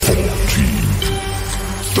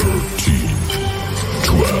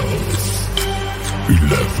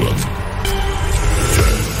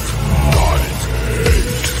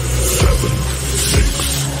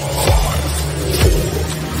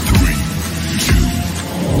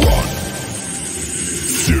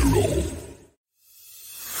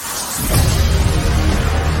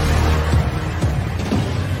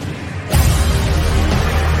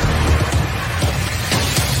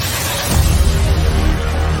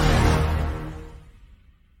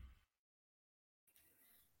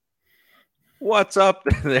What's up?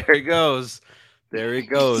 There he goes. There he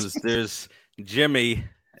goes. There's Jimmy,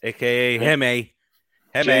 a.k.a. Heme.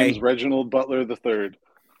 James Reginald Butler III.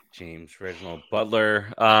 James Reginald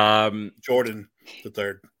Butler. Jordan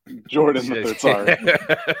III. Jordan III, sorry.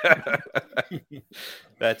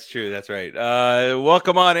 That's true. That's right.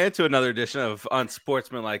 Welcome on into another edition of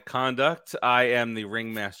Unsportsmanlike Conduct. I am the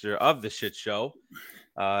ringmaster of the shit show.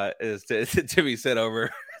 As Timmy said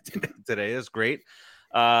over today is great.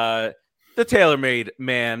 The tailor-made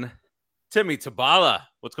man, Timmy Tabala.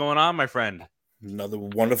 What's going on, my friend? Another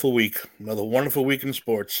wonderful week. Another wonderful week in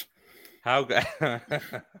sports. How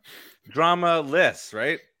drama-less,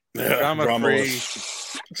 right? Drama-free.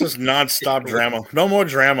 Just non-stop drama. No more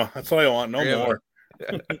drama. That's all I want. No more.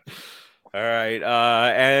 All right.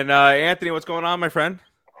 And Anthony, what's going on, my friend?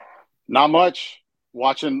 Not much.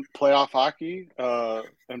 Watching playoff hockey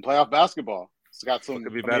and playoff basketball. It's got some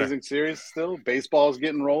amazing series still. Baseball is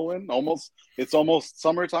getting rolling. It's almost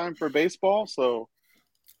summertime for baseball, so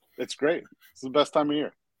it's great. It's the best time of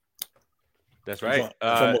year. That's right. It's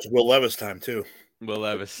almost Will Levis time too. Will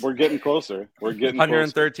Levis. We're getting closer. We're getting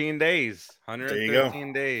 113 days.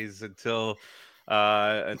 113 days until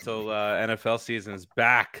NFL season is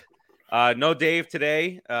back. No Dave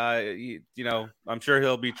today. You know, I'm sure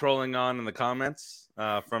he'll be trolling on in the comments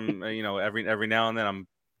from every now and then.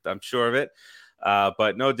 I'm sure of it.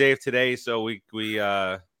 But no Dave today, so we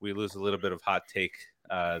lose a little bit of hot take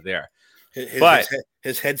there.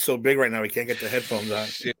 His head's so big right now he can't get the headphones on.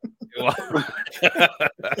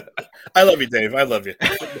 I love you, Dave. I love you.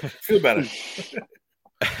 Feel better.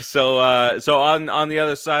 So on the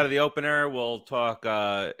other side of the opener, we'll talk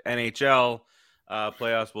NHL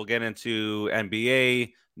playoffs. We'll get into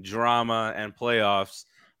NBA drama and playoffs.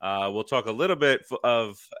 We'll talk a little bit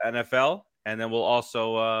of NFL, and then we'll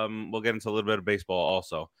also we'll get into a little bit of baseball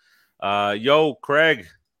also. Yo, Craig,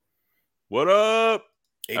 what up?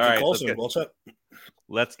 All right, what's up?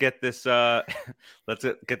 Let's get this get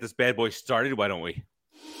this bad boy started. Why don't we?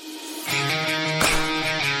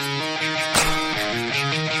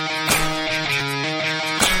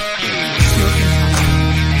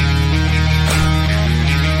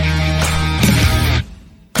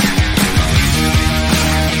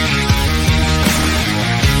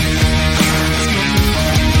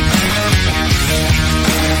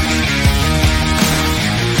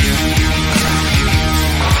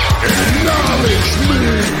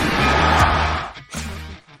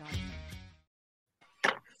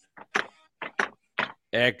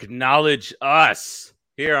 Acknowledge us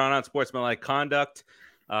here on Unsportsmanlike Conduct.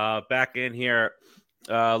 Back in here.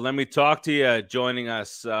 Let me talk to you. Joining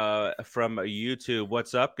us from YouTube.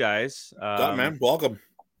 What's up, guys? What's up, man? Welcome.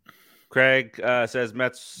 Craig says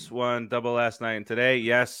Mets won double last night and today.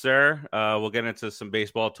 Yes, sir. We'll get into some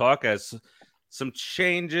baseball talk as some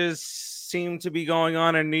changes seem to be going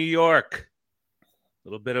on in New York. A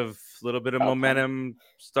little bit of momentum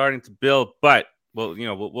starting to build, but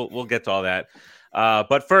we'll get to all that.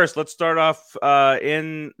 But first, let's start off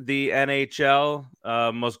in the NHL,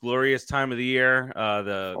 most glorious time of the year.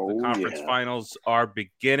 The conference finals are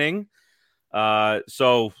beginning.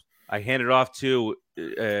 So I hand it off to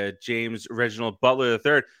James Reginald Butler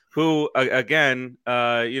III, who again,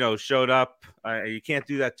 showed up. You can't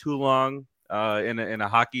do that too long in a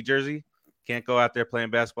hockey jersey. Can't go out there playing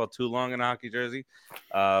basketball too long in a hockey jersey.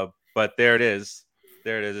 But there it is.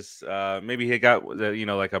 There it is. Maybe he got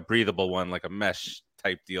like a breathable one, like a mesh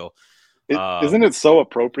type deal. Isn't it so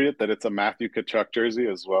appropriate that it's a Matthew Tkachuk jersey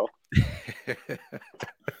as well?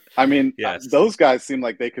 I mean, yes. Those guys seem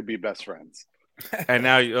like they could be best friends. And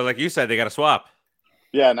now, like you said, they got to swap.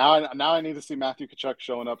 Yeah, now I need to see Matthew Tkachuk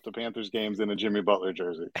showing up to Panthers games in a Jimmy Butler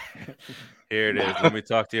jersey. Here it is. Let me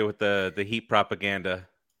talk to you with the Heat propaganda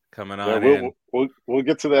coming on. We'll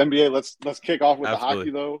get to the NBA. Let's kick off with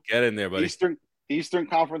Absolutely. The hockey though. Get in there, buddy. Eastern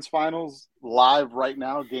Conference Finals live right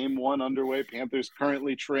now. Game 1 underway. Panthers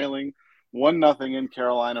currently trailing 1-0 in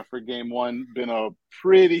Carolina for Game 1. Been a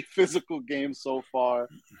pretty physical game so far.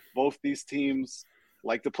 Both these teams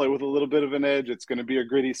like to play with a little bit of an edge. It's going to be a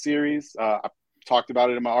gritty series. I talked about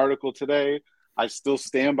it in my article today. I still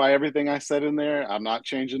stand by everything I said in there. I'm not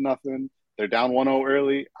changing nothing. They're down 1-0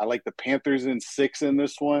 early. I like the Panthers in 6 in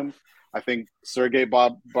this one. I think Sergei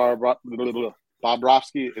Bobrovsky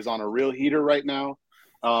is on a real heater right now.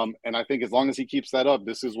 And I think as long as he keeps that up,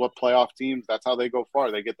 this is what playoff teams, that's how they go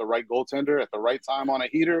far. They get the right goaltender at the right time on a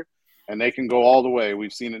heater, and they can go all the way.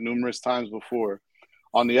 We've seen it numerous times before.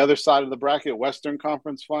 On the other side of the bracket, Western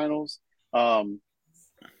Conference Finals, the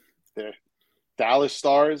Dallas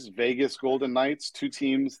Stars, Vegas Golden Knights, two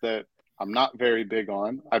teams that I'm not very big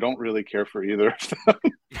on. I don't really care for either of them.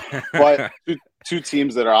 But two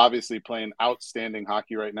teams that are obviously playing outstanding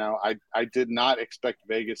hockey right now. I did not expect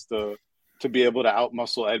Vegas to be able to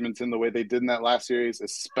outmuscle Edmonton the way they did in that last series,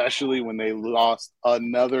 especially when they lost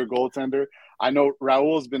another goaltender. I know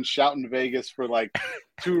Raul's been shouting Vegas for like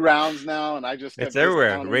 2 rounds now, and I just kept It's everywhere.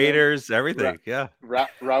 discounting Raiders, everything. Yeah.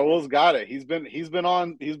 Raul's got it. He's been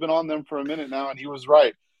on them for a minute now, and he was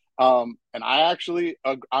right. And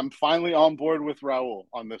I'm finally on board with Raul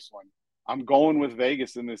on this one. I'm going with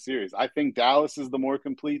Vegas in this series. I think Dallas is the more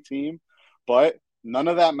complete team, but none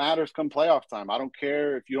of that matters come playoff time. I don't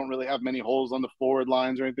care if you don't really have many holes on the forward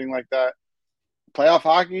lines or anything like that. Playoff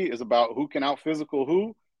hockey is about who can out-physical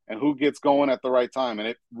who and who gets going at the right time. And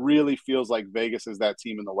it really feels like Vegas is that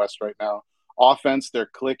team in the West right now. Offense, they're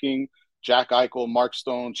clicking. Jack Eichel, Mark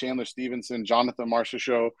Stone, Chandler Stevenson, Jonathan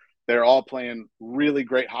Marchessault, they're all playing really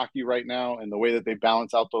great hockey right now. And the way that they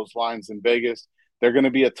balance out those lines in Vegas, they're going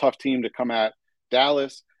to be a tough team to come at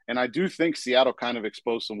Dallas. And I do think Seattle kind of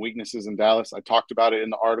exposed some weaknesses in Dallas. I talked about it in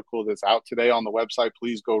the article that's out today on the website.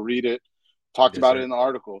 Please go read it. Talked about it in the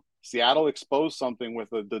article. Seattle exposed something with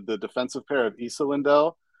the defensive pair of Issa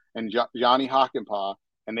Lindell and Yanni Hakanpää,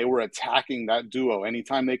 and they were attacking that duo.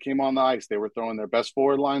 Anytime they came on the ice, they were throwing their best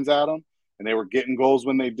forward lines at them, and they were getting goals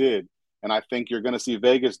when they did. And I think you're going to see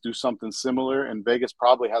Vegas do something similar, and Vegas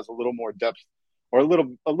probably has a little more depth or a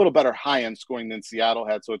little better high-end scoring than Seattle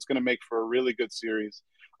had, so it's going to make for a really good series.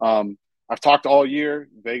 I've talked all year,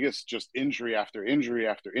 Vegas just injury after injury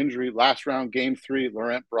after injury. Last round, game 3,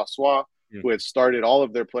 Laurent Brossoit, who had started all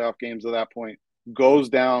of their playoff games at that point, goes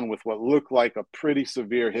down with what looked like a pretty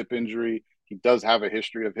severe hip injury. He does have a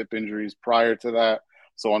history of hip injuries prior to that.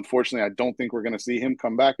 So unfortunately, I don't think we're going to see him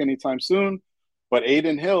come back anytime soon. But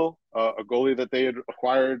Aiden Hill, a goalie that they had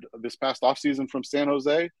acquired this past offseason from San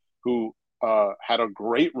Jose, who had a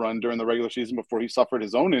great run during the regular season before he suffered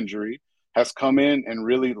his own injury, has come in and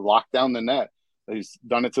really locked down the net. He's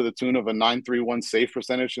done it to the tune of a .931 save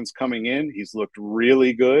percentage since coming in. He's looked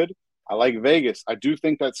really good. I like Vegas. I do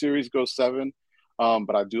think that series goes 7,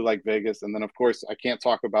 but I do like Vegas. And then, of course, I can't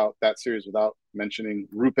talk about that series without mentioning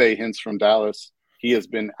Rupe Hintz from Dallas. He has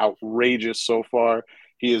been outrageous so far.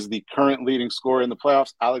 He is the current leading scorer in the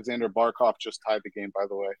playoffs. Alexander Barkov just tied the game, by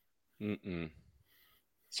the way.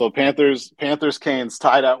 So Panthers-Canes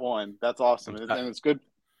tied at 1. That's awesome. And it's good.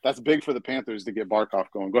 That's big for the Panthers to get Barkov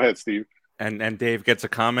going. Go ahead, Steve. And Dave gets a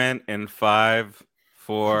comment in 5,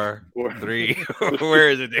 4, 3. Where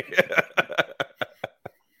is it, Dave?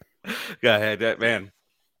 Go ahead, man.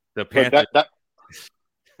 The Panthers.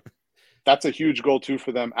 That's a huge goal, too,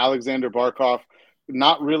 for them. Alexander Barkov,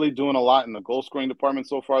 not really doing a lot in the goal-scoring department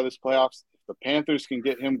so far this playoffs. If the Panthers can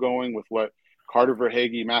get him going with what Carter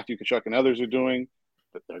Verhaeghe, Matthew Tkachuk, and others are doing,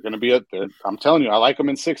 they're going to be I'm telling you, I like them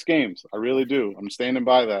in 6 games. I really do. I'm standing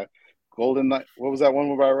by that. Golden Knight. What was that one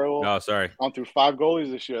by Raul? Oh, sorry. On through 5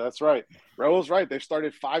 goalies this year. That's right. Raul's right. They've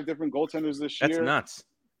started 5 different goaltenders this year. That's nuts.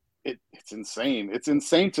 It's insane. It's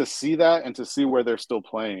insane to see that and to see where they're still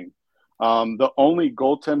playing. The only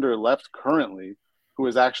goaltender left currently who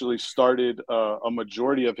has actually started a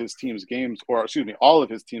majority of his team's games, or excuse me, all of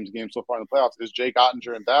his team's games so far in the playoffs is Jake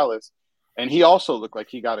Ottinger in Dallas. And he also looked like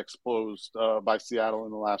he got exposed by Seattle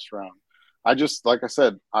in the last round. Like I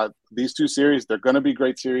said, these 2 series, they're going to be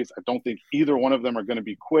great series. I don't think either one of them are going to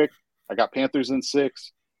be quick. I got Panthers in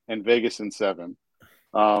 6 and Vegas in 7.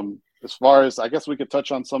 As far as, I guess we could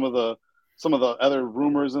touch on some of the other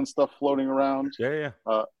rumors and stuff floating around. Yeah.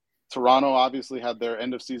 Toronto obviously had their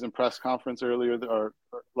end of season press conference or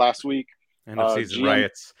last week. End of season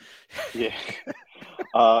riots. Yeah.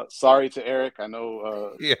 Sorry to Eric. I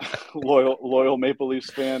know loyal Maple Leafs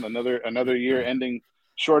fan. Another year ending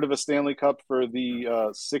short of a Stanley Cup for the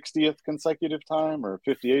 60th consecutive time or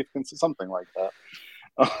 58th, something like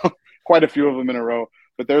that. Quite a few of them in a row.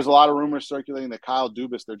 But there's a lot of rumors circulating that Kyle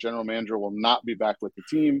Dubas, their general manager, will not be back with the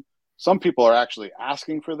team. Some people are actually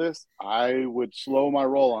asking for this. I would slow my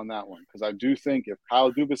roll on that one because I do think if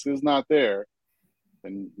Kyle Dubas is not there,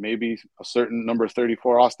 then maybe a certain number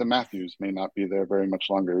 34 Austin Matthews may not be there very much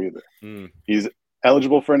longer either. He's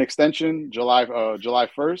eligible for an extension July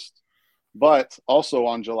 1st, but also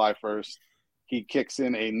on July 1st, he kicks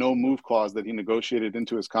in a no-move clause that he negotiated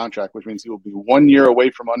into his contract, which means he will be 1 year away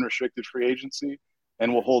from unrestricted free agency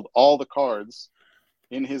and will hold all the cards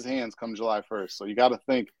in his hands come July 1st. So you got to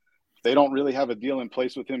think, if they don't really have a deal in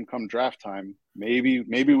place with him come draft time, maybe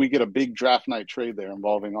we get a big draft night trade there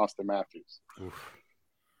involving Austin Matthews. Oof.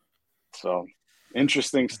 So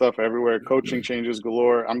interesting stuff everywhere. Coaching changes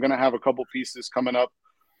galore. I'm going to have a couple pieces coming up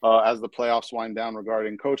as the playoffs wind down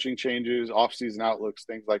regarding coaching changes, offseason outlooks,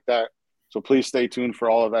 things like that. So please stay tuned for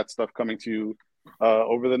all of that stuff coming to you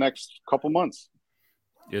over the next couple months.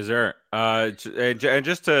 Yes, sir. And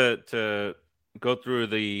just to go through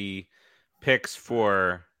the picks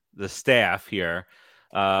for the staff here,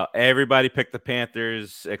 everybody picked the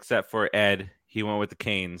Panthers except for Ed. He went with the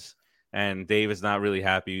Canes, and Dave is not really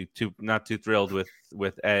happy, not too thrilled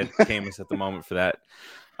with Ed Camus at the moment for that.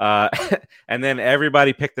 Uh, and then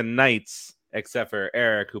everybody picked the Knights except for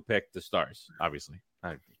Eric, who picked the Stars. Obviously,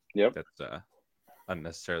 Yep. that's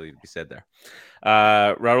unnecessarily to be said there.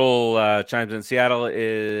 Raul chimes in. Seattle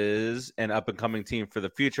is an up and coming team for the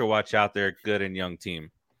future. Watch out, they're a good and young team.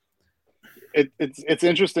 It's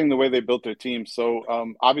interesting the way they built their team.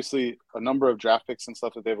 So obviously, a number of draft picks and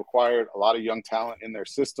stuff that they've acquired, a lot of young talent in their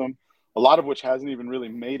system, a lot of which hasn't even really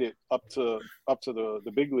made it up to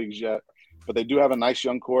the big leagues yet. But they do have a nice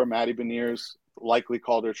young core. Matty Beniers, likely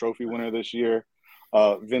Calder Trophy winner this year.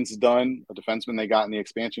 Vince Dunn, a defenseman they got in the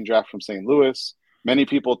expansion draft from St. Louis. Many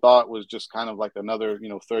people thought was just kind of like another,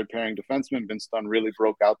 third pairing defenseman. Vince Dunn really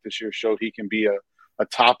broke out this year, showed he can be a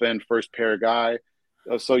top end first pair guy.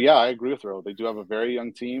 So, yeah, I agree with Ro. They do have a very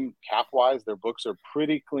young team. Cap-wise, their books are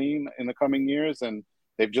pretty clean in the coming years, and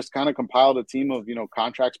they've just kind of compiled a team of,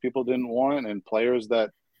 contracts people didn't want and players that,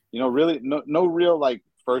 really no real, like,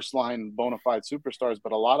 first-line bona fide superstars,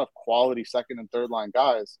 but a lot of quality second- and third-line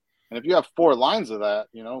guys. And if you have 4 lines of that,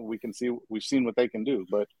 we've seen what they can do.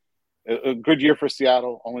 But a good year for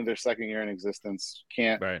Seattle, only their second year in existence.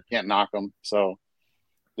 Can't knock them. So,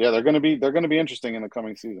 yeah, they're going to be interesting in the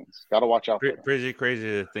coming seasons. Got to watch out for them. Crazy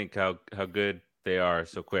to think how good they are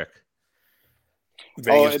so quick.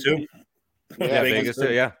 Vegas too. Yeah, Vegas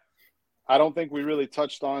too. Yeah. I don't think we really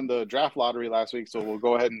touched on the draft lottery last week, so we'll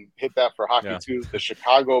go ahead and hit that for hockey too. The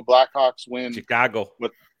Chicago Blackhawks win. Chicago.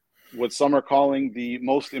 What some are calling the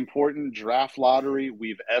most important draft lottery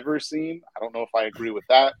we've ever seen. I don't know if I agree with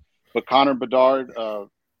that, but Connor Bedard.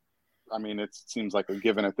 It seems like a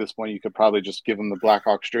given at this point. You could probably just give him the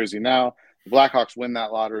Blackhawks jersey now. The Blackhawks win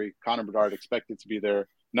that lottery. Connor Bedard expected to be their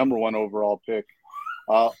number 1 overall pick.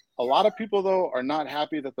 A lot of people, though, are not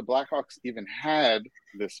happy that the Blackhawks even had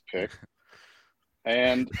this pick.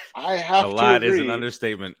 And I have to agree. A lot is an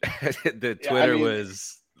understatement. The Twitter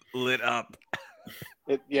was lit up.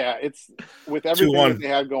 It's with everything that they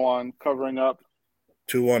had go on, covering up.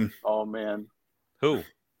 2-1. Oh, man. Who?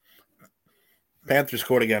 Panthers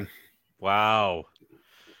scored again. Wow.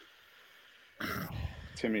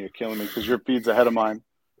 Timmy, you're killing me because your feed's ahead of mine.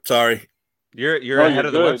 Sorry. You're ahead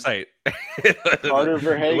of the website. Carter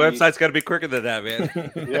Verhaeghe. The website's got to be quicker than that,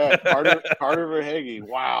 man. Yeah, Carter Verhaeghe.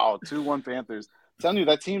 Wow, 2-1 Panthers. I'm telling you,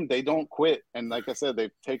 that team, they don't quit. And like I said,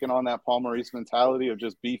 they've taken on that Paul Maurice mentality of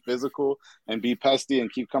just be physical and be pesty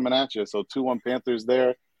and keep coming at you. So 2-1 Panthers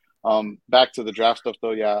there. Back to the draft stuff,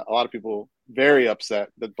 though, yeah, a lot of people very upset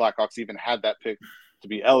that Blackhawks even had that pick to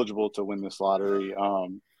be eligible to win this lottery.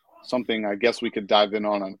 Something I guess we could dive in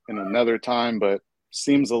on in another time, but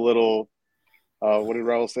seems a little what did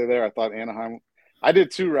Raul say there? I thought Anaheim. I did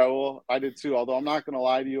too, Raul. I did too. Although I'm not going to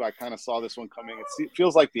lie to you, I kind of saw this one coming. It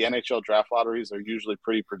feels like the NHL draft lotteries are usually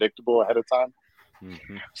pretty predictable ahead of time.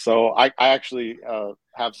 Mm-hmm. So I actually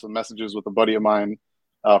have some messages with a buddy of mine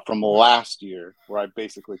from last year where I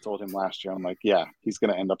basically told him last year, I'm like, yeah, he's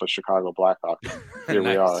going to end up a Chicago Blackhawk. Here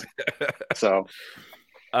we are. So.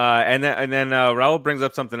 And then Raul brings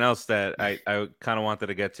up something else that I kind of wanted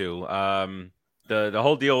to get to. The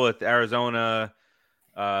whole deal with Arizona,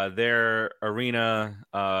 their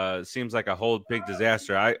arena seems like a whole big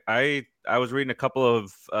disaster. I was reading a couple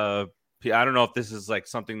of I don't know if this is like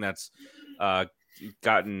something that's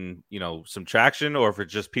gotten some traction or if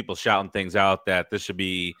it's just people shouting things out that this should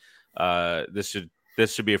be this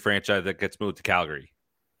should be a franchise that gets moved to Calgary.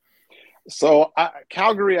 So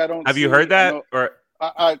Calgary, I don't. Have you heard that? Or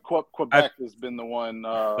Quebec has been the one.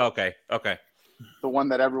 Okay. The one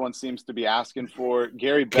that everyone seems to be asking for.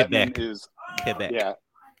 Gary Bettman is Quebec. Yeah,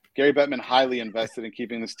 Gary Bettman highly invested in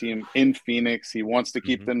keeping this team in Phoenix. He wants to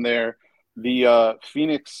keep them there. The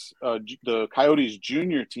Phoenix, the Coyotes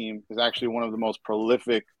junior team is actually one of the most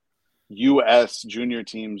prolific U.S. junior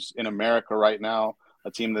teams in America right now. A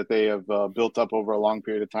team that they have built up over a long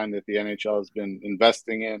period of time that the NHL has been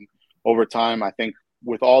investing in over time. I think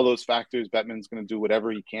with all those factors, Bettman's going to do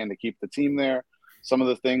whatever he can to keep the team there. Some of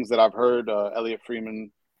the things that I've heard, Elliot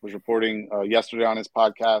Freeman was reporting yesterday on his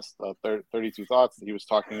podcast, 32 Thoughts, that he was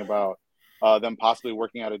talking about them possibly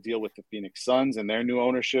working out a deal with the Phoenix Suns and their new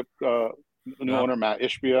ownership, owner, Matt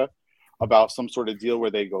Ishbia, about some sort of deal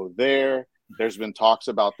where they go there. There's been talks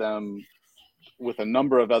about them with a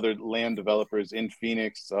number of other land developers in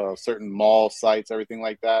Phoenix, certain mall sites, everything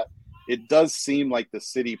like that. It does seem like the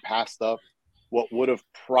city passed up what would have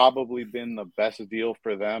probably been the best deal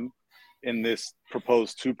for them in this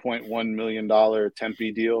proposed $2.1 million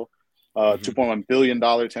Tempe deal, $2.1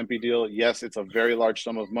 billion Tempe deal. Yes, it's a very large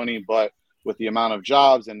sum of money, but with the amount of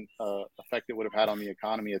jobs and effect it would have had on the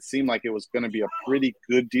economy, it seemed like it was going to be a pretty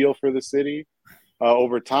good deal for the city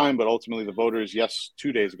over time. But ultimately, the voters,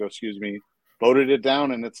 2 days ago, voted it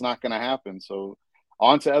down, and it's not going to happen. So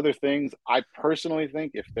on to other things. I personally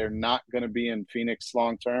think if they're not going to be in Phoenix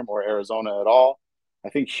long term or Arizona at all, I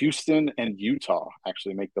think Houston and Utah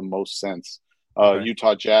actually make the most sense. Okay.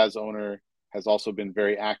 Utah Jazz owner has also been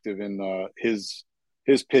very active in his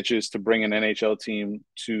pitches to bring an NHL team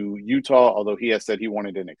to Utah, although he has said he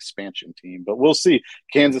wanted an expansion team. But we'll see.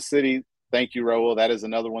 Kansas City, thank you, Raul. That is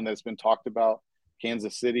another one that's been talked about.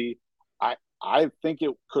 Kansas City, I think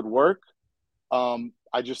it could work.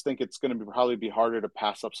 I just think it's going to probably be harder to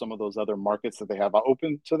pass up some of those other markets that they have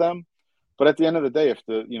open to them. But at the end of the day, if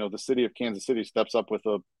the city of Kansas City steps up with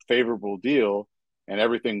a favorable deal and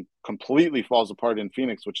everything completely falls apart in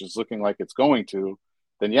Phoenix, which is looking like it's going to,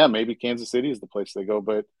 then yeah, maybe Kansas City is the place they go.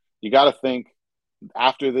 But you got to think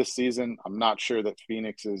after this season, I'm not sure that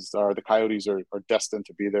Phoenix or the Coyotes are destined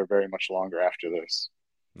to be there very much longer after this.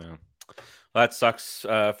 No. Well, that sucks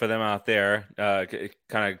for them out there.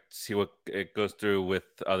 Kind of see what it goes through with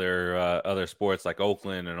other sports like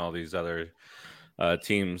Oakland and all these other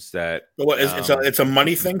teams that. It's a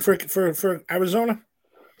money thing for Arizona.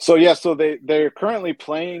 So yeah, they're currently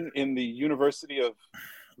playing in the University of,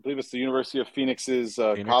 I believe it's the University of Phoenix's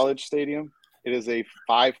college stadium. It is a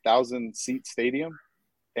 5,000 seat stadium,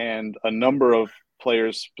 and a number of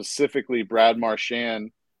players, specifically Brad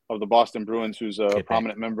Marchand of the Boston Bruins, who's a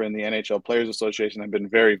prominent member in the NHL Players Association, have been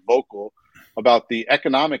very vocal about the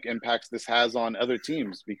economic impacts this has on other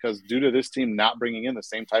teams, because due to this team not bringing in the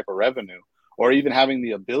same type of revenue, or even having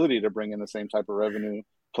the ability to bring in the same type of revenue,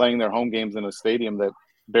 playing their home games in a stadium that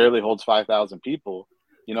barely holds 5,000 people,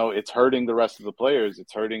 it's hurting the rest of the players.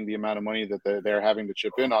 It's hurting the amount of money that they're having to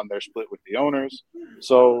chip in on their split with the owners.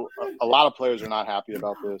 So a lot of players are not happy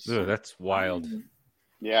about this. Ugh, that's wild.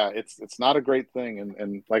 Yeah, it's not a great thing.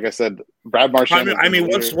 And like I said, Brad Marchand.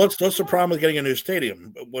 What's the problem with getting a new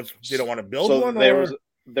stadium? They don't want to build one?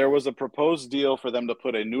 There was a proposed deal for them to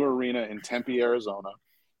put a new arena in Tempe, Arizona.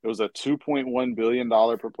 It was a $2.1 billion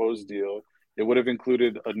proposed deal. It would have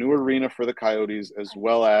included a new arena for the Coyotes, as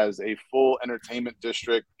well as a full entertainment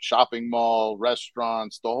district, shopping mall,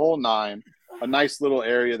 restaurants, the whole nine. A nice little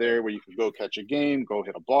area there where you could go catch a game, go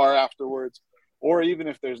hit a bar afterwards. Or even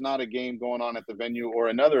if there's not a game going on at the venue or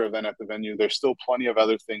another event at the venue, there's still plenty of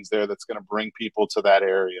other things there that's going to bring people to that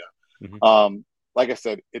area. Mm-hmm. Like I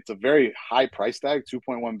said, it's a very high price tag,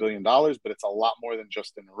 $2.1 billion, but it's a lot more than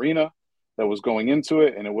just an arena that was going into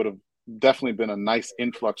it. And it would have definitely been a nice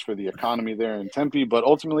influx for the economy there in Tempe. But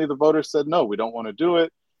ultimately, the voters said, no, we don't want to do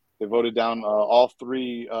it. They voted down all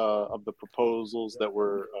three of the proposals that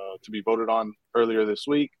were to be voted on earlier this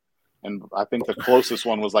week. And I think the closest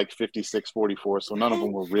one was like 56-44. So none of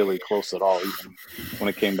them were really close at all, even when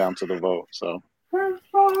it came down to the vote. So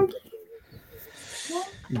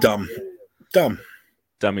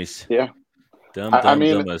dummies. Yeah.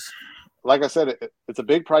 Dummies. Like I said, it's a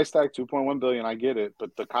big price tag, $2.1 billion. I get it,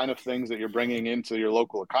 but the kind of things that you're bringing into your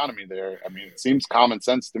local economy there, I mean, it seems common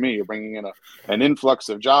sense to me. You're bringing in an influx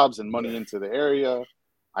of jobs and money into the area.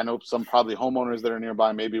 I know some probably homeowners that are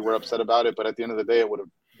nearby maybe were upset about it, but at the end of the day, it would have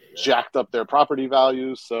jacked up their property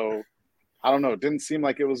values. So I don't know. It didn't seem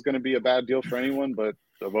like it was going to be a bad deal for anyone, but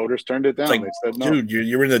the voters turned it down. They said no. Dude,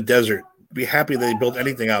 you're in the desert. Be happy they built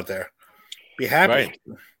anything out there. Be happy. Right.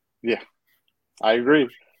 Yeah, I agree.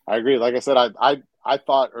 Like I said, I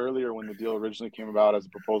thought earlier when the deal originally came about as a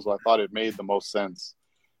proposal, I thought it made the most sense.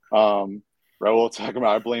 Raul talking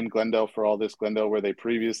about, I blame Glendale for all this. Glendale, where they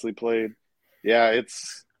previously played. Yeah,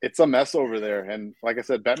 it's a mess over there. And like I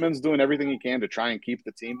said, Bettman's doing everything he can to try and keep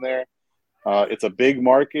the team there. It's a big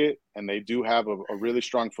market, and they do have a really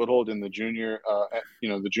strong foothold in the junior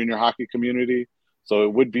hockey community. So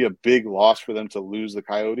it would be a big loss for them to lose the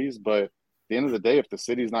Coyotes. But at the end of the day, if the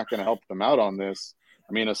city's not going to help them out on this,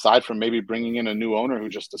 I mean, aside from maybe bringing in a new owner who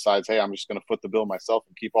just decides, hey, I'm just going to foot the bill myself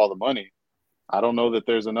and keep all the money, I don't know that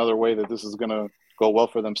there's another way that this is going to go well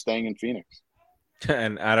for them staying in Phoenix.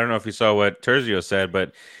 And I don't know if you saw what Terzio said,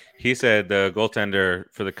 but he said the goaltender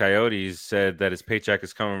for the Coyotes said that his paycheck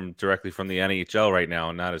is coming directly from the NHL right now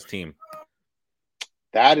and not his team.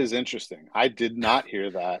 That is interesting. I did not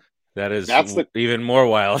hear that. That's even more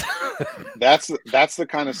wild. That's the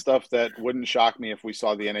kind of stuff that wouldn't shock me if we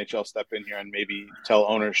saw the NHL step in here and maybe tell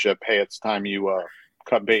ownership, hey, it's time you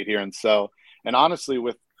cut bait here and sell. And honestly,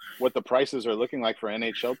 with what the prices are looking like for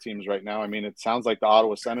NHL teams right now, I mean, it sounds like the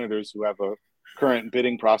Ottawa Senators, who have a current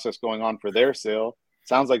bidding process going on for their sale,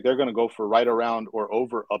 sounds like they're going to go for right around or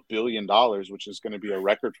over $1 billion, which is going to be a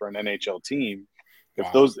record for an NHL team.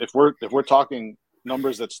 Wow. If we're talking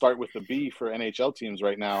numbers that start with the B for NHL teams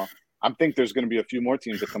right now, I think there's going to be a few more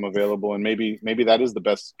teams that come available, and maybe that is the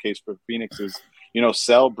best case for Phoenix is,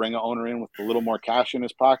 sell, bring an owner in with a little more cash in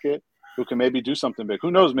his pocket who can maybe do something big.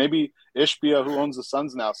 Who knows? Maybe Ishbia, who owns the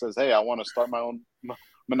Suns now, says, "Hey, I want to start my own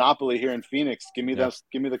monopoly here in Phoenix. Give me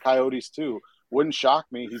the Coyotes too." Wouldn't shock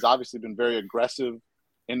me. He's obviously been very aggressive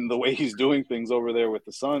in the way he's doing things over there with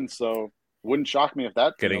the Suns, so wouldn't shock me if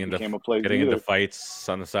that became a play. Getting into fights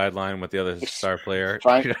on the sideline with the other star player,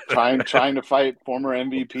 trying to fight former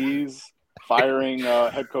MVPs, firing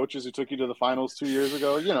head coaches who took you to the finals 2 years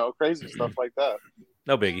ago. Crazy stuff like that.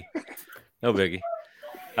 No biggie.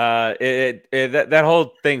 That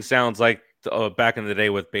whole thing sounds like back in the day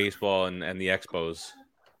with baseball and the Expos.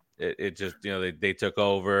 It just they took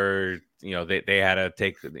over. They had to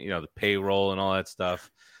take the payroll and all that stuff.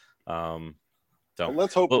 So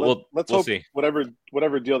let's hope. Let's hope see.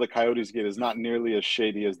 Whatever deal the Coyotes get is not nearly as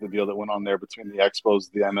shady as the deal that went on there between the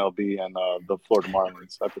Expos, the MLB, and the Florida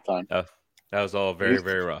Marlins at the time. That was all very,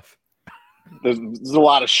 very rough. There's a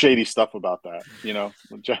lot of shady stuff about that.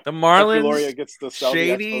 The Marlins Loria gets to sell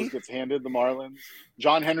shady. The Expos, gets handed the Marlins.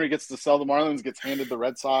 John Henry gets to sell the Marlins, gets handed the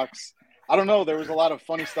Red Sox. I don't know. There was a lot of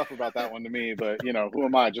funny stuff about that one to me, but who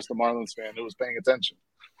am I? Just a Marlins fan who was paying attention.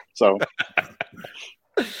 So.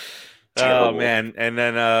 Oh man! And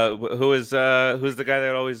then who's the guy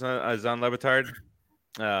that always is on Levitard?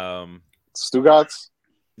 Stugatz?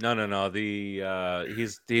 No. He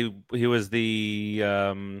was the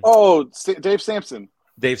Dave Sampson.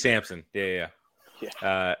 Dave Sampson. Yeah.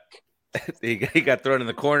 He got thrown in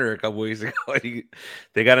the corner a couple weeks ago.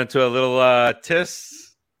 They got into a little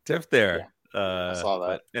tiff there. Yeah. I saw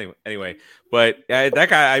that. Anyway, but that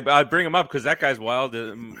guy, I'd bring him up because that guy's wild.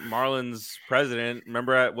 The Marlins president,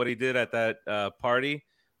 remember what he did at that party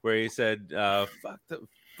where he said,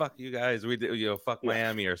 "Fuck you guys, we do, fuck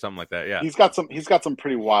Miami" or something like that. Yeah, he's got some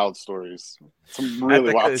pretty wild stories. Some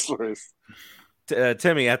really wild stories.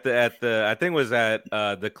 Timmy at the I think it was at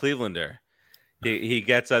the Clevelander. He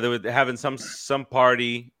gets they were having some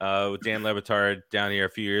party with Dan Levitard down here a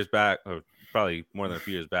few years back, or probably more than a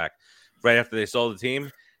few years back. Right after they sold the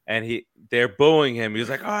team, and they're booing him. He was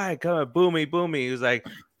like, "All right, come on, boo me." He was like,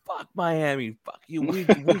 "Fuck Miami, fuck you. We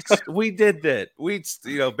did that.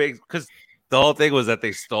 Because the whole thing was that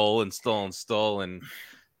they stole, and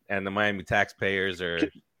the Miami taxpayers are."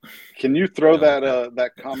 Can you throw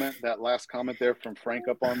that comment, that last comment there from Frank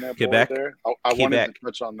up on that board there? I wanted to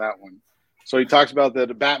touch on that one. So he talks about the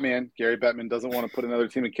Batman. Gary Bettman doesn't want to put another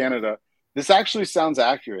team in Canada. This actually sounds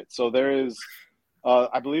accurate. So there is.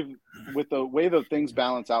 I believe with the way that things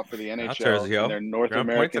balance out for the NHL in their North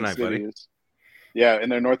American cities, in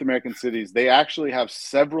their North American cities, they actually have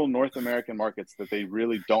several North American markets that they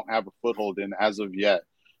really don't have a foothold in as of yet.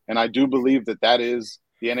 And I do believe that is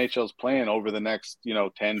the NHL's plan over the next,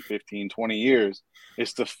 10, 15, 20 years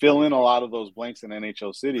is to fill in a lot of those blanks in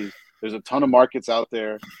NHL cities. There's a ton of markets out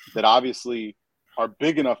there that obviously are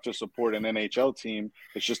big enough to support an NHL team.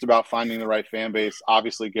 It's just about finding the right fan base.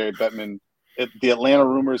 Obviously, Gary Bettman. The Atlanta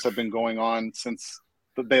rumors have been going on since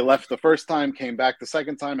they left the first time, came back the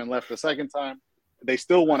second time, and left the second time. They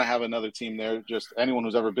still want to have another team there. Just anyone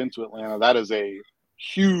who's ever been to Atlanta, that is a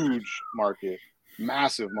huge market,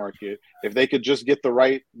 massive market. If they could just get the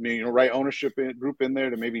right ownership group in there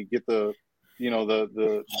to maybe get the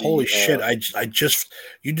holy shit!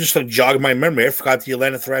 You just jogged my memory. I forgot the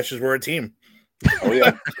Atlanta Thrashers were a team. Oh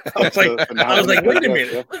yeah, I was like, wait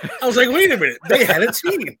a minute. They had a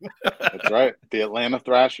team. That's right, the Atlanta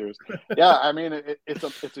Thrashers. Yeah, I mean,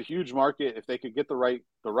 it's a huge market. If they could get the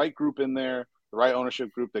right group in there, the right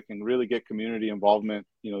ownership group that can really get community involvement,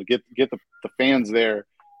 get the fans there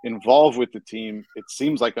involved with the team, it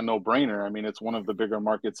seems like a no-brainer. I mean, it's one of the bigger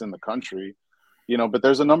markets in the country, but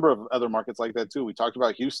there's a number of other markets like that too. We talked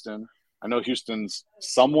about Houston. I know Houston's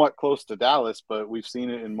somewhat close to Dallas, but we've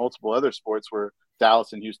seen it in multiple other sports where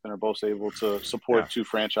Dallas and Houston are both able to support two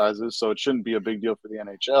franchises. So it shouldn't be a big deal for the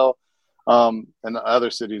NHL and the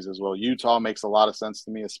other cities as well. Utah makes a lot of sense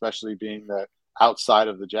to me, especially being that outside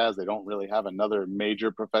of the Jazz, they don't really have another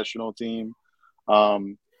major professional team.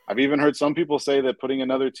 I've even heard some people say that putting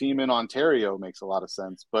another team in Ontario makes a lot of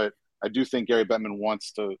sense. But I do think Gary Bettman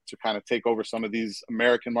wants to kind of take over some of these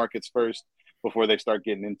American markets first before they start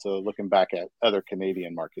getting into looking back at other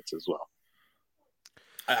Canadian markets as well.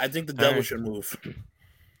 I think the Devils should move.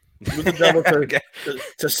 Move the Devils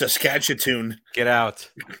to Saskatchewan. Get out.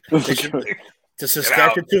 To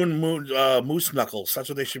Saskatchewan Moose Knuckles. That's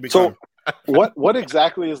what they should become. What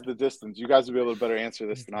exactly is the distance? You guys would be able to better answer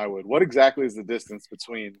this than I would. What exactly is the distance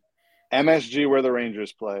between MSG, where the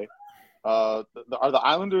Rangers play? Are the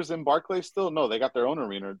Islanders in Barclays still? No, they got their own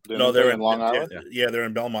arena. No, they're in Long Island. Yeah, they're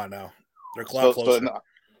in Belmont now. They're a lot closer.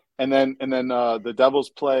 And then the Devils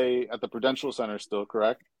play at the Prudential Center still,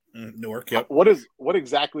 correct? Newark. Yep. What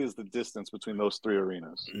exactly is the distance between those three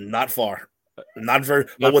arenas? Not far. Not very.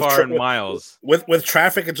 Not far in miles. With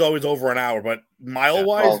traffic, it's always over an hour, but mile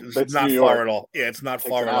wise, it's not far at all. Yeah, it's not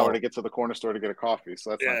far at all. An hour to get to the corner store to get a coffee,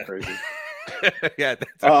 so that's not crazy. Yeah,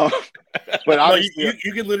 but no,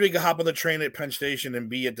 you could literally hop on the train at Penn Station and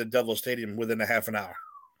be at the Devil Stadium within a half an hour.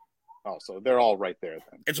 Oh, so they're all right there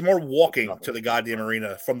then. It's more walking to the goddamn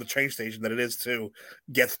arena from the train station than it is to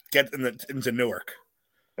get into Newark.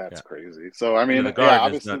 That's crazy. So I mean, the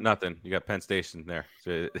Garden is nothing. You got Penn Station there,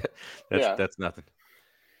 so that's nothing.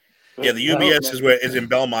 Yeah, the UBS is in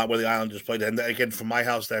Belmont where the Islanders played. And again, from my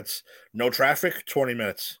house, that's no traffic, 20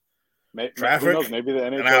 minutes. Traffic, who knows? Maybe the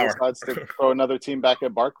NHL decides to throw another team back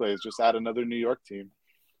at Barclays. Just add another New York team.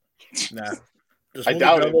 Nah. Just I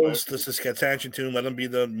doubt it. The Saskatchewan team, let them be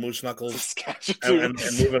the Moose Knuckles, and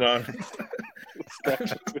move it on.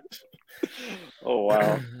 Oh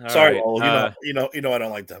wow! Sorry, right. You know, I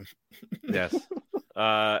don't like them. Yes.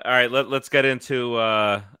 All right, let's get into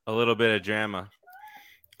a little bit of drama.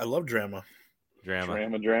 I love drama. Drama.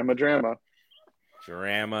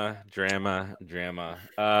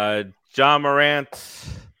 John Morant.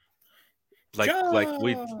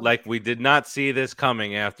 Like we did not see this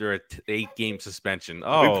coming after a 8-game suspension.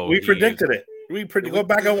 Oh, we predicted it. Go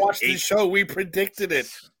back and watch the show. We predicted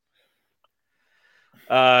it.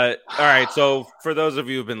 All right. So for those of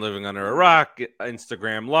you who've been living under a rock,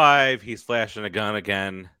 Instagram Live, he's flashing a gun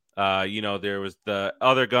again. There was the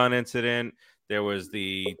other gun incident. There was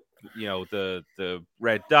the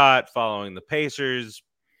red dot following the Pacers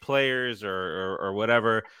players or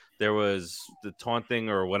whatever. There was the taunting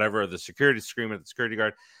or whatever, the security screaming at the security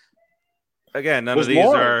guard. Again, none of these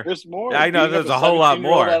are. There's more. I know there's a whole lot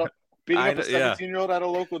more. Beating up a 17-year-old at a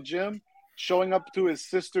local gym, showing up to his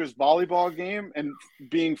sister's volleyball game and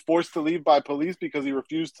being forced to leave by police because he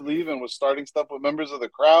refused to leave and was starting stuff with members of the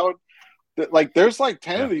crowd. There's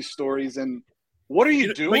 10 of these stories, and what are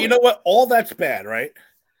you doing? But you know what? All that's bad, right?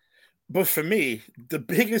 But for me, the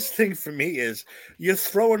biggest thing for me is you're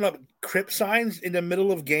throwing up Crip signs in the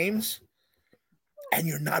middle of games, and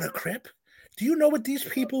you're not a Crip. Do you know what these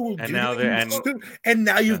people will do? And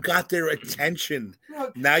now you've got their attention.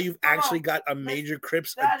 Now you've actually got a major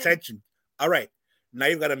Crip's attention. All right, now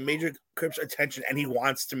you've got a major Crip's attention, and he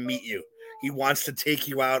wants to meet you. He wants to take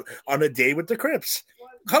you out on a day with the Crips.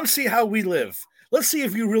 Come see how we live. Let's see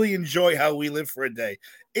if you really enjoy how we live for a day.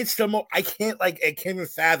 It's the I can't even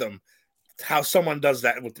fathom how someone does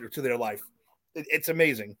that to their life. It's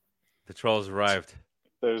amazing. The trolls arrived.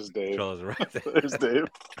 There's Dave. The trolls arrived. There's Dave.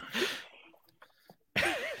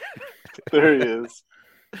 There he is.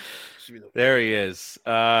 There he is.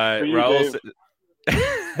 Raul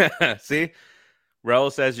see?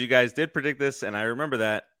 Raul says you guys did predict this, and I remember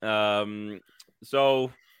that.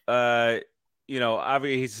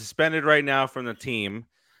 Obviously he's suspended right now from the team.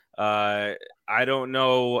 I don't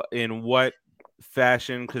know in what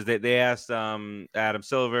fashion, because they asked Adam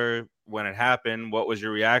Silver when it happened, what was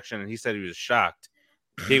your reaction? And he said he was shocked.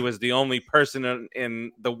 He was the only person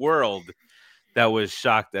in the world that was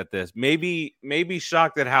shocked at this. Maybe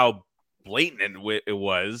shocked at how blatant it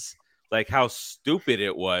was, like how stupid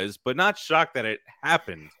it was, but not shocked that it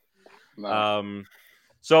happened. No.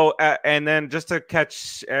 And then just to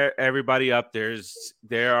catch everybody up,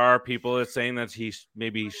 there are people that saying that he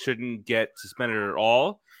maybe shouldn't get suspended at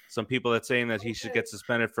all. Some people that saying that he should get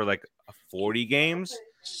suspended for 40 games.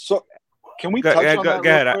 So can we touch on that? Go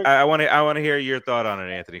ahead. I want to hear your thought on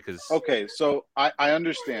it, Anthony. Okay, so I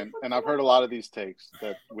understand, and I've heard a lot of these takes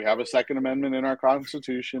that we have a Second Amendment in our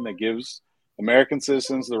Constitution that gives American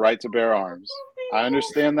citizens the right to bear arms. I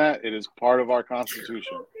understand that. It is part of our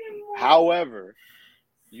Constitution. However,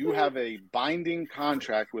 you have a binding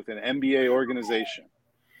contract with an NBA organization.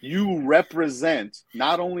 You represent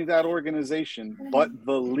not only that organization, but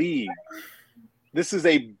the league. This is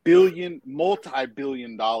a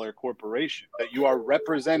multi-billion dollar corporation that you are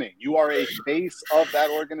representing. You are a face of that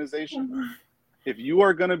organization. If you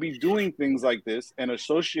are going to be doing things like this and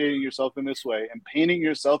associating yourself in this way and painting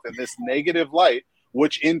yourself in this negative light,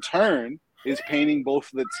 which in turn is painting both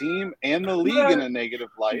the team and the league in a negative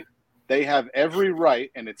light, they have every right,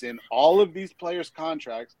 and it's in all of these players'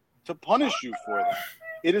 contracts, to punish you for that.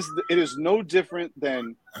 It is no different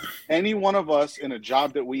than any one of us in a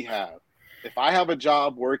job that we have. If I have a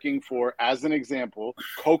job working for, as an example,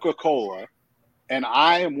 Coca-Cola, and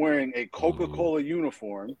I am wearing a Coca-Cola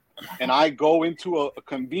uniform, and I go into a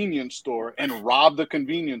convenience store and rob the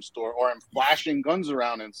convenience store, or I'm flashing guns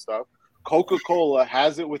around and stuff, Coca-Cola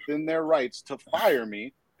has it within their rights to fire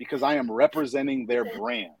me because I am representing their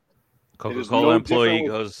brand. Coca-Cola employee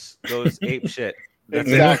goes ape shit. That's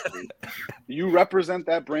exactly. You represent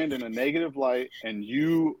that brand in a negative light, and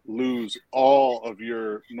you lose all of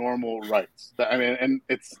your normal rights. I mean, and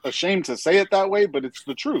it's a shame to say it that way, but it's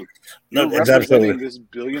the truth. You're representing this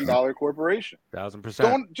billion-dollar corporation. 1,000%.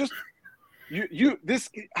 Don't just this.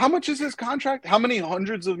 How much is his contract? How many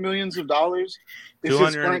hundreds of millions of dollars is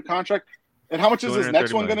his current contract? And how much is his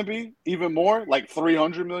next one going to be? Even more, like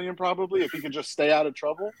 300 million, probably, if he can just stay out of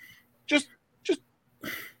trouble. Just.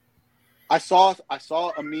 I saw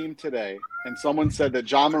a meme today, and someone said that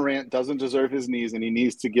John Morant doesn't deserve his knees, and he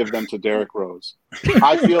needs to give them to Derrick Rose.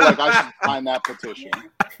 I feel like I should sign that petition.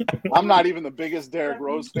 I'm not even the biggest Derrick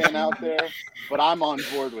Rose fan out there, but I'm on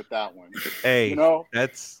board with that one. Hey, you know,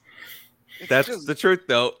 that's the truth,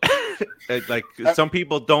 though. Like some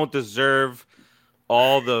people don't deserve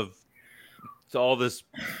all this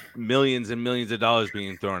millions and millions of dollars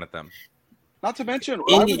being thrown at them. Not to mention,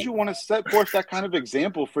 why would you want to set forth that kind of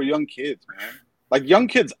example for young kids, man? Like, young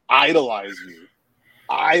kids idolize you.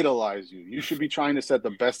 You should be trying to set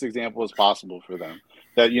the best example as possible for them.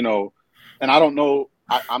 That, you know, and I don't know,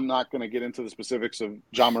 I'm not going to get into the specifics of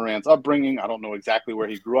John Morant's upbringing. I don't know exactly where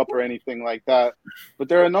he grew up or anything like that. But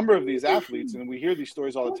there are a number of these athletes, and we hear these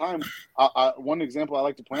stories all the time. One example I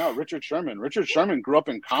like to point out, Richard Sherman. Richard Sherman grew up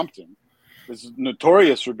in Compton. This is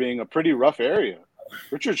notorious for being a pretty rough area.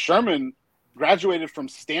 Richard Sherman graduated from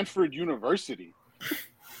Stanford University,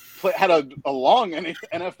 had a long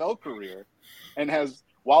NFL career, and has,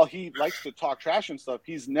 while he likes to talk trash and stuff,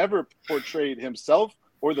 he's never portrayed himself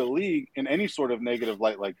or the league in any sort of negative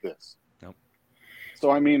light like this. Nope.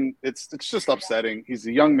 So, I mean, it's just upsetting. He's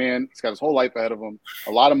a young man. He's got his whole life ahead of him,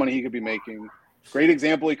 a lot of money he could be making. Great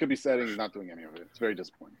example he could be setting. He's not doing any of it. It's very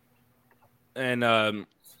disappointing. And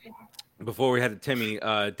before we had Timmy,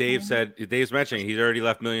 Dave's mentioning he's already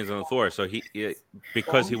left millions on the floor. So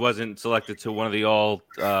because he wasn't selected to one of the all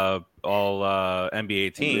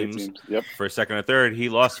NBA teams yep, for second or third, he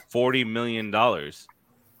lost $40 million,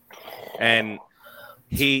 and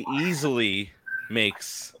he easily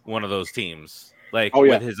makes one of those teams, like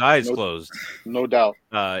with his eyes closed, no doubt.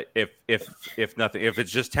 If nothing, if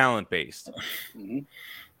it's just talent based. Mm-hmm.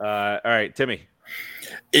 All right, Timmy.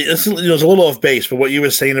 It was a little off base, but what you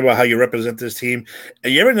were saying about how you represent this team,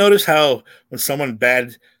 and you ever notice how when someone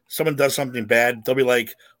does something bad, they'll be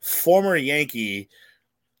like, former Yankee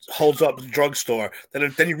holds up the drugstore.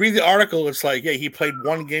 Then you read the article, it's like, yeah, he played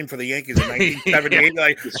one game for the Yankees in 1978.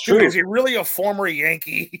 Like, dude, is he really a former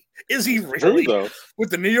Yankee? Is he really? True, with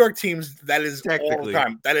the New York teams, that is all the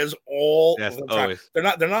time. That is all the time. Always.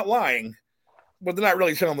 They're not lying, but they're not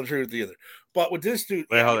really telling the truth either. But with this dude,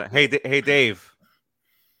 wait, hold on. Hey, Dave.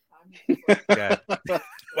 Yeah.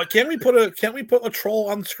 Well, can't we put a troll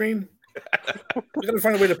on the screen? We gotta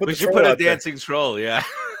find a way to put. We the should troll put a out dancing there. troll. Yeah,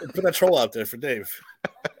 put that troll out there for Dave.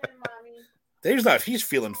 Dave's not. He's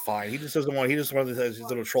feeling fine. He just doesn't want. He just wants his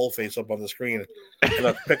little troll face up on the screen. I'm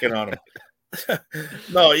not picking on him.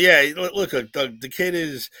 No, yeah. Look, the kid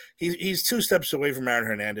is. He's 2 steps away from Aaron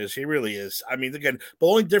Hernandez. He really is. I mean, again, the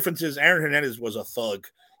only difference is Aaron Hernandez was a thug.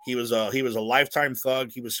 He was a lifetime thug.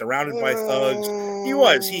 He was surrounded by thugs. He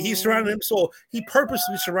was. He surrounded himself. He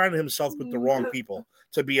purposely surrounded himself with the wrong people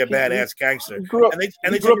to be a badass gangster. He grew up they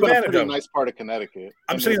in a pretty nice part of Connecticut.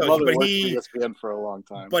 I'm saying, but he ESPN for a long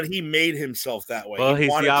time. But he made himself that way. Well, he's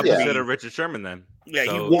the opposite of Richard Sherman then. Yeah,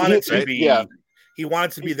 so, he wanted to be. Yeah. He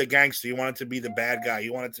wanted to be the gangster. He wanted to be the bad guy. He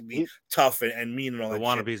wanted to be tough and mean and all the that.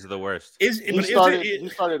 Wannabes shit. are the worst. He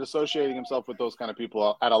started associating himself with those kind of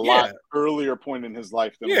people at a lot earlier point in his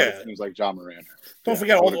life than what it seems like John Moran. Don't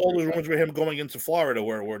forget all those rumors with him going into Florida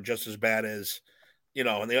were just as bad as,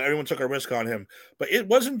 and everyone took a risk on him. But it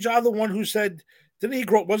wasn't Ja the one who said, didn't he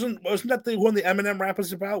grow? Wasn't that the one the Eminem rap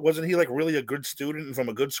is about? Wasn't he like really a good student and from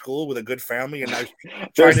a good school with a good family and now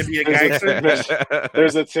trying to be a gangster?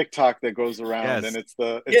 There's a TikTok that goes around and it's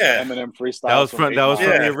the Eminem freestyle. That was from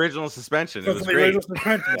the original suspension. It was great.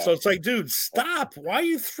 So it's like, dude, stop! Why are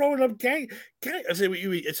you throwing up gang? I said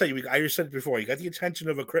I said it before. You got the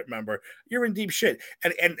attention of a Crip member. You're in deep shit,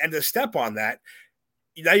 and to step on that.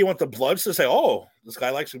 Now you want the Bloods to say, "Oh, this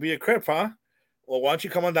guy likes to be a Crip, huh?" Well, why don't you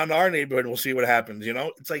come on down to our neighborhood and we'll see what happens?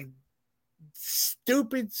 It's like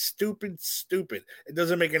stupid. It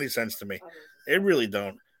doesn't make any sense to me. It really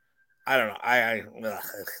don't. I don't know.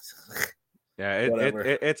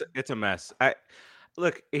 It's a mess.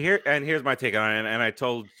 Look here, and here's my take on it. And I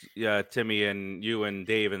told Timmy and you and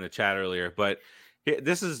Dave in the chat earlier, but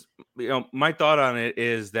this is, my thought on it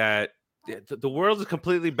is that the world is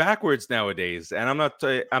completely backwards nowadays, and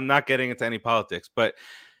I'm not getting into any politics, but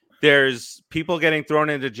there's people getting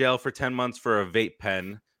thrown into jail for 10 months for a vape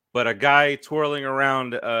pen, but a guy twirling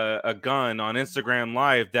around a gun on Instagram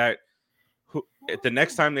Live the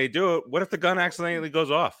next time they do it, what if the gun accidentally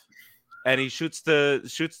goes off and he shoots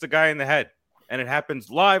the guy in the head, and it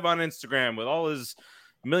happens live on Instagram with all his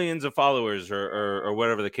millions of followers or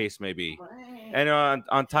whatever the case may be. And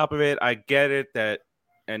on top of it, I get it that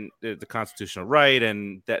and the constitutional right,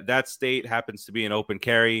 and that state happens to be an open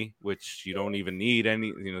carry, which you don't even need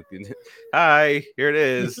any. Hi, here it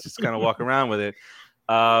is. Just kind of walk around with it.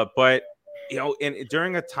 But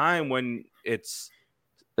during a time when it's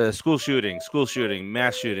school shooting,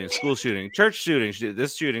 mass shooting, school shooting, church shooting,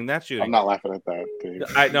 this shooting, that shooting. I'm not laughing at that, Dave.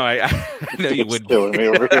 I know. I know you would. Killing me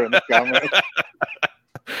over here in the comments.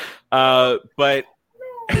 But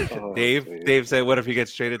Dave said, "What if he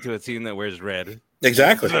gets traded to a team that wears red?"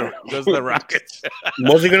 Exactly. Those are the Rockets.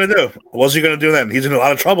 What's he gonna do? What's he gonna do then? He's in a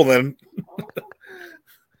lot of trouble then.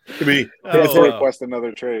 Request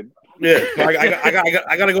another trade. Yeah,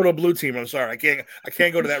 I gotta go to a blue team. I'm sorry, I can't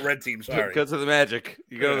go to that red team. Sorry, go to the Magic.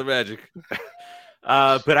 You go to the Magic.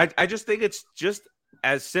 But I just think it's just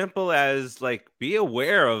as simple as like be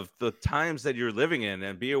aware of the times that you're living in,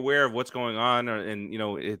 and be aware of what's going on,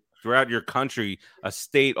 and throughout your country, a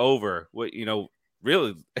state over.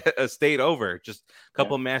 Really a state over. Just a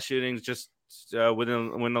couple of mass shootings just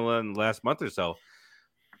within the last month or so.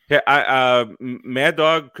 Yeah, Mad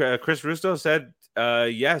Dog Chris Russo said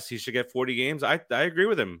yes, he should get 40 games. I agree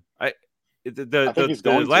with him.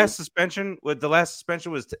 The last suspension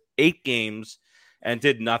was 8 games and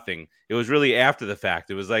did nothing. It was really after the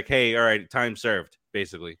fact. It was like, hey, all right, time served,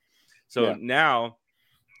 basically. So now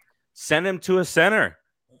send him to a center.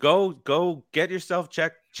 Go get yourself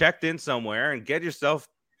checked in somewhere and get yourself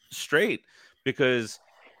straight. Because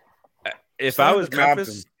if I was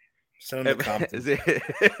Memphis,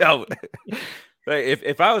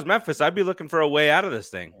 if I was Memphis, I'd be looking for a way out of this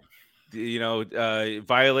thing.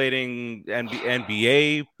 Violating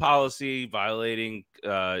NBA policy, violating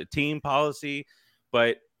team policy.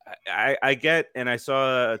 But I get, and I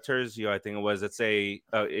saw Terzio, I think it was, that say,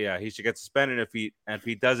 he should get suspended if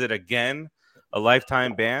he does it again, a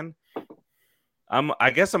lifetime ban. I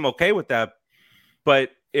guess I'm okay with that.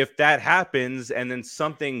 But if that happens and then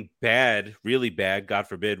something bad, really bad, God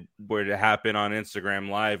forbid, were to happen on Instagram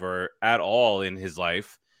Live or at all in his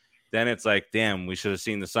life, then it's like, damn, we should have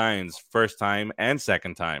seen the signs first time and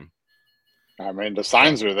second time. I mean, the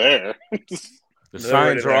signs are there. The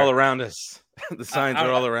signs are all around us. The signs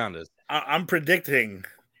are all around us. I'm predicting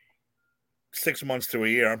 6 months to a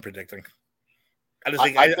year. I'm predicting. I just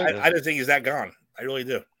think he's that gone. I really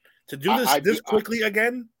do. To do this quickly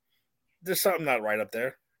again, there's something not right up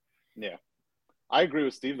there. Yeah, I agree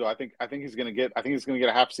with Steve though. I think he's gonna get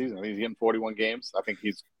a half season. I think he's getting 41 games. I think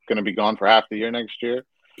he's gonna be gone for half the year next year.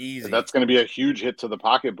 Easy. And that's gonna be a huge hit to the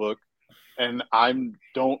pocketbook. And I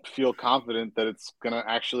don't feel confident that it's gonna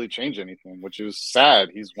actually change anything, which is sad.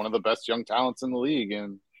 He's one of the best young talents in the league,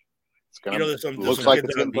 and it's gonna looks like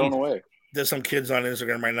it's getting thrown away. There's some kids on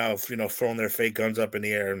Instagram right now, throwing their fake guns up in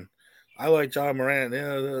the air, and I like John Moran.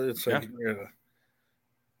 Yeah, it's like.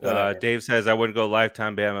 Yeah. Dave says I wouldn't go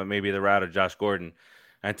lifetime ban, but maybe the route of Josh Gordon.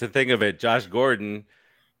 And to think of it, Josh Gordon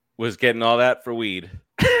was getting all that for weed.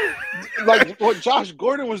 Like what Josh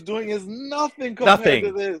Gordon was doing is nothing compared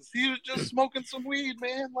to this. He was just smoking some weed,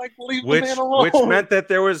 man. Like leave the man alone. Which meant that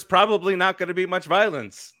there was probably not going to be much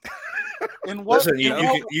violence. And what? Listen,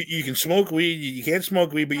 you can smoke weed. You can't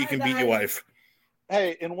smoke weed, but you can beat your wife.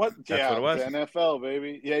 Hey, and what? That's what it was. The NFL,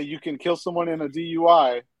 baby. Yeah, you can kill someone in a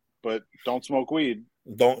DUI, but don't smoke weed.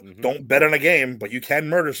 Don't bet on a game, but you can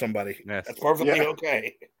murder somebody. Yes. That's perfectly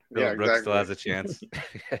okay. Bill Brooks still has a chance.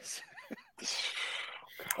 Yes.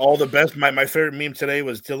 All the best. My favorite meme today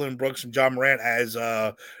was Dylan Brooks and John Morant as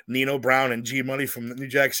Nino Brown and G Money from New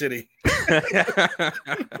Jack City. That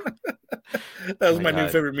was my new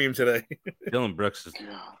favorite meme today. Dylan Brooks is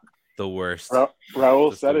the worst.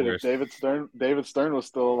 Raul said it. If David Stern was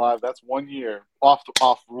still alive, that's 1 year off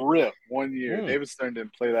rip. 1 year. David Stern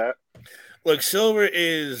didn't play that. Look, Silver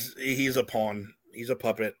he's a pawn. He's a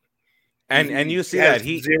puppet. And you see that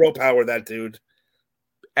he zero power, that dude.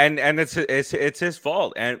 And it's his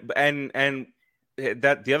fault. And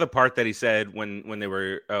that the other part that he said when it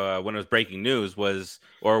was breaking news was,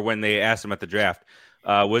 or when they asked him at the draft,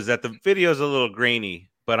 was that the video's a little grainy,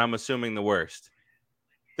 but I'm assuming the worst.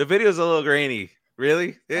 The video's a little grainy.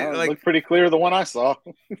 Really? It looked pretty clear, the one I saw.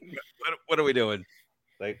 What are we doing?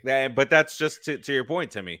 Like that, but that's just to your point,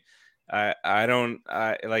 Timmy. I don't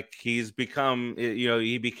like he's become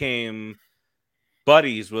he became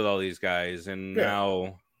buddies with all these guys, and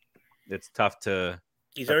now it's tough to.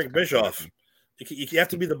 He's Eric Bischoff. You have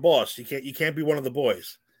to be the boss. You can't be one of the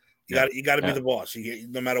boys. You got to be the boss.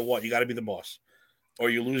 No matter what, you got to be the boss, or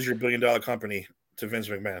you lose your $1 billion company to Vince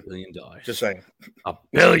McMahon. $1 billion. Just saying. $1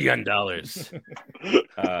 billion.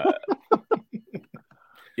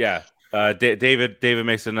 Yeah. David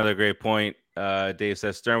makes another great point. Dave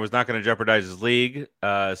says Stern was not going to jeopardize his league.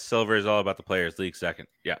 Silver is all about the players. League second.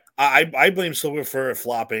 Yeah. I blame Silver for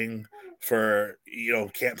flopping, for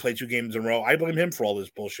can't play 2 games in a row. I blame him for all this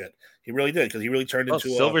bullshit. He really did, because he really turned into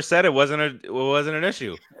Silver said it wasn't an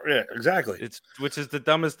issue. Yeah, exactly. Which is the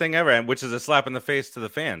dumbest thing ever, and which is a slap in the face to the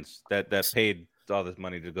fans that paid all this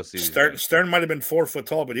money to go see Stern might have been 4 foot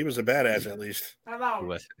tall, but he was a badass at least.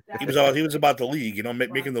 He was about the league,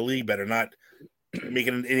 making the league better, not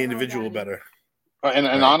making an individual better. And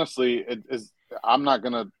honestly, I'm not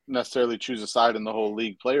going to necessarily choose a side in the whole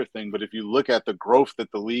league player thing, but if you look at the growth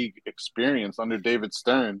that the league experienced under David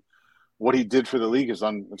Stern, what he did for the league is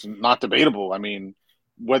it's not debatable. I mean,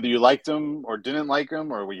 whether you liked him or didn't like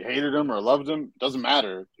him, or you hated him or loved him, doesn't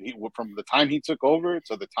matter. From the time he took over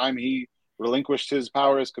to the time he relinquished his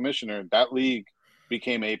power as commissioner, that league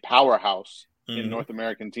became a powerhouse in North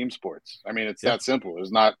American team sports. I mean, it's that simple.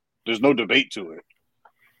 There's no debate to it.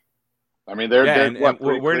 I mean,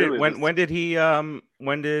 when did he what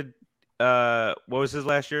was his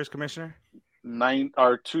last year as commissioner?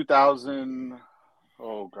 2000.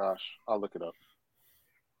 Oh gosh, I'll look it up.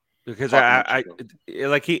 Because I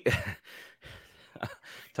like he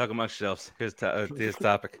talk amongst yourselves. Here's his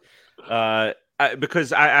topic.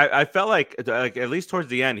 Because I felt like at least towards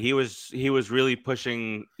the end he was really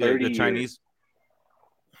pushing the Chinese.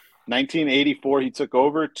 1984 he took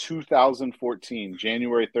over. 2014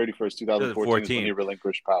 January 31st 2014 is when he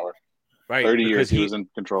relinquished power. Right, 30 years he was in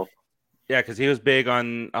control. Yeah, because he was big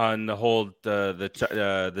on the whole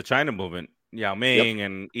the China movement. Yao Ming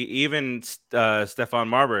and even Stefan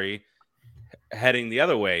Marbury heading the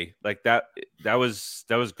other way, like that was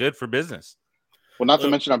good for business. Well, not to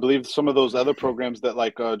mention, I believe some of those other programs that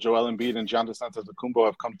like Joel Embiid and Giannis Antetokounmpo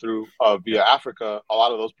have come through via Africa. A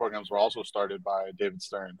lot of those programs were also started by David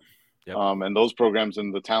Stern. Yep. And those programs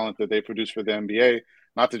and the talent that they produce for the NBA,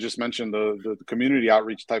 not to just mention the community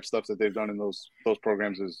outreach type stuff that they've done in those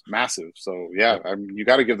programs, is massive. So yeah, I mean, you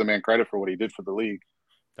got to give the man credit for what he did for the league.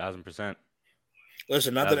 1,000%.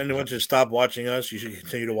 Listen, not that anyone should stop watching us. You should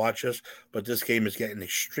continue to watch us. But this game is getting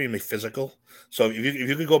extremely physical. So if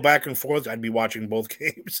you could go back and forth, I'd be watching both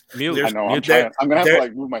games. I know. I'm going to have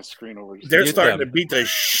to move my screen over. They're starting to beat the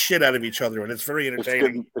shit out of each other, and it's very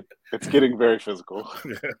entertaining. It's getting very physical.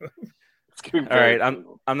 All right,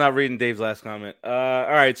 I'm not reading Dave's last comment. All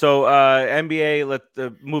right, so NBA, let's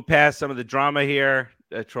move past some of the drama here.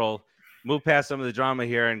 Troll. Move past some of the drama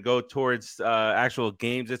here and go towards actual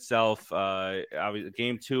games itself.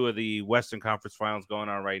 Game 2 of the Western Conference Finals going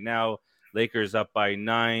on right now. Lakers up by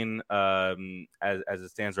 9 as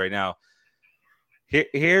it stands right now.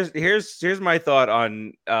 Here's my thought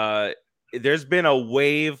on. There's been a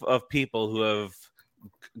wave of people who have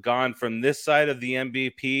gone from this side of the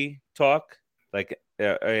MVP talk, like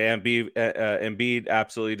Embiid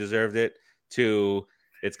absolutely deserved it, to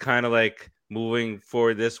it's kind of like moving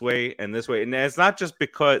forward this way and this way. And it's not just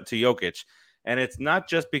because to Jokic, and it's not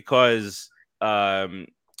just because, obviously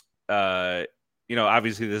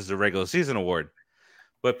this is a regular season award,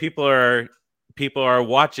 but people are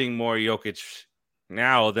watching more Jokic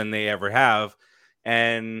now than they ever have.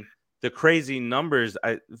 And the crazy numbers,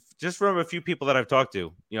 just from a few people that I've talked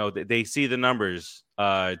to, they see the numbers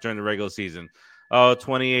during the regular season.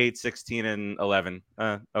 28, 16, and 11.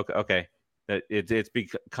 Okay. It's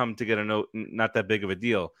become to get a note, not that big of a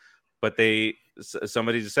deal, but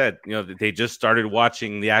somebody just said, they just started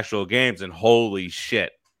watching the actual games, and holy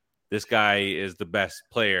shit, this guy is the best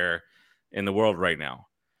player in the world right now.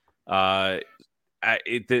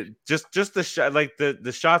 Just the shot, like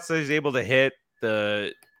the shots that he's able to hit,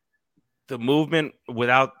 the movement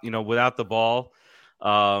without the ball,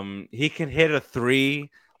 he can hit a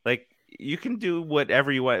 3. Like, you can do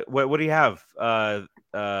whatever you want. What do you have?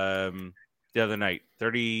 The other night,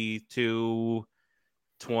 32,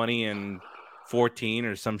 20, and 14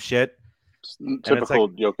 or some shit. Typical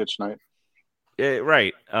Jokic night. Yeah,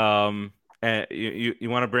 right. And you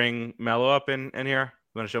want to bring Melo up in here?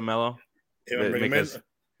 You want to show Melo? Yeah, bring him in.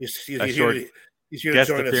 He's here to join us. He's going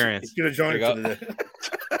to join us today.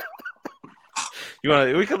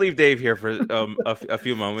 We could leave Dave here for a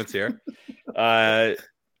few moments here.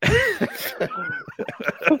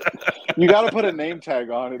 You got to put a name tag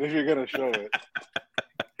on it if you're going to show it.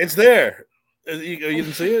 It's there. You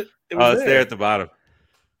didn't see it? It's there at the bottom.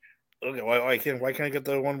 Okay, why can't I get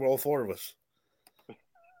the one with all four of us?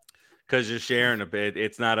 Because you're sharing a bit.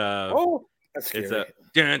 It's not a. Oh, that's scary. It's a.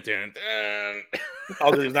 Dun, dun, dun.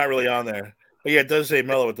 Oh, it's not really on there. But yeah, it does say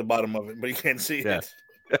Mellow at the bottom of it, but you can't see it.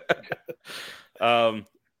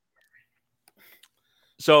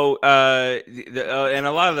 So, and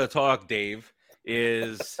a lot of the talk, Dave,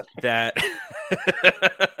 is that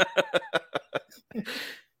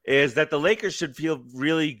the Lakers should feel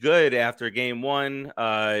really good after game one,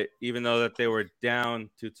 even though that they were down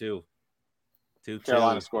 2-2. 2-2.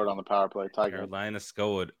 Carolina scored on the power play. Carolina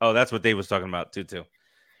scored. Oh, that's what Dave was talking about, 2-2.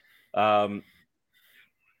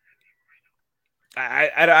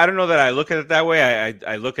 I don't know that I look at it that way.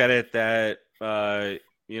 I look at it that the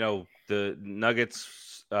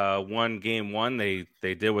Nuggets won game one. They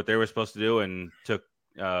did what they were supposed to do and took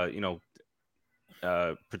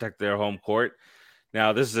protect their home court.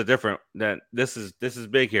 Now this is this is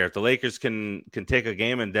big here. If the Lakers can take a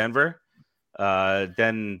game in Denver,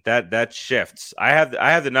 then that shifts. I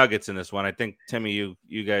have the Nuggets in this one. I think Timmy, you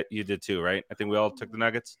did too, right? I think we all took the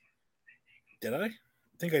Nuggets. Did I? I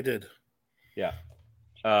think I did. Yeah.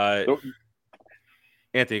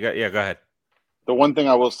 Anthony, go ahead. The one thing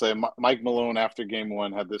I will say, Mike Malone after game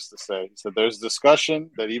one had this to say. He said, "There's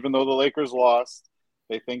discussion that even though the Lakers lost,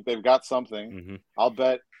 they think they've got something. Mm-hmm. I'll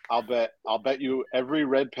bet you every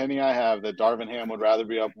red penny I have that Darvin Ham would rather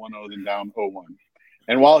be up 1-0 than down 0-1.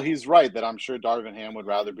 And while he's right that I'm sure Darvin Ham would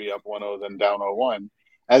rather be up 1-0 than down 0-1,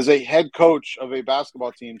 as a head coach of a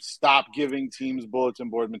basketball team, stop giving teams bulletin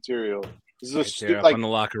board material. This is in the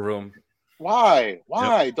locker room. Why?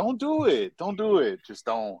 Yep. Don't do it. Don't do it. Just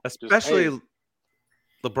don't. Especially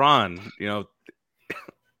LeBron,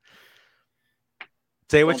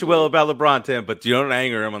 say what you will about LeBron, Tim, but you don't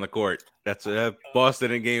anger him on the court. That's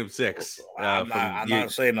Boston in Game 6. I'm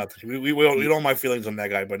not saying nothing. We don't my feelings on that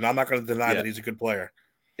guy, but I'm not going to deny that he's a good player.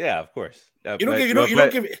 Yeah, of course. You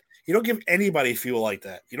don't give anybody fuel like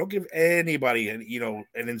that. You don't give anybody an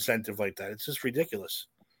incentive like that. It's just ridiculous.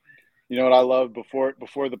 You know what I love? Before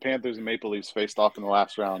the Panthers and Maple Leafs faced off in the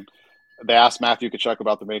last round, they asked Matthew Tkachuk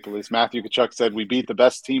about the Maple Leafs. Matthew Tkachuk said, "We beat the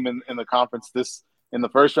best team in the conference in the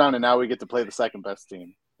first round, and now we get to play the second best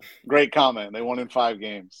team." Great comment. They won in 5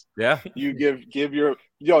 games. Yeah. You give your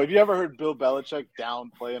have you ever heard Bill Belichick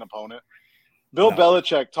downplay an opponent? Bill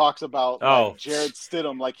Belichick talks about Jared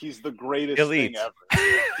Stidham like he's the greatest thing ever.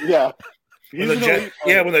 Yeah. When the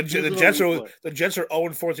Jets are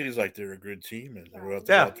 0-14, he's like, they're a good team and we're out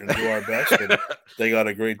there and do our best. And they got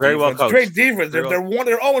a great defense. Well coached. Great defense. They're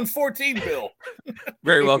 0-14, Bill.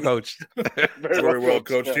 Very well coached. Very well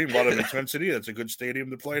coached team. A lot of intensity. That's a good stadium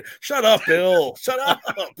to play. Shut up, Bill. Shut up.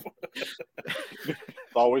 It's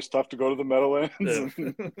always tough to go to the Meadowlands. Yeah.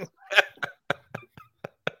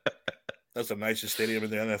 That's the nicest stadium in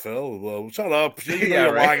the NFL. Well, shut up.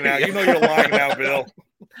 You're lying now. You know you're lying now, Bill.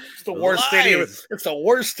 It's the worst stadium. It's the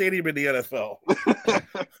worst stadium in the NFL.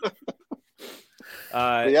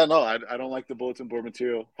 I don't like the bulletin board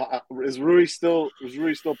material. Is Rui still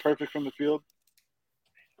perfect from the field?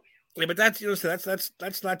 Yeah, but that's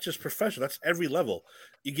not just professional. That's every level.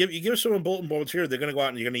 You give someone bulletin board material, they're going to go out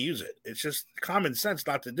and you're going to use it. It's just common sense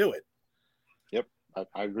not to do it. Yep,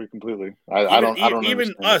 I agree completely. I don't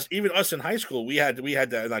even us in high school. We had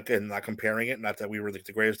that, not comparing it. Not that we were the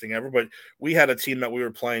greatest thing ever, but we had a team that we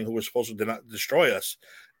were playing who was supposed to not destroy us.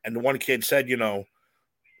 And the one kid said, I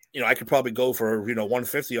could probably go for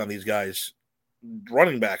 150 on these guys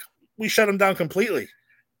running back. We shut them down completely.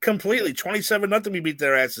 27-0. We beat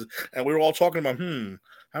their asses, and we were all talking about,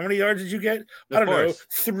 how many yards did you get? I don't know,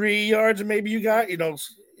 3 yards maybe you got. You don't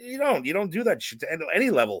do that shit to any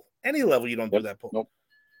level. Any level, you don't do that. Nope.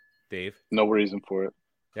 Dave, no reason for it.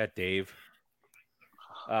 Yeah, Dave.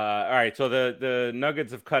 All right, so the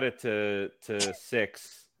Nuggets have cut it to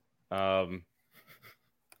 6.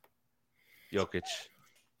 Jokic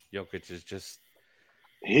is just.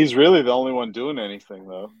 He's really the only one doing anything,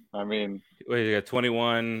 though. I mean, wait, you got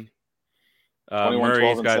 21. 21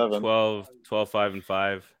 Murray's got 7. 12, 5, and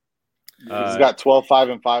 5. He's got 12, 5,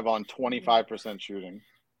 and 5 on 25% shooting.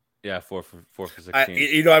 Yeah, 4 for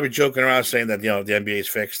 16. I've been joking around saying that the NBA is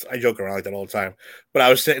fixed. I joke around like that all the time. But I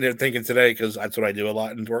was sitting there thinking today, because that's what I do a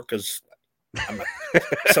lot in work. Because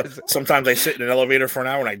sometimes I sit in an elevator for an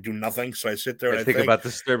hour and I do nothing. So I sit there and I think about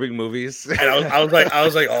disturbing movies. And I was like,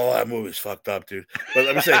 oh, that movie's fucked up, dude. But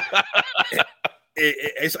let me say,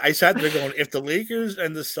 I sat there going, if the Lakers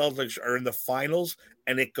and the Celtics are in the finals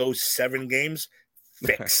and it goes 7 games,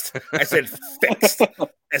 fixed. I said fixed.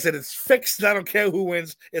 I said it's fixed. I don't care who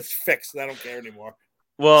wins. It's fixed. I don't care anymore.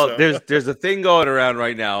 Well, So. there's a thing going around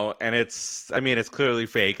right now, and it's clearly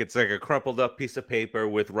fake. It's like a crumpled up piece of paper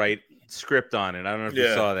with right script on it. I don't know if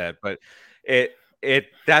you saw that, but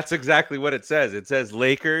that's exactly what it says. It says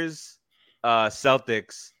Lakers,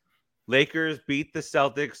 Celtics. Lakers beat the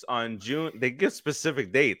Celtics on June. They give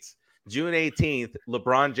specific dates. June 18th,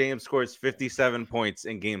 LeBron James scores 57 points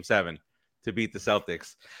in Game 7 to beat the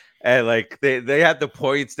Celtics. And like they had the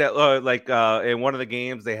points that in one of the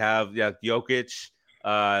games they have Jokic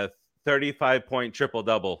 35-point triple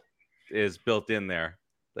double is built in there.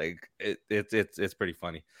 Like it's pretty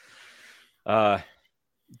funny. But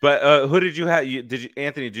who did you have?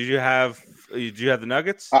 Anthony? Did you have the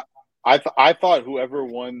Nuggets? I thought whoever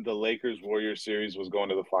won the Lakers Warriors series was going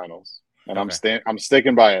to the finals, and okay. I'm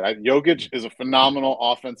sticking by it. Jokic is a phenomenal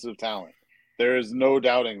offensive talent. There is no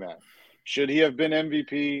doubting that. Should he have been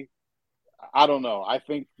MVP? I don't know. I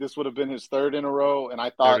think this would have been his third in a row, and I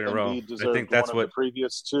thought Embiid deserved one of the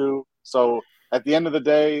previous two. So at the end of the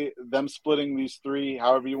day, them splitting these three,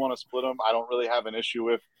 however you want to split them, I don't really have an issue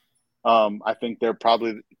with. I think I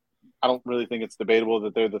don't really think it's debatable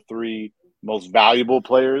that they're the three most valuable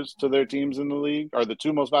players to their teams in the league, or the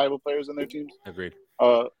two most valuable players in their teams. Agreed.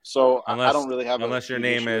 So I don't really have unless your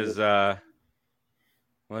name is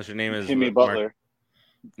Jimmy Butler.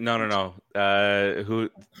 No. Who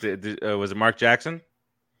was it? Mark Jackson?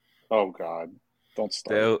 Oh God, don't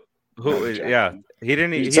start. Who? Yeah, he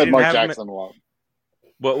didn't. He said Mark Jackson a lot.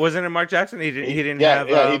 What wasn't it? Mark Jackson? He didn't have.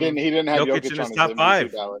 He didn't have Jokic in his top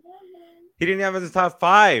five. He didn't have his top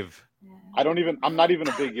five. I'm not even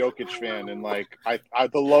a big Jokic fan, and like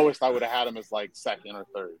the lowest I would have had him is like second or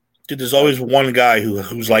third. Dude, there's always one guy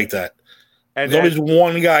who's like that. There's always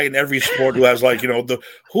one guy in every sport who has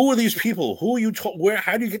who are these people? Who are you?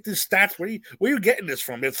 How do you get these stats? Where are you getting this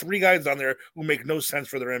from? There's three guys on there who make no sense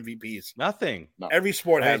for their MVPs. Nothing. No. Every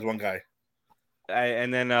sport has one guy.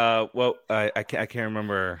 I can't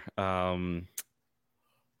remember. The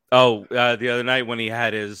other night when he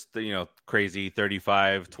had his crazy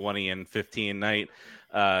 35, 20, and 15 night,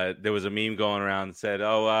 there was a meme going around that said,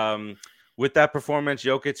 with that performance,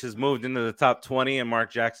 Jokic has moved into the top 20 in Mark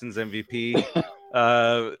Jackson's MVP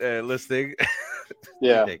listing.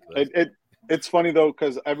 Yeah, it's funny though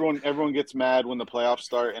because everyone gets mad when the playoffs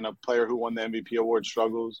start and a player who won the MVP award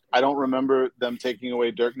struggles. I don't remember them taking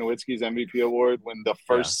away Dirk Nowitzki's MVP award when the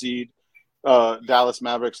first seed Dallas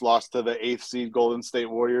Mavericks lost to the 8th seed Golden State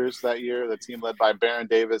Warriors that year. The team led by Baron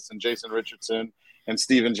Davis and Jason Richardson and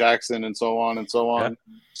Steven Jackson and so on and so on.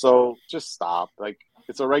 Yeah. So just stop. Like,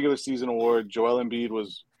 it's a regular season award. Joel Embiid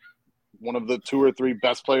was one of the 2 or 3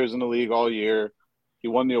 best players in the league all year. He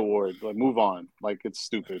won the award. Like, move on. Like, it's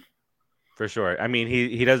stupid. For sure. I mean,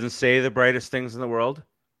 he doesn't say the brightest things in the world,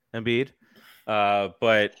 Embiid,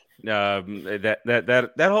 but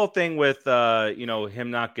that whole thing with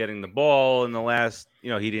him not getting the ball in the last,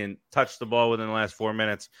 he didn't touch the ball within the last 4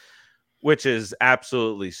 minutes, which is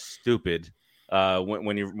absolutely stupid.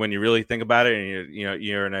 When you really think about it, and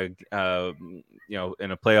you're in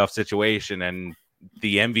a playoff situation and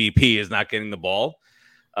the MVP is not getting the ball,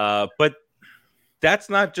 but that's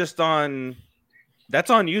not just on. That's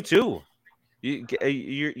on you too.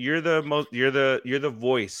 You're the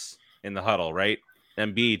voice in the huddle, right?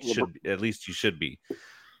 Embiid should, at least you should be.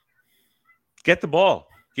 Get the ball.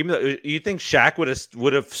 Give me you think Shaq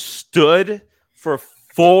would have stood for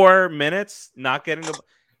 4 minutes not getting the?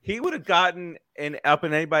 He would have gotten up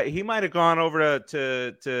in anybody. He might have gone over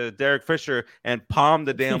to Derek Fisher and palmed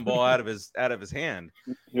the damn ball out of his hand.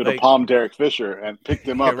 He would have palmed Derek Fisher and picked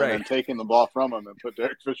him up and then taken the ball from him and put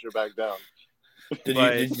Derek Fisher back down. Did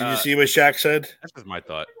you see what Shaq said? That's just my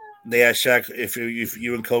thought. They asked Shaq if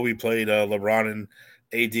you and Kobe played LeBron and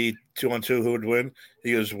AD 2-on-2, who would win?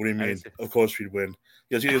 He goes, "What do you mean? Of course we'd win."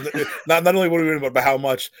 He goes, not only would we win, but how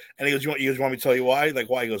much? And he goes, "You want me to tell you why? Like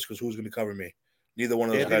why?" He goes, "Because who's going to cover me? Neither one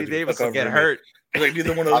of those guys Davis will get hurt. Like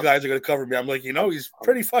neither one of those guys are going to cover me." I'm like, he's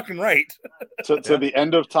pretty fucking right. To the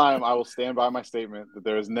end of time, I will stand by my statement that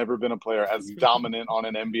there has never been a player as dominant on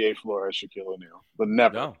an NBA floor as Shaquille O'Neal. But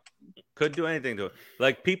never. No. Couldn't do anything to it.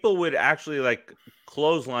 Like people would actually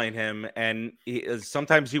clothesline him, and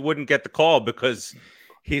sometimes he wouldn't get the call because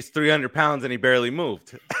he's 300 pounds and he barely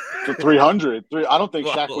moved. To 300. I don't think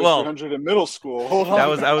Shaq was 300 in middle school. Hold on.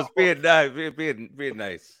 I was being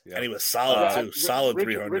nice. Yeah. And he was solid too. Solid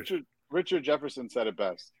 300. Richard Jefferson said it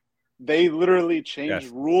best. They literally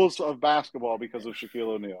changed rules of basketball because of Shaquille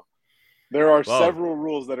O'Neal. There are several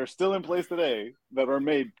rules that are still in place today that are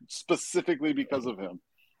made specifically because of him.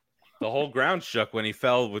 The whole ground shook when he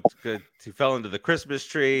fell into the Christmas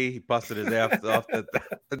tree. He busted his ass off.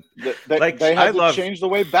 They had to change the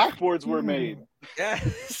way backboards were made.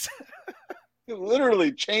 Yes.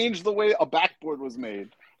 literally changed the way a backboard was made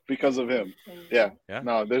because of him. Yeah.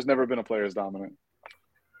 No, there's never been a player as dominant.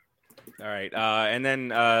 All right, and then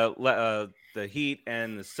the Heat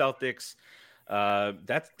and the Celtics.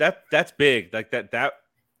 That's big. Like that.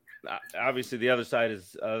 Obviously, the other side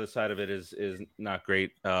of it is not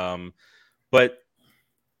great. But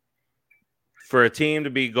for a team to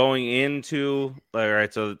be going into, all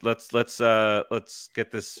right, so let's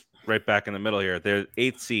get this right back in the middle here. They're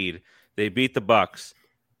 8th seed. They beat the Bucks,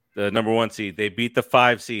 the number 1 seed. They beat the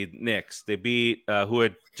 5 seed Knicks. They beat who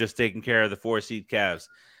had just taken care of the 4 seed Cavs.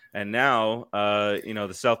 And now, the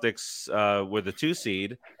Celtics were the 2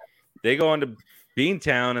 seed. They go into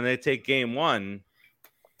Beantown and they take game 1.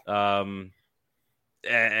 And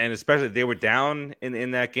especially they were down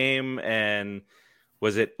in that game. And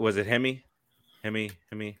was it Hemi?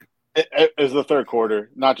 It was the third quarter,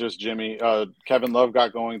 not just Jimmy. Kevin Love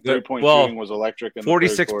got going. 3-point shooting was electric. In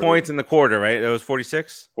 46 points in the quarter, right? It was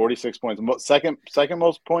 46? 46 points. Second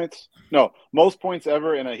most points. No, most points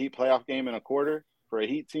ever in a Heat playoff game in a quarter for a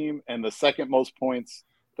Heat team, and the second most points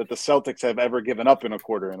that the Celtics have ever given up in a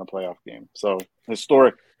quarter in a playoff game. So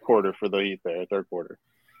historic quarter for the Heat there, third quarter.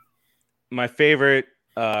 My favorite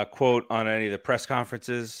quote on any of the press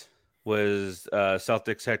conferences was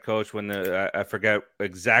Celtics head coach when I forget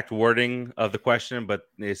exact wording of the question, but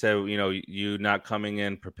they said, you not coming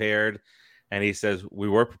in prepared. And he says, we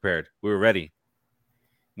were prepared. We were ready.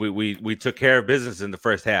 We took care of business in the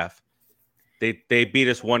first half. They beat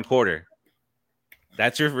us 1 quarter.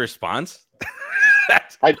 That's your response?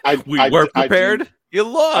 We were prepared. You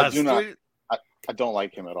lost. I don't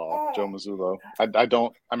like him at all, Joe Mazzulla.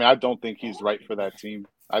 I don't think he's right for that team.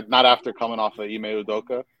 Not after coming off of Ime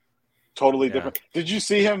Udoka. Totally different. Did you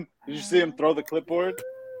see him throw the clipboard?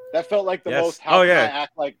 That felt like the most how can I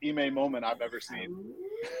act like Ime moment I've ever seen.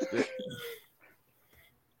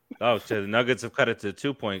 So the Nuggets have cut it to a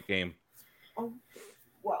 2-point game. Oh,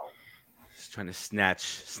 wow. Just trying to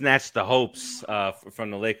snatch the hopes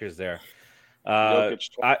from the Lakers there. Jokic,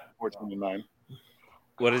 14-9.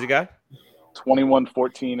 What has he got? 21,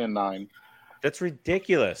 14, and 9. That's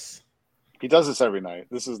ridiculous. He does this every night.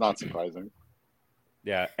 This is not surprising.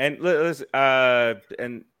 Yeah, and listen, I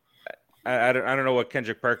don't know what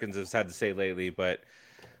Kendrick Perkins has had to say lately, but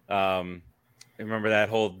remember that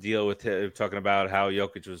whole deal with him talking about how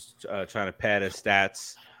Jokic was trying to pad his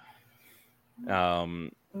stats.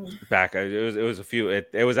 Back, it was a few.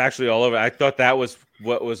 It was actually all over. I thought that was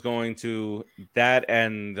what was going to that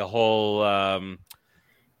and the whole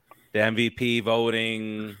the MVP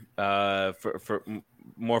voting for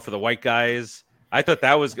more for the white guys. I thought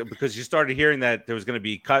that was because you started hearing that there was going to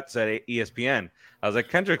be cuts at ESPN. I was like,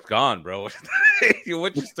 Kendrick's gone, bro.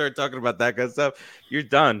 Once you start talking about that kind of stuff, you're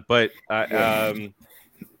done. But wait a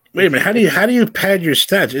minute, how do you pad your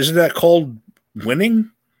stats? Isn't that called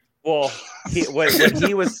winning? Well, what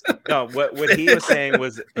he was saying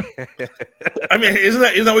was, I mean, isn't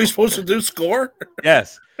that what you're supposed to do? Score?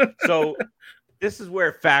 Yes. So this is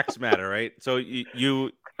where facts matter, right? So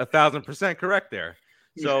you 1,000% correct there.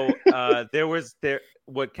 So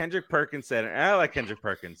what Kendrick Perkins said, and I like Kendrick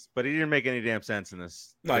Perkins, but he didn't make any damn sense in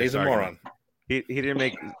this. No, he's a moron.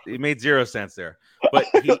 He made 0 sense there. But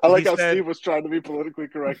I like how Steve was trying to be politically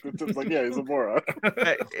correct. It's like, yeah, he's a moron.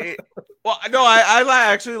 Well, no,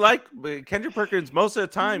 I actually like Kendrick Perkins most of the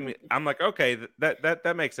time. I'm like, okay,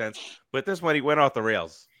 that makes sense. But this one, he went off the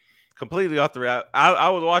rails, completely off the rails. I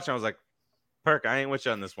was watching. I was like, Perk, I ain't with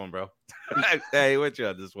you on this one, bro. I ain't with you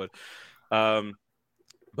on this one.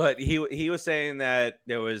 But he was saying that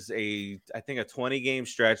there was I think a 20-game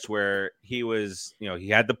stretch where he was, he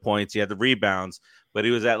had the points, he had the rebounds, but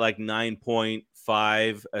he was at like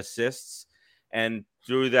 9.5 assists. And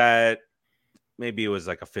through that, maybe it was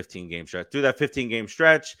like a 15-game stretch. Through that 15-game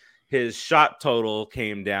stretch, his shot total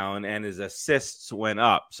came down and his assists went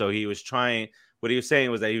up. So what he was saying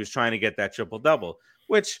was that he was trying to get that triple-double,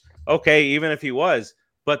 which, okay, even if he was.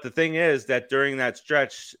 But the thing is that during that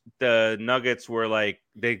stretch, the Nuggets were like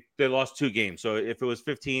they lost 2 games. So if it was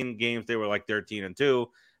 15 games, they were like 13-2,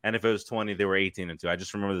 and if it was 20, they were 18-2. I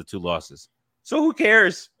just remember the 2 losses. So who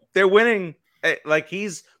cares? They're winning. Like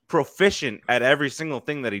he's proficient at every single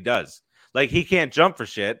thing that he does. Like he can't jump for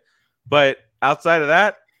shit, but outside of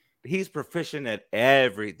that, he's proficient at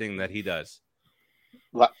everything that he does.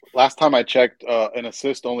 Last time I checked, an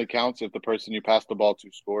assist only counts if the person you pass the ball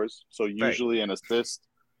to scores. So usually an assist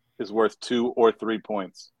is worth 2 or 3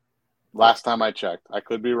 points. Last time I checked, I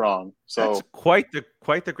could be wrong. So that's quite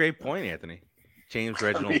the great point, Anthony. James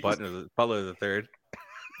Reginald Butler the third.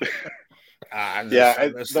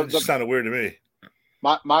 That sounded weird to me.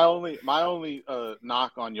 My only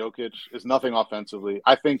knock on Jokic is nothing offensively.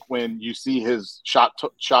 I think when you see his shot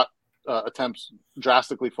attempts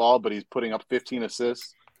drastically fall, but he's putting up 15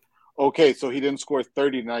 assists. Okay, so he didn't score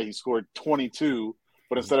 30 tonight. He scored 22,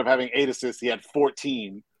 but instead of having 8 assists, he had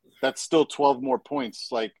 14. That's still 12 more points.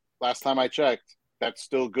 Like last time I checked, that's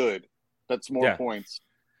still good. That's more points.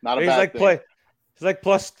 Not a bad thing. He's like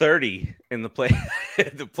plus 30 in the play.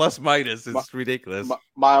 The plus minus is ridiculous.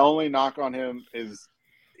 My only knock on him is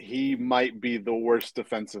he might be the worst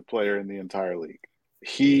defensive player in the entire league.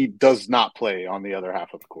 He does not play on the other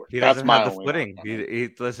half of the court. He doesn't have the footing.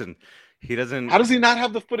 Listen, he doesn't. How does he not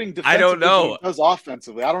have the footing defensively? I don't know. He does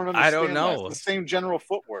offensively. I don't understand. I don't know. It's the same general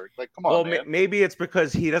footwork. Like, come on, man. Maybe it's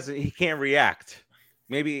because he can't react.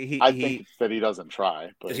 Maybe I think it's that he doesn't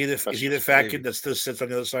try. But is he the fat kid that still sits on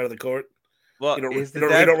the other side of the court? Well, he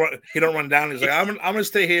don't run down. He's like, I'm gonna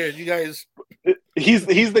stay here. You guys. He's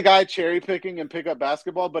the guy cherry picking and pick up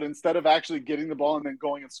basketball, but instead of actually getting the ball and then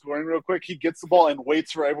going and scoring real quick, he gets the ball and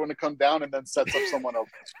waits for everyone to come down and then sets up someone else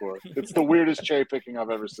to score. It's the weirdest cherry picking I've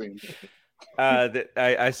ever seen.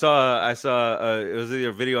 I saw it was either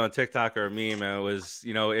a video on TikTok or a meme, and it was,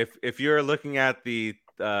 if you're looking at the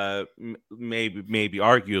maybe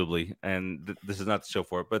arguably, and this is not the show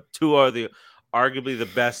for it, but two are arguably the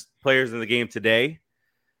best players in the game today.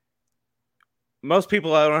 Most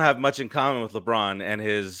people don't have much in common with LeBron and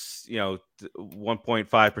his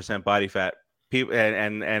 1.5% body fat. People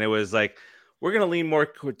and it was like, we're gonna lean more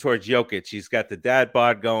towards Jokic. He's got the dad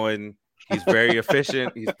bod going. He's very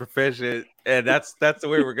efficient. He's proficient, and that's the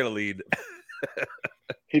way we're gonna lead.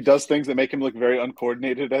 He does things that make him look very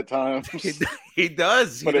uncoordinated at times. He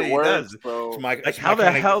does, but it works, does. bro. How the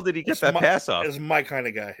hell did he get that pass off? It's my kind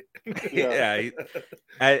of guy. Yeah.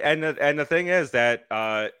 And the thing is that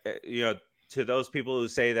to those people who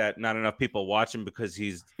say that not enough people watch him because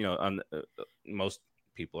he's most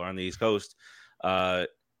people are on the East Coast.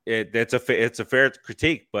 It's a fair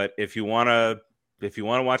critique, but if you want to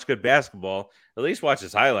watch good basketball, at least watch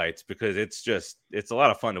his highlights, because it's a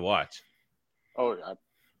lot of fun to watch. Oh yeah.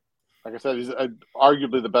 Like I said, he's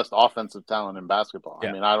arguably the best offensive talent in basketball. Yeah.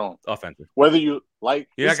 I mean, I don't offensive. Whether you like,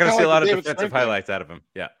 you're not going to see a lot of defensive highlights out of him.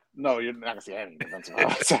 Yeah. No, you're not going to see any defensive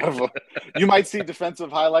highlights out of him. You might see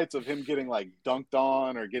defensive highlights of him getting like dunked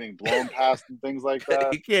on or getting blown past and things like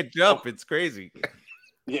that. He can't jump. It's crazy.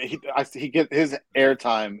 Yeah, he get his air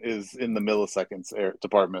time is in the milliseconds air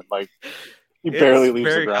department. Like he barely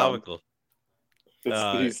leaves the ground. Comical.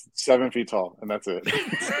 He's 7 feet tall, and that's it.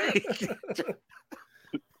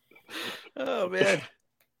 Oh man,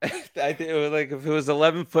 I think it was like if it was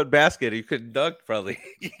 11-foot basket, you couldn't dunk. Probably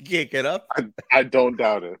you can't get up. I don't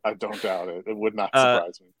doubt it. It would not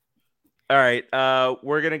surprise me. All right,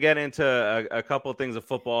 we're gonna get into a couple of things of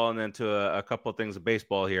football and then to a couple of things of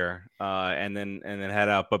baseball here, and then head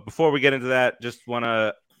out. But before we get into that, just want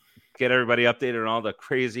to get everybody updated on all the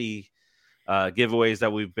crazy giveaways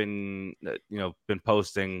that we've been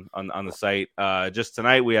posting on the site. Just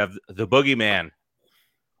tonight we have the Boogeyman.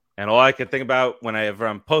 And all I can think about whenever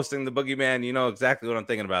I'm posting the Boogeyman, you know exactly what I'm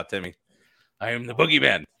thinking about, Timmy. I am the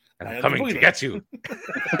Boogeyman, and I'm coming to get you.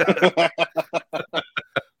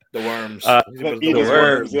 The worms. The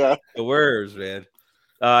worms, yeah. The worms, man.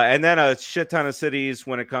 And then a shit ton of cities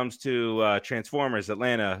when it comes to Transformers,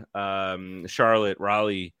 Atlanta, Charlotte,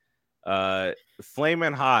 Raleigh,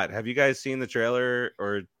 Flamin' Hot. Have you guys seen the trailer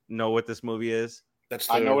or know what this movie is?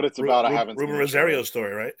 I know what it's about. I haven't seen Ruben Rosario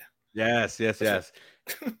story, right? Yes.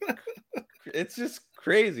 It's just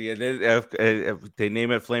crazy, and they name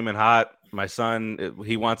it Flamin' Hot. My son,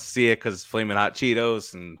 he wants to see it because Flamin' Hot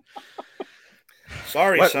Cheetos. And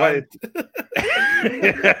sorry, son.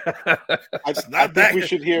 I think we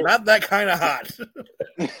should hear not that kind of hot.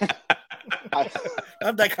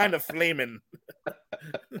 Not that kind of flaming.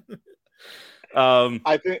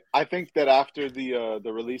 I think that after the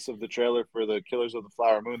release of the trailer for the Killers of the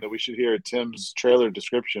Flower Moon, that we should hear Tim's trailer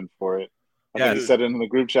description for it. I think he said it in the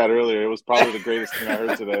group chat earlier. It was probably the greatest thing I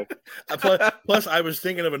heard today. Plus, I was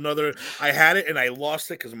thinking of another. I had it and I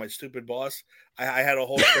lost it because of my stupid boss. I had a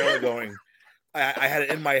whole trailer going. I had it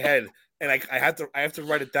in my head, and I have to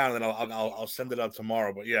write it down, and then I'll send it out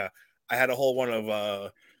tomorrow. But yeah, I had a whole one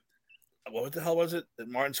of what the hell was it?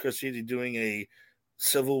 Martin Scorsese doing a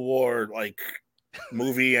Civil War like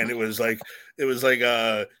movie, and it was like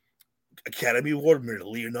Academy Award winner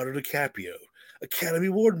Leonardo DiCaprio, Academy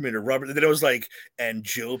Award winner Robert, and then it was like, and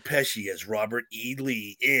Joe Pesci as Robert E.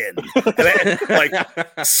 Lee in like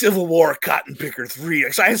Civil War Cotton Picker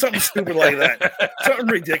 3. So I had something stupid like that, something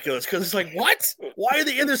ridiculous, because it's like, what? Why are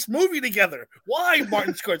they in this movie together? Why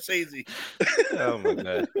Martin Scorsese? Oh my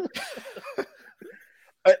god.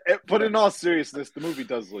 But in all seriousness, the movie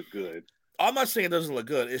does look good. I'm not saying it doesn't look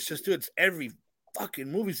good. It's just, dude, it's every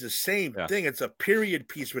fucking movie's the same thing. It's a period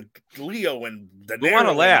piece with Leo and De Niro. We want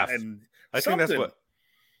to laugh. And I think that's what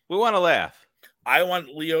we want to laugh. I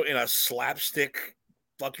want Leo in a slapstick,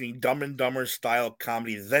 fucking Dumb and Dumber style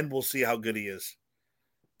comedy. Then we'll see how good he is.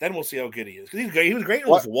 Then we'll see how good he is. He was great in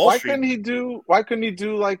Wall Street. Why couldn't he do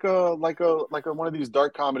like a one of these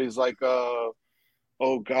dark comedies like oh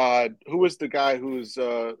God, who was the guy who's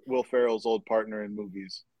Will Ferrell's old partner in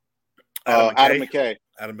movies? Adam McKay.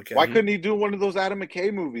 Why couldn't he do one of those Adam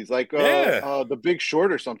McKay movies like The Big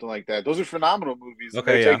Short or something like that? Those are phenomenal movies.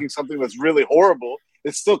 Okay, they're taking something that's really horrible.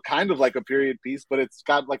 It's still kind of like a period piece, but it's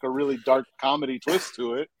got like a really dark comedy twist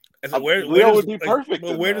to it. Leo would be perfect.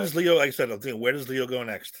 But where does Leo? Like I said, I'm thinking, where does Leo go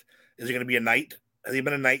next? Is he going to be a knight? Has he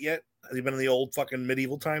been a knight yet? Has he been in the old fucking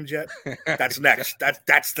medieval times yet? That's next.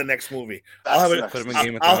 That's the next movie. I'll have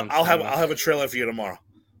a trailer for you tomorrow.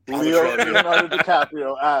 Leonardo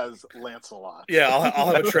DiCaprio as Lancelot. Yeah,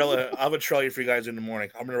 I'll have a trailer. I'll have a trailer for you guys in the morning.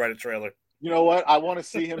 I'm going to write a trailer. You know what? I want to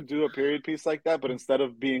see him do a period piece like that, but instead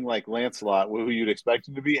of being like Lancelot, who you'd expect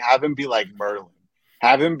him to be, have him be like Merlin.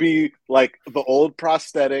 Have him be like the old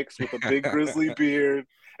prosthetics with a big grizzly beard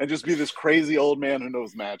and just be this crazy old man who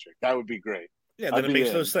knows magic. That would be great. Yeah, then it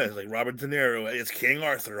makes no sense. Like Robert De Niro, it's King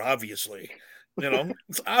Arthur, obviously. You know,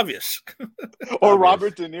 it's obvious. Or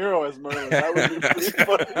Robert De Niro as Merlin. That would be pretty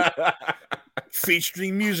funny.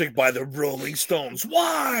 Featuring music by the Rolling Stones.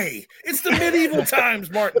 Why? It's the medieval times,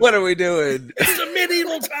 Martin. What are we doing? It's the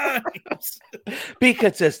medieval times. Be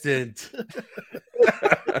consistent.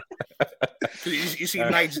 You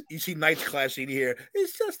see Knights clashing here.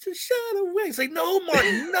 It's just a shot away. It's like, no,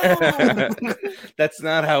 Martin, no. That's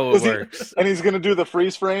not how it works. And he's going to do the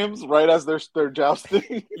freeze frames right as they're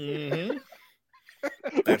jousting. Mm-hmm.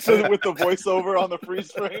 With the voiceover on the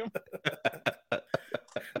freeze frame.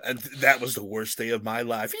 And that was the worst day of my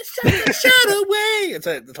life. It's just a shot away. It's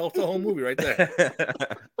the whole movie right there.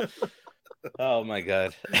 Oh my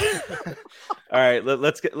God! All right,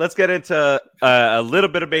 let's get into a little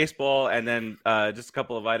bit of baseball and then just a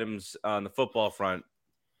couple of items on the football front.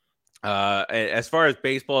 As far as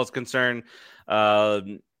baseball is concerned,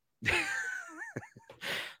 I'm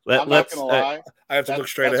not gonna lie. I have to look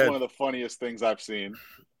straight ahead. That's one of the funniest things I've seen.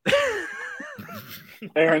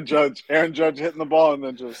 Aaron Judge hitting the ball and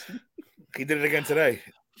then just he did it again today.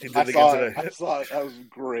 I saw it. That was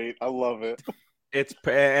great. I love it. It's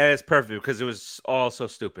perfect because it was all so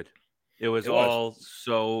stupid. It was all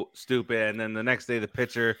so stupid. And then the next day, the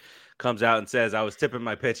pitcher comes out and says, "I was tipping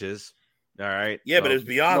my pitches." All right. Yeah, so, but it was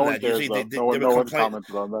beyond that.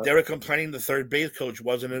 They were complaining the third base coach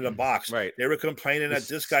wasn't in the box. Right. They were complaining that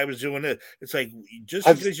this guy was doing it. It's like, just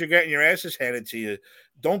because you're getting your asses handed to you,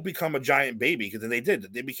 don't become a giant baby. Because then they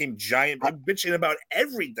did. They became giant, bitching about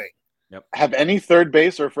everything. Yep. Have any third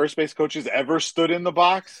base or first base coaches ever stood in the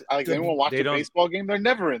box? Like anyone watch a baseball game? They're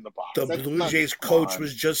never in the box. The Blue Jays coach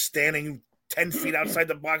was just standing 10 feet outside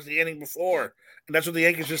the box the inning before. And that's what the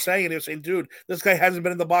Yankees were saying. They were saying, dude, this guy hasn't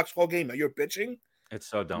been in the box all game. Now you're pitching? It's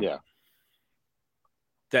so dumb. Yeah.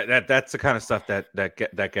 That's the kind of stuff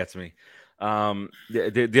that gets me.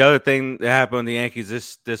 The other thing that happened with the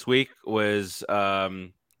Yankees this week was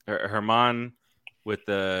Herman with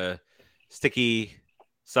the sticky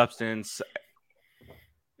substance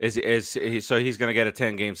so he's going to get a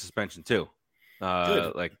 10-game suspension too.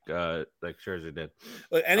 Like Scherzer did.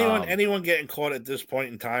 Look, anyone getting caught at this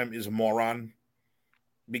point in time is a moron.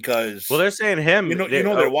 Because they're saying him.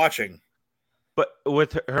 They're watching. But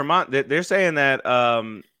with Herman, they're saying that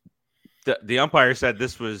the umpire said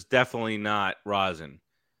this was definitely not rosin.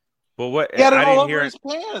 But what? He had it all over his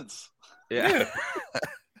pants. Yeah.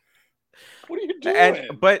 What are you doing?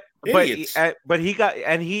 But he got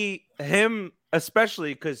him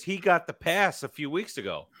especially because he got the pass a few weeks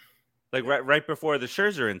ago, like right before the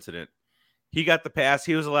Scherzer incident. He got the pass.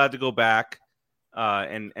 He was allowed to go back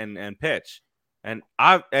and pitch. And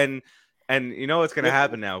you know what's going to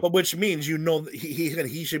happen now. But which means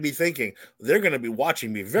he should be thinking they're going to be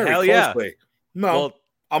watching me very closely. Yeah. No,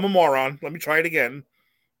 I'm a moron. Let me try it again.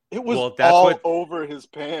 It was all over his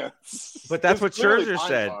pants. But that's what Scherzer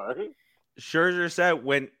said. Scherzer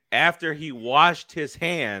said after he washed his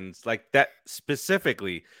hands, like that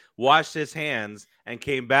specifically, washed his hands and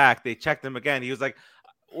came back, they checked him again. He was like,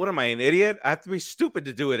 "What am I, an idiot? I have to be stupid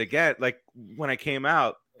to do it again." Like when I came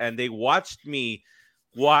out. And they watched me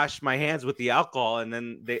wash my hands with the alcohol, and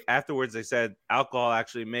then afterwards they said alcohol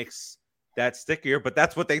actually makes that stickier. But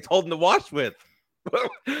that's what they told him to wash with.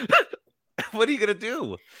 What are you gonna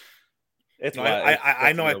do? I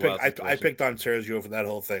picked on Sergio for that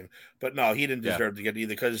whole thing, but no, he didn't deserve to get it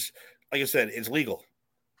either because, like I said, it's legal.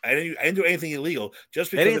 I didn't do anything illegal.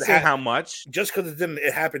 Just They because didn't say how much. Just because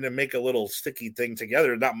it happened to make a little sticky thing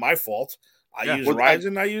together. Not my fault. I use Well,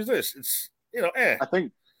 Ryzen. I use this. It's I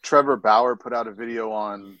think Trevor Bauer put out a video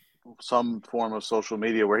on some form of social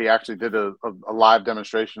media where he actually did a live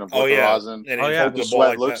demonstration of what the rosin and the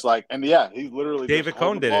sweat looks like. And he literally David just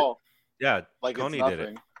Cohn did it. Yeah, like Coney it's nothing. did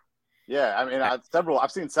it. Yeah, I mean,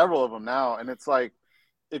 I've seen several of them now, and it's like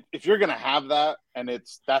if you're gonna have that and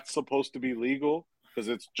that's supposed to be legal because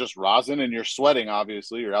it's just rosin and you're sweating,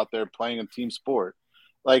 obviously you're out there playing a team sport.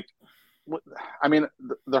 Like, I mean,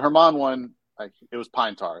 the Herman one. Like, it was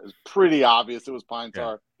pine tar. It was pretty obvious it was pine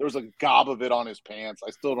tar. Yeah. There was a gob of it on his pants.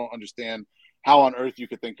 I still don't understand how on earth you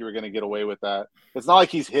could think you were going to get away with that. It's not like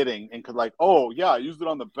he's hitting and could like, oh, yeah, I used it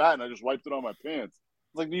on the bat and I just wiped it on my pants.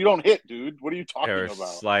 It's like, you don't hit, dude. What are you talking about?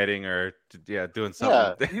 Sliding or, doing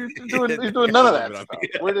something. Yeah, you're doing none of that stuff.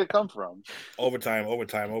 Yeah. Where did it come from? Overtime.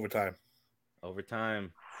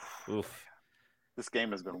 Oof. This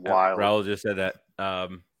game has been wild. Raul just said that.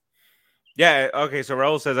 Yeah, okay, so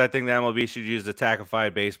Raul says, I think the MLB should use the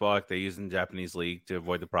tackified baseball like they use in the Japanese league to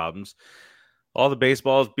avoid the problems. All the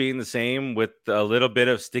baseballs being the same with a little bit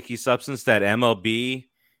of sticky substance that MLB,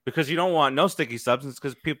 because you don't want no sticky substance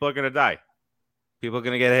because people are going to die. People are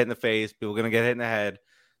going to get hit in the face. People are going to get hit in the head.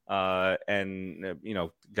 And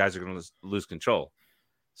guys are going to lose control.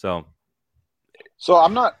 So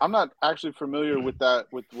I'm not actually familiar with that,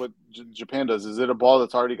 with what Japan does. Is it a ball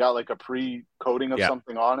that's already got like a pre-coating of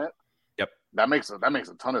something on it? Yep. That makes a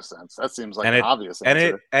ton of sense. That seems like an obvious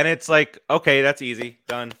answer. And it's like, okay, that's easy.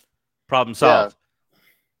 Done. Problem solved. Yeah.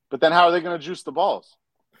 But then how are they going to juice the balls?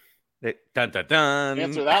 Dun, dun, dun.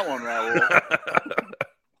 Answer that one, Raul.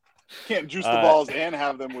 Can't juice the balls and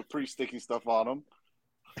have them with pre-sticky stuff on them.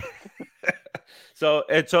 So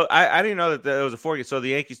I didn't know that there was a 4. So the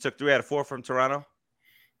Yankees took 3 out of 4 from Toronto?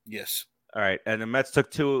 Yes. All right. And the Mets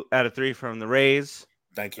took 2 out of 3 from the Rays.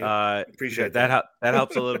 Thank you. Appreciate that. That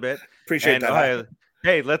helps a little bit. Appreciate that.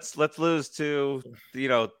 Hey, let's lose to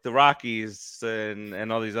the Rockies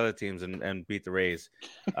and all these other teams and beat the Rays.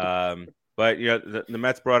 But the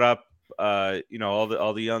Mets brought up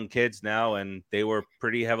all the young kids now, and they were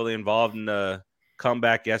pretty heavily involved in the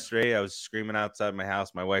comeback yesterday. I was screaming outside my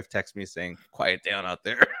house. My wife texted me saying, "Quiet down out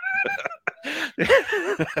there."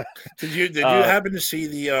 Did you happen to see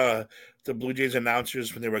the Blue Jays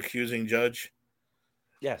announcers when they were accusing Judge?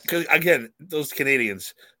 Yes. Because, again, those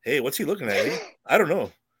Canadians, hey, what's he looking at? I don't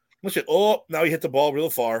know. Now he hit the ball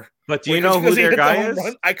real far. But do you know who their guy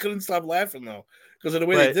is? I couldn't stop laughing, though, because of the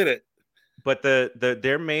way they did it. But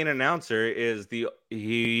their main announcer is he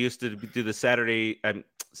used to do the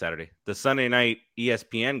the Sunday night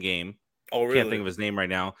ESPN game. Oh, really? Can't think of his name right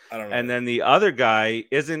now. I don't know. And then the other guy,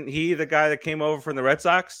 isn't he the guy that came over from the Red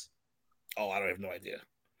Sox? Oh, I don't have no idea.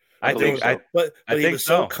 I think so. But he was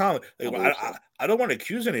so calm. I don't want to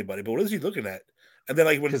accuse anybody, but what is he looking at? And then,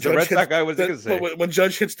 like, when the Red Sox guy was going to say, when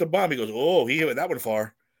Judge hits the bomb, he goes, "Oh, he hit that one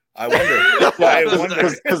far." I wonder.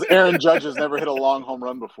 Because Aaron Judge has never hit a long home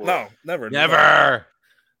run before. No, never.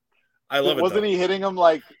 I love it. Wasn't he hitting him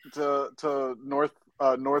like to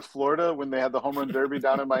North Florida when they had the home run derby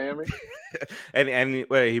down in Miami? and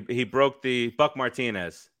he broke the Buck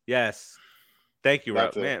Martinez. Yes. Thank you,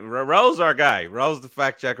 Raul. Man, Raul's our guy. Raul's the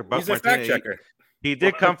fact checker. He's a fact checker. He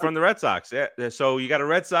did come from the Red Sox. Yeah. So you got a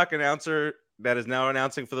Red Sox announcer that is now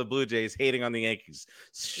announcing for the Blue Jays, hating on the Yankees.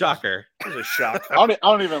 Shocker. It was a shock. I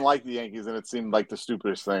don't even like the Yankees, and it seemed like the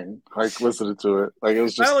stupidest thing. Like, listening to it. Like, it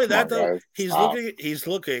was just. Not only that, though, he's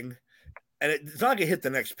looking, and it's not like he hit the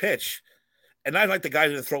next pitch. And not like the guy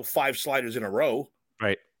didn't throw 5 sliders in a row.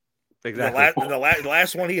 Right. Exactly. The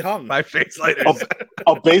last one he hung. 5 straight sliders.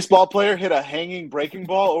 A baseball player hit a hanging breaking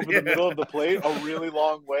ball over the middle of the plate a really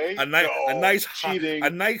long way. A nice cheating.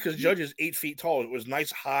 Because Judge is 8 feet tall. It was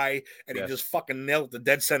nice high, and he just fucking nailed the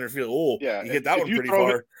dead center field. Oh, yeah, he hit that one pretty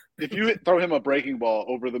far. If you throw him a breaking ball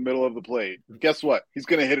over the middle of the plate, guess what? He's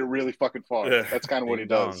going to hit it really fucking far. Yeah. That's kind of what he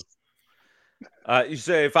does. You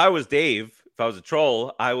say, if I was Dave, if I was a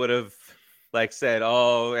troll, I would have said,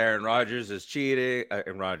 "Oh, Aaron Rodgers is cheating."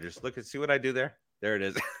 Aaron Rodgers, see what I do there? There it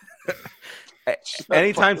is.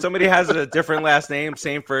 Anytime somebody has a different last name,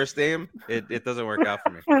 same first name, it doesn't work out for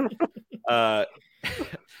me.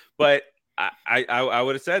 But I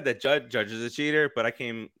would have said that Judge is a cheater, but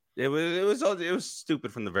it was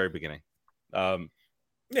stupid from the very beginning.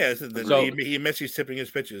 He missed he's tipping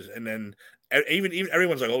his pitches, and then even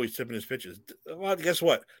everyone's like, "Oh, he's tipping his pitches." Well, guess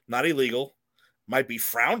what? Not illegal, might be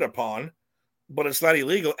frowned upon. But it's not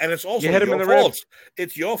illegal, and it's also your fault.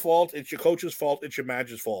 It's your fault. It's your coach's fault. It's your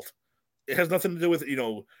manager's fault. It has nothing to do with,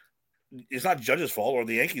 it's not Judge's fault or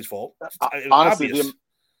the Yankees' fault. Honestly,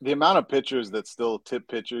 The amount of pitchers that still tip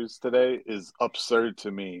pitchers today is absurd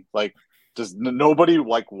to me. Like, does nobody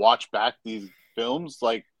like watch back these films?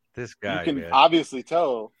 Like, This you guy, can man. obviously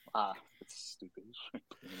tell. It's stupid.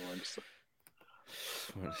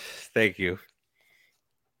 Thank you,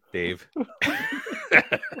 Dave.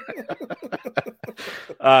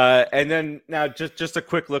 And then now just a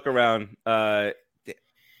quick look around.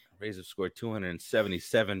 Rays have scored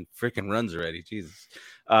 277 freaking runs already. Jesus.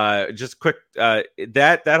 Just quick.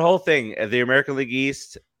 That whole thing, the American League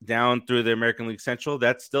East down through the American League Central,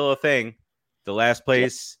 that's still a thing. The last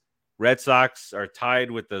place Red Sox are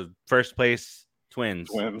tied with the first place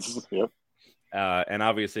Twins. Yep. And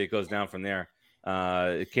obviously it goes down from there.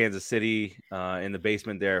 Kansas City in the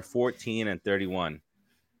basement there, 14-31.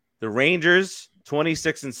 The Rangers,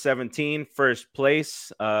 26-17, first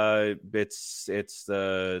place. It's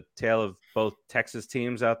the tale of both Texas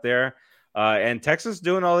teams out there, and Texas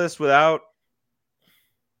doing all this without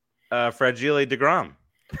Fragile DeGrom.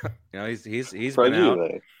 He's been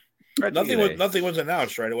out. Nothing was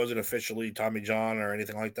announced, right? It wasn't officially Tommy John or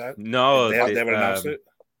anything like that. No, they haven't announced it.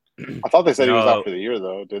 I thought they said he was out for the year,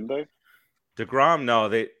 though, didn't they? DeGrom, no,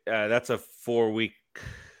 they that's a 4-week.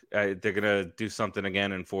 They're gonna do something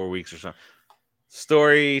again in 4 weeks or something.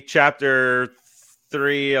 Story chapter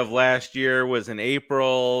 3 of last year was in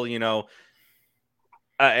April. And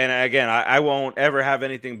again, I won't ever have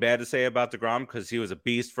anything bad to say about DeGrom because he was a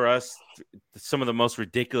beast for us. Some of the most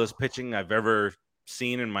ridiculous pitching I've ever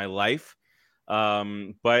seen in my life.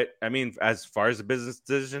 But I mean, as far as the business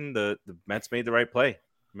decision, the Mets made the right play.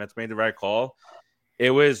 The Mets made the right call. It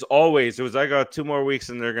was like 2 more weeks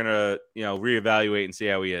and they're gonna reevaluate and see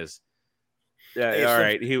how he is. Yeah, all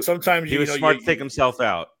right. Sometimes he was smart to take himself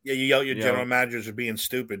out. Yeah, you yell at your general managers are being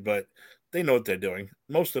stupid, but they know what they're doing.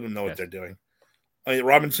 Most of them know what they're doing. I mean,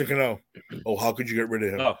 Robinson Cano. Oh, how could you get rid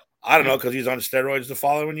of him? I don't know, because he's on steroids the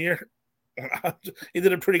following year. He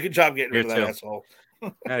did a pretty good job getting rid of that asshole.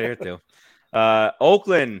 Here too.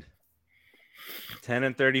 Oakland,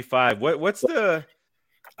 10-35. What's the?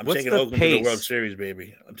 I'm taking Oakland to the World Series,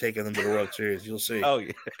 baby. I'm taking them to the World Series. You'll see. Oh,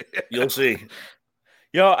 yeah. You'll see.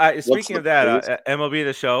 Speaking of that, MLB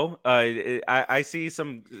The Show, I see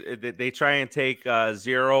some. They try and take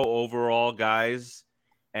 0 overall guys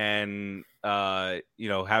and have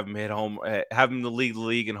them hit home, have them lead the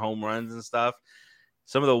league in home runs and stuff.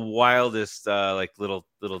 Some of the wildest little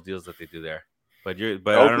deals that they do there. But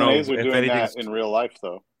I don't know if doing that in real life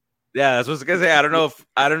though. Yeah, that's what I was gonna say. I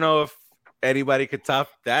don't know if anybody could top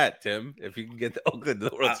that, Tim. If you can get the Oakland to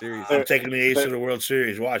the World Series, I'm taking the A's to the World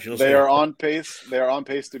Series. Watch, you'll see. They are on pace. They are on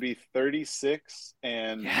pace to be 36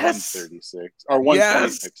 and 136 or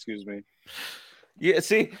 120. Excuse me. Yeah.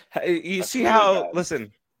 See, you see how? Bad.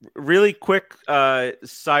 Listen, really quick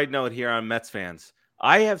side note here on Mets fans.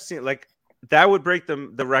 I have seen that would break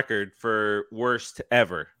the record for worst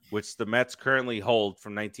ever, which the Mets currently hold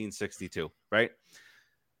from 1962. Right.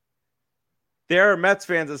 There are Mets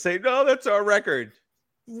fans that say, "No, that's our record."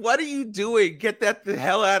 What are you doing? Get that the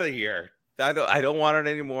hell out of here! I don't want it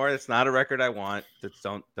anymore. It's not a record I want.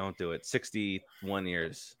 Don't do it. 61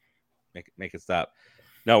 years. Make it stop.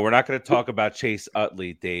 No, we're not going to talk about Chase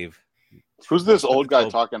Utley, Dave. Who's this old guy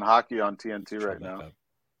talking hockey on TNT right now?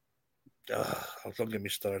 Don't get me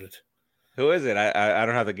started. Who is it? I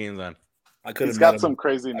don't have the games on. He's got some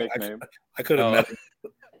crazy nickname. I could have met him.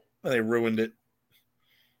 They ruined it.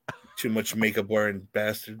 Too much makeup wearing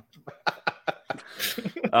bastard.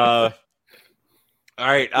 All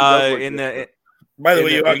right. By the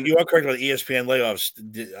way, you are correct about ESPN layoffs.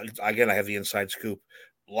 Again, I have the inside scoop.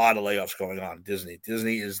 A lot of layoffs going on. Disney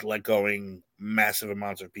is let going massive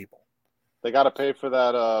amounts of people. They got to pay for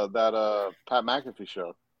that Pat McAfee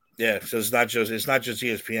show. Yeah, so it's not just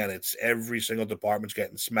ESPN. It's every single department's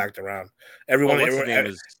getting smacked around. Everyone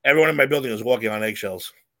in my building is walking on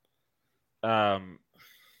eggshells.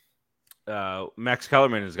 Max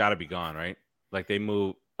Kellerman has got to be gone, right? Like they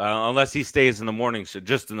move unless he stays in the morning show,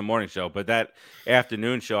 just in the morning show. But that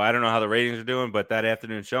afternoon show, I don't know how the ratings are doing, but that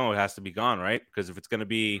afternoon show has to be gone, right? Because if it's going to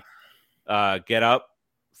be Get Up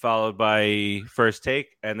followed by First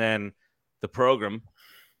Take and then the program,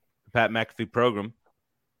 the Pat McAfee program,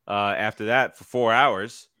 after that for 4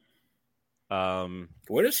 hours.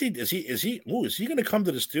 Where is he going to come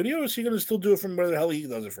to the studio, or is he going to still do it from where the hell he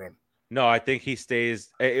does it from? No, I think he stays.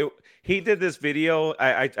 He did this video.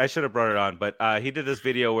 I should have brought it on, but he did this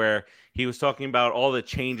video where he was talking about all the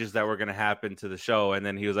changes that were going to happen to the show, and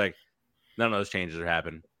then he was like, "None of those changes are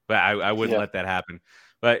happening." But I wouldn't let that happen.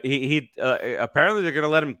 But he apparently they're going to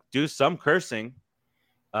let him do some cursing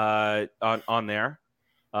on there,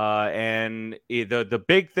 and the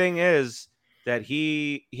big thing is that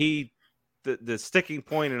he the sticking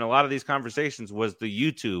point in a lot of these conversations was the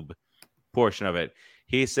YouTube portion of it.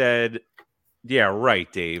 He said, "Yeah,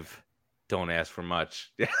 right, Dave. Don't ask for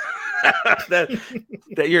much."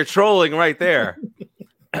 that you're trolling right there.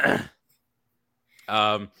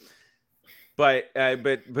 But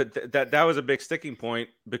that was a big sticking point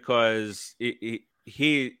because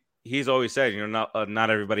he's always said, not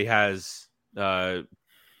everybody has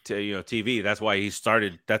TV. That's why he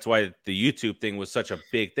started. That's why the YouTube thing was such a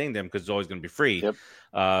big thing to him, because it's always going to be free. Yep.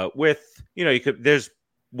 There's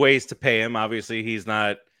ways to pay him. Obviously, he's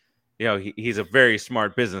not. He's a very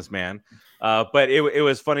smart businessman. But it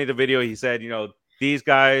was funny, the video. He said, these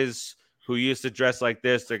guys who used to dress like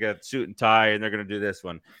this, they're gonna suit and tie, and they're gonna do this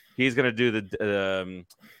one. He's gonna do the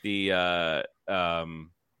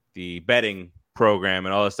betting program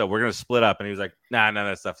and all this stuff. We're gonna split up, and he was like, "Nah, none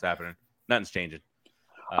of that stuff's happening. Nothing's changing."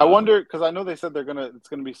 I wonder, because I know they said it's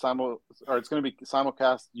gonna be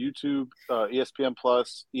simulcast YouTube, ESPN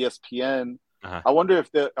Plus, ESPN. Uh-huh. I wonder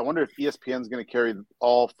if ESPN is gonna carry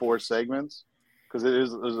all 4 segments, because it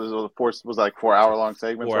was like 4-hour-long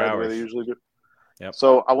segments, 4 right? hours. The way they usually do. Yep.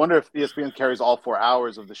 So I wonder if ESPN carries all 4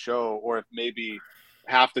 hours of the show, or if maybe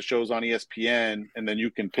half the show's on ESPN, and then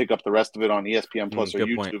you can pick up the rest of it on ESPN Plus or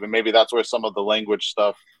YouTube, point. and maybe that's where some of the language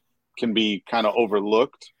stuff can be kind of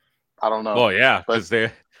overlooked. I don't know. Oh yeah, because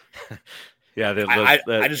they're I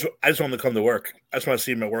just want them to come to work. I just want to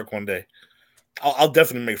see him at work one day. I'll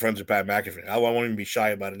definitely make friends with Pat McAfee. I won't even be shy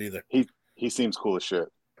about it either. He seems cool as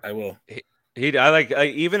shit. I will. I like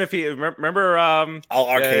even if he remember I'll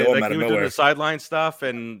RKO him like out he of was nowhere. doing the sideline stuff,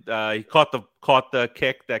 and he caught the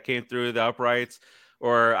kick that came through the uprights.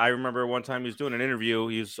 Or I remember one time he was doing an interview.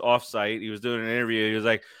 He was off-site. He was doing an interview. He was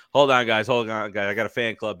like, hold on, guys. I got a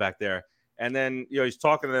fan club back there. And then, he's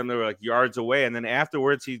talking to them. They were like yards away. And then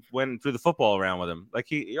afterwards, he went through the football around with him. Like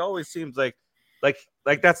he always seems like that's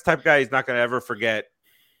the type of guy he's not going to ever forget.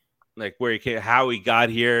 Like where he came, how he got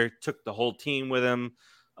here, took the whole team with him.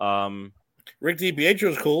 Rick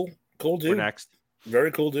DiPietro's cool dude. We're next.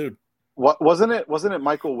 Very cool dude. What wasn't it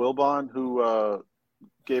Michael Wilbon who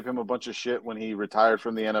gave him a bunch of shit when he retired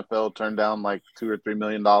from the NFL, turned down like $2 or $3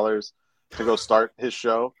 million to go start his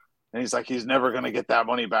show, and he's like, he's never gonna get that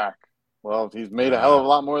money back. Well, he's made a hell of a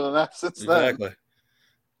lot more than that since then.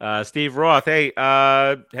 Steve Roth, hey,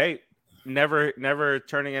 never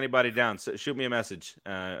turning anybody down. So shoot me a message,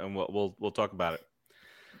 and we'll talk about it.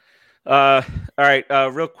 All right,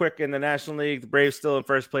 real quick, in the National League, the Braves still in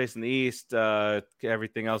first place in the East.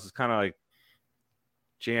 Everything else is kind of like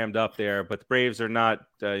jammed up there, but the Braves are not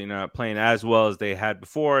playing as well as they had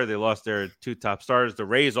before. They lost their 2 top starters. The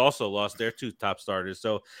Rays also lost their 2 top starters.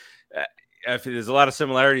 So there's a lot of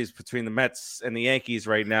similarities between the Mets and the Yankees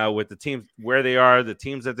right now, with the teams where they are, the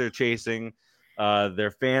teams that they're chasing,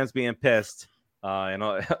 their fans being pissed, and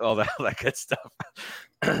all that good stuff.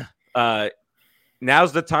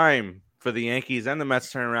 Now's the time for the Yankees and the Mets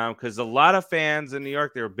to turn around, because a lot of fans in New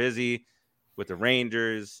York, they were busy with the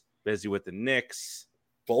Rangers, busy with the Knicks.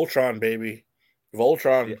 Voltron, baby.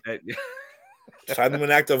 Voltron. Sign them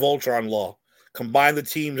an act of Voltron law. Combine the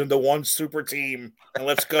teams into one super team, and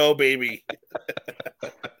let's go, baby.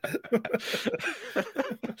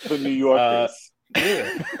 The New Yorkers.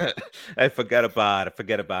 I forget about it. Put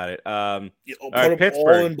All them right,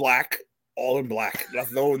 Pittsburgh. all in black.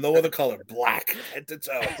 No other color. Black head to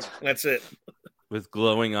toe. That's it. With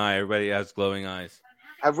glowing eye. Everybody has glowing eyes.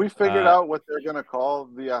 Have we figured out what they're going to call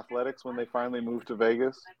the Athletics when they finally move to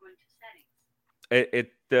Vegas?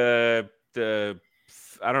 The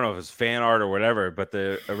I don't know if it's fan art or whatever, but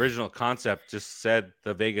the original concept just said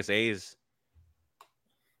the Vegas A's.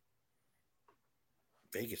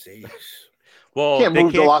 Vegas A's. Well, Can't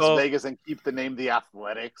move to Las go... Vegas and keep the name the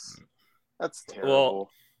Athletics. That's terrible.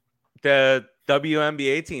 Well, the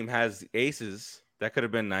WNBA team has Aces. That could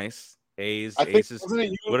have been nice. Aces. Wasn't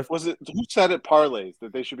it you? Was it who said it? Parlays,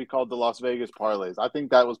 that they should be called the Las Vegas Parlays. I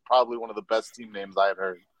think that was probably one of the best team names I had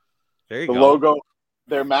heard. There you go. The logo,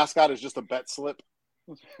 their mascot is just a bet slip.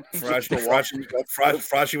 Frosty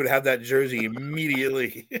would have that jersey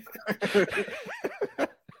immediately.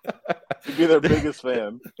 He'd be their biggest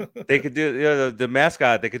fan. They could do the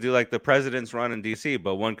mascot. They could do like the President's Run in DC,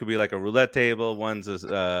 but one could be like a roulette table. One's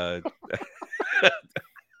a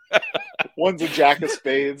one's a jack of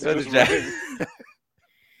spades. I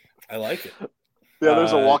like it. Yeah,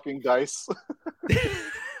 there's a walking dice.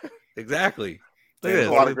 Exactly. There's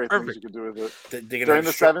a lot of great things you could do with it. During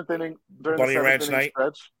the seventh inning stretch. Bunny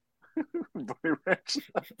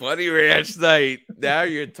Ranch night. Now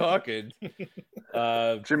you're talking.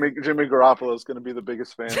 Jimmy Garoppolo is going to be the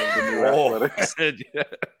biggest fan of the new Athletics.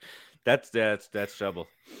 That's trouble.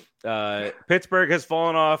 Pittsburgh has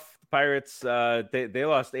fallen off Pirates, they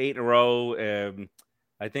lost 8 in a row.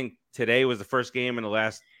 I think today was the first game in the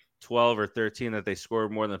last 12 or 13 that they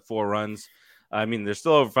scored more than 4 runs. I mean, they're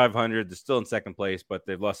still over 500. They're still in second place, but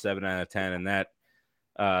they've lost 7 out of 10. And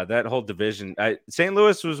that whole division, St.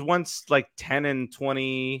 Louis was once like 10 and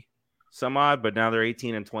 20 some odd, but now they're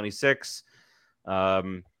 18 and 26.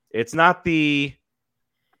 It's not the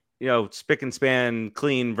spick and span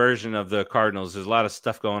clean version of the Cardinals. There's a lot of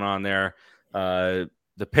stuff going on there. The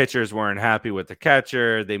pitchers weren't happy with the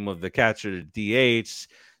catcher. They moved the catcher to DH.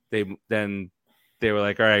 They were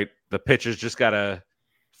like, all right, the pitchers just gotta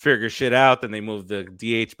figure shit out. Then they moved the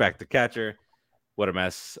DH back to catcher. What a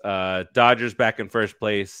mess. Dodgers back in first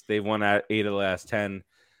place. They won at 8 of the last 10.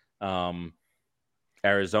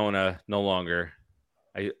 Arizona no longer.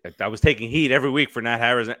 I was taking heat every week for not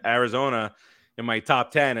Arizona in my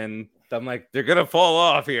top 10, and I'm like, they're gonna fall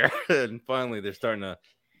off here. And finally, they're starting to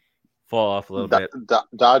fall off a little bit.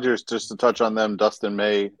 Dodgers, just to touch on them, Dustin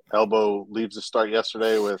May elbow leaves the start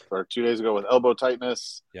yesterday or 2 days ago with elbow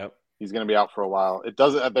tightness. Yep, he's going to be out for a while. It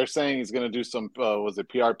doesn't. They're saying he's going to do some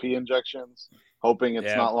PRP injections, hoping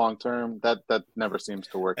it's not long term. That never seems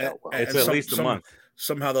to work out well. It's at least a month.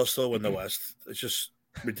 Somehow they'll still win the West. It's just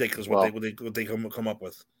ridiculous what they come up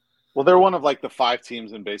with. Well, they're one of like the 5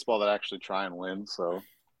 teams in baseball that actually try and win. So,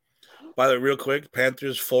 by the way, real quick,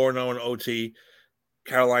 Panthers 4-0 in OT,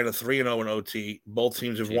 Carolina 3-0 in OT. Both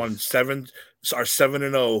teams have won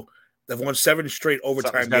 7-0. They've won 7 straight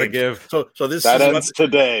overtime games. Give. So this that is ends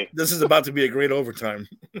today. This is about to be a great overtime.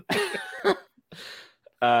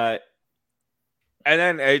 And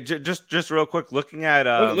then just real quick, looking at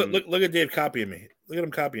look at Dave copying me. Look at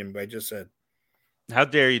him copying me. I just said, "How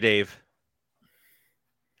dare you, Dave?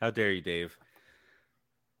 How dare you, Dave?"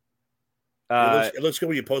 It looks good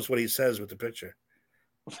when you post what he says with the picture.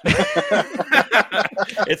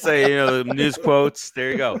 It's the news quotes.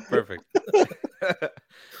 There you go. Perfect.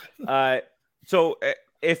 So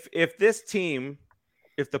if this team,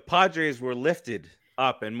 if the Padres were lifted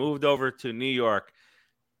up and moved over to New York,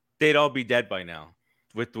 they'd all be dead by now.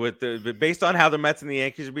 Based on how the Mets and the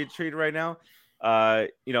Yankees are being treated right now,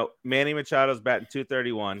 Manny Machado's batting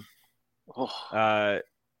 .231.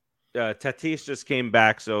 Tatis just came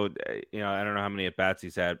back, so I don't know how many at bats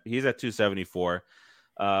he's had. He's at .274.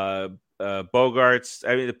 Bogarts,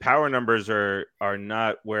 I mean, the power numbers are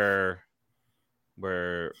not where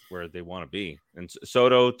they want to be. And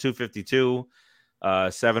Soto .252,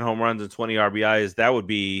 7 home runs and 20 RBIs. That would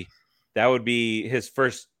be his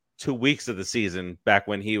first 2 weeks of the season back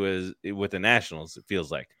when he was with the Nationals. It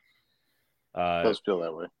feels like. It does feel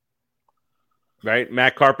that way. Right?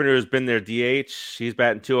 Matt Carpenter has been their DH. He's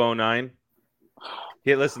batting .209.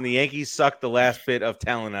 Hey, listen, the Yankees sucked the last bit of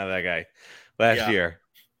talent out of that guy last year.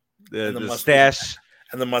 The stash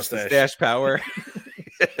and the mustache. The stash power.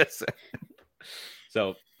 So,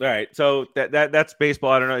 all right. So that's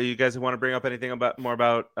baseball. I don't know. You guys want to bring up anything about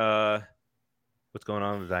what's going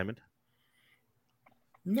on with the Diamond?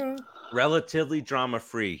 No. Relatively drama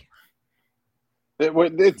free.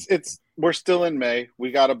 We're still in May.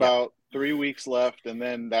 We got about 3 weeks left, and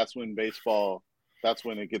then that's when it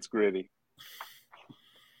gets gritty.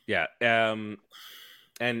 Yeah. And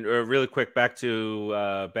really quick, back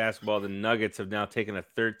to basketball. The Nuggets have now taken a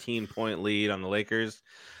 13-point lead on the Lakers.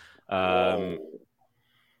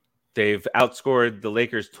 They've outscored the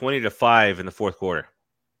Lakers 20-5 in the fourth quarter.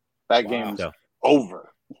 That game's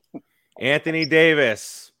over. Anthony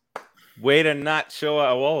Davis, way to not show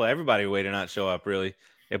up. Well, everybody way to not show up, really.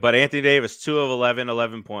 But Anthony Davis, 2 of 11,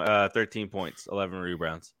 13 points, 11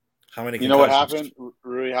 rebounds. How many? You know what happened?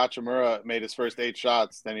 Rui Hachimura made his first 8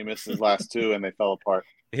 shots, then he missed his last 2, and they fell apart.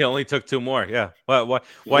 He only took 2 more. Yeah, but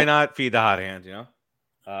why not feed the hot hand?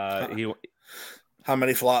 How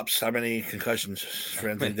many flops? How many concussions for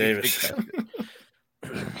Anthony Davis?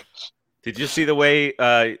 Did you see the way?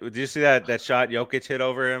 Did you see that shot Jokic hit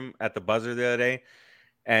over him at the buzzer the other day?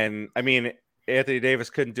 And I mean, Anthony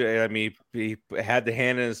Davis couldn't do it. I mean, he had the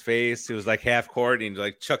hand in his face. He was like half court, and he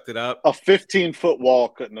like chucked it up. A 15-foot wall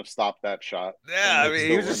couldn't have stopped that shot. Yeah, I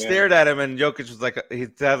mean, he just stared at him, and Jokic was like, he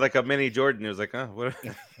had like a mini Jordan. He was like, "Oh, what are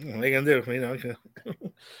you gonna do?"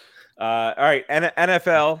 All right,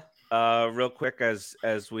 NFL. Real quick, as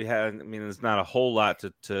we had, I mean, there's not a whole lot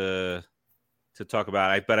to talk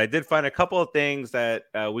about, but I did find a couple of things that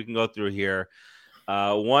we can go through here.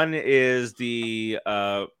 One is the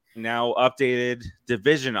now updated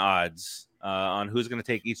division odds on who's going to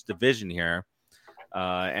take each division here,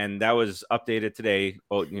 and that was updated today.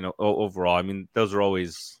 Overall, I mean, those are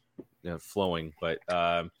always flowing, but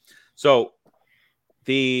so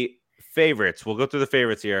the favorites. We'll go through the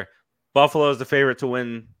favorites here. Buffalo is the favorite to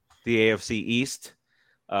win the AFC East.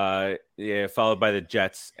 Followed by the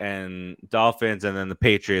Jets and Dolphins, and then the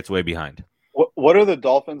Patriots way behind. What are the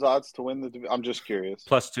Dolphins' odds to win the division? I'm just curious.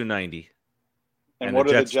 Plus 290. And what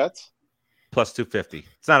are the Jets? Plus 250.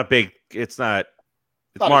 It's not a big. It's not.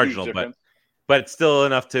 It's Not marginal, but it's still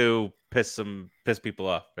enough to piss people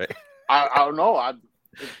off, right? I don't know.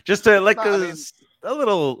 Just to a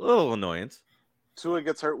little annoyance. Tua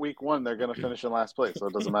gets hurt week 1, they're going to finish in last place, so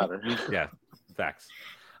it doesn't matter. Yeah, facts.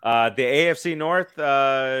 The AFC North, they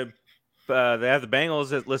have the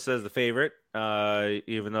Bengals listed as the favorite,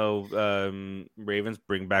 even though Ravens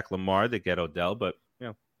bring back Lamar, they get Odell, but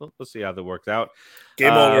we'll see how that works out.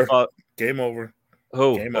 Game over. Game over.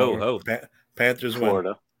 Game over. Panthers Florida.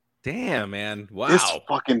 win. Damn, man. Wow. This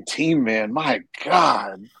fucking team, man. My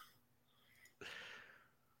God.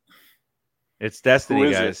 It's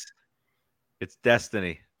destiny, guys. It's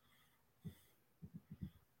destiny.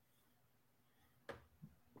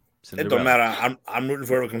 It don't matter. I'm rooting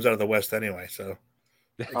for whoever comes out of the West anyway, so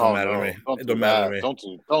it don't matter to me. It don't matter to me. Don't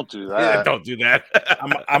do that. Yeah, don't do that.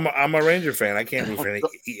 I'm a Ranger fan. I can't root for any.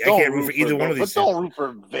 I can't root for either one of these. But don't root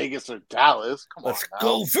for Vegas or Dallas. Let's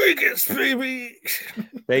go Vegas, baby.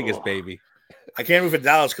 Vegas, baby. I can't root for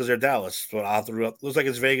Dallas because they're Dallas. But I'll have to root. Looks like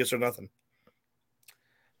it's Vegas or nothing.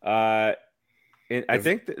 I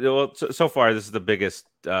think so far this is the biggest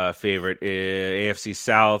favorite. AFC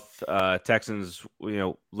South, Texans,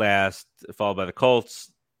 last, followed by the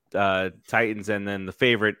Colts, Titans, and then the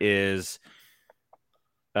favorite is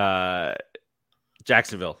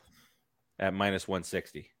Jacksonville at minus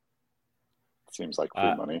 160. Seems like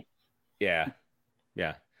free money. Yeah.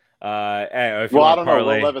 I don't know.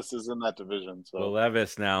 Will Levis is in that division. So Will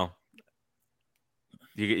Levis now.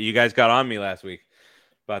 You guys got on me last week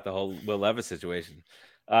about the whole Will Levis situation.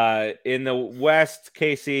 In the West,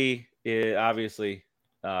 KC obviously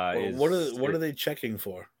is. What are they checking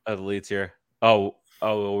for? The leads here. Oh,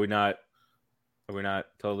 are we not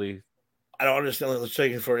totally? I don't understand. They're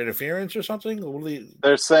checking for interference or something.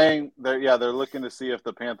 They're saying they're looking to see if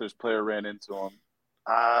the Panthers player ran into him.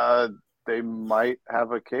 They might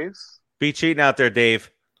have a case. Be cheating out there,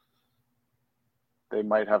 Dave. They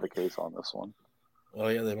might have a case on this one. Oh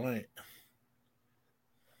yeah, they might.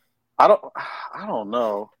 I don't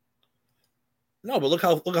know. No, but look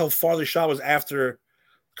how far the shot was after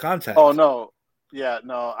contact. Oh no. Yeah,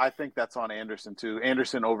 no, I think that's on Anderson too.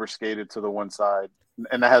 Anderson overskated to the one side,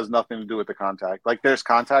 and that has nothing to do with the contact. Like there's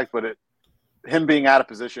contact, but him being out of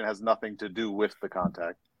position has nothing to do with the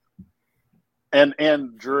contact.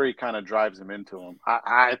 And Drury kind of drives him into him.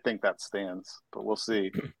 I think that stands, but we'll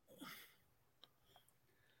see.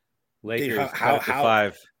 Lakers Dave,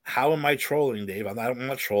 how am I trolling, Dave? I'm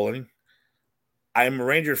not trolling. I'm a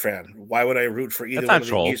Ranger fan. Why would I root for either one of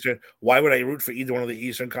the Eastern? Why would I root for either one of the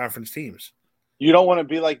Eastern Conference teams? You don't want to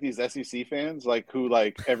be like these SEC fans, who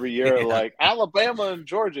every year are like Alabama and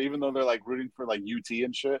Georgia, even though they're rooting for UT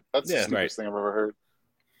and shit. That's the stupidest thing I've ever heard.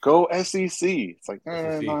 Go SEC. It's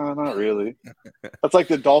no, not really. That's like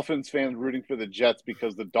the Dolphins fans rooting for the Jets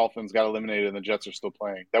because the Dolphins got eliminated and the Jets are still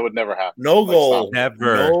playing. That would never happen. No goal.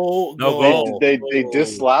 Never. No goal. They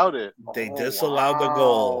disallowed it. They disallowed the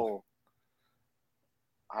goal.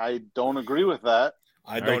 I don't agree with that.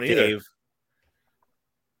 I don't either. Dave.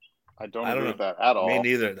 I don't agree with that at all. Me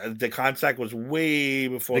neither. The contact was way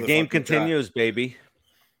before the game continues, baby.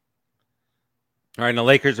 All right, and the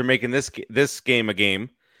Lakers are making this game a game.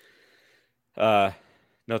 No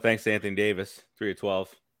thanks to Anthony Davis, 3 of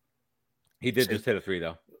 12. He did just hit a 3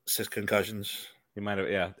 though. 6 concussions. He might have,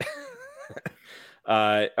 yeah.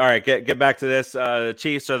 All right, get back to this. The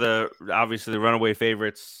Chiefs are obviously the runaway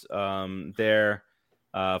favorites there,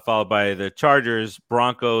 followed by the Chargers,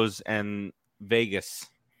 Broncos, and Vegas.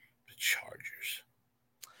 The Chargers.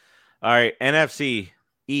 All right, NFC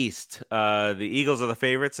East. The Eagles are the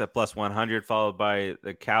favorites at plus 100, followed by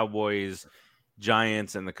the Cowboys,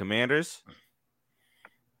 Giants, and the Commanders.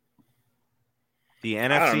 The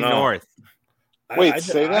NFC North. Wait,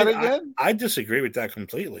 say that again? I disagree with that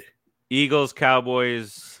completely. Eagles,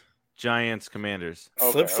 Cowboys, Giants, Commanders.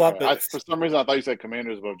 Okay, flip-flop okay. For some reason, I thought you said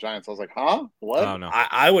Commanders above Giants. I was like, huh? What? Oh, no.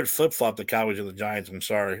 I would flip-flop the Cowboys and the Giants. I'm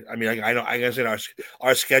sorry. I mean, I know. I guess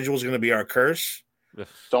our schedule is going to be our curse.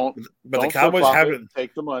 But the Cowboys haven't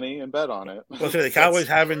take the money and bet on it. Well, the Cowboys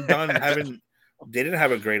haven't. They didn't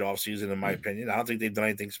have a great offseason, in my opinion. I don't think they've done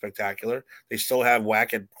anything spectacular. They still have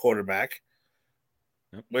Whack at quarterback.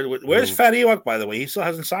 Where's Fat Ewok, by the way? He still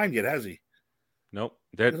hasn't signed yet, has he? Nope.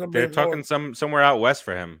 They're talking somewhere out west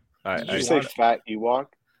for him. Did you say Fat Ewok?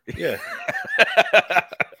 Yeah.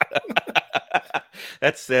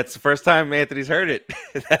 That's the first time Anthony's heard it.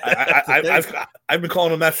 I've been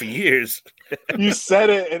calling him that for years. You said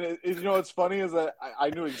it, and you know what's funny is that I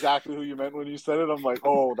knew exactly who you meant when you said it. I'm like,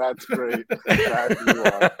 oh, that's great. Exactly who you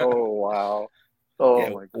are. Oh, wow. Oh,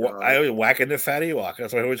 my God. I always whacking the fatty walk.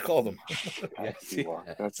 That's what I always called him. Yes,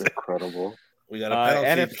 that's incredible. We got a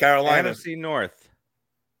penalty to Carolina. NFC North.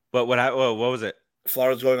 But what was it?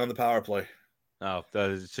 Florida's going on the power play. Oh,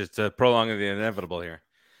 it's just prolonging the inevitable here.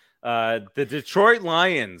 The Detroit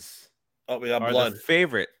Lions we got are blood. the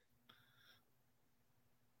favorite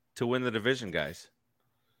to win the division, guys.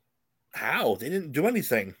 How? They didn't do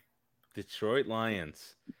anything. Detroit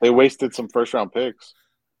Lions. They wasted some first-round picks.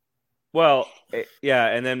 Well, yeah,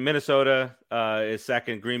 and then Minnesota is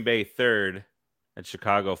second, Green Bay third, and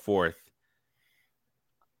Chicago fourth.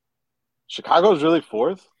 Chicago's really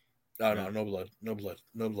fourth? No blood. No blood.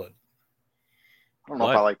 No blood. I don't know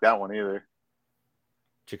if I like that one either.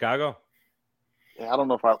 Chicago? Yeah, I don't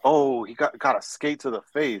know if I. Oh, he got a skate to the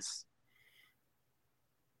face.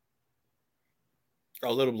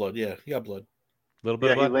 Oh, little blood. Yeah, he got blood. Little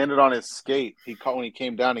bit. Yeah, he landed on his skate. When he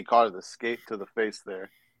came down, he caught the skate to the face there.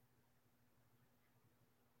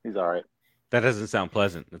 He's all right. That doesn't sound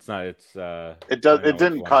pleasant. It's not. It's. It does. It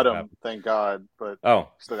didn't cut him, thank God. But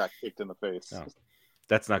still got kicked in the face. No.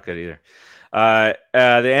 That's not good either. The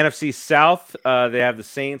NFC South, they have the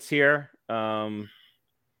Saints here as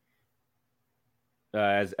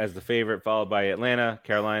the favorite, followed by Atlanta,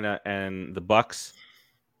 Carolina, and the Bucks.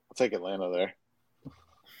 I'll take Atlanta there.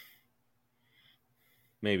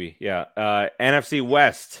 Maybe, yeah. NFC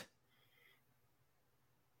West,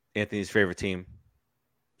 Anthony's favorite team,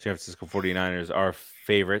 San Francisco 49ers, are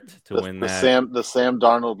favorite to win that. The Sam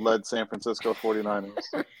Darnold-led San Francisco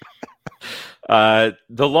 49ers.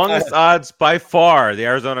 The longest odds by far, the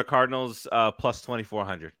Arizona Cardinals plus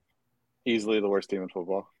 2,400. Easily the worst team in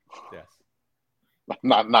football. Yes.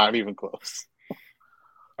 Not even close.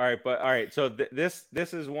 All right. So this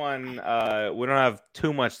is one we don't have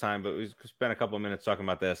too much time, but we spent a couple of minutes talking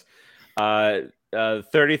about this.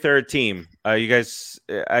 33rd team. You guys,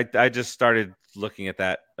 I just started looking at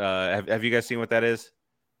that. Have you guys seen what that is?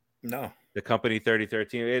 No. The company 33rd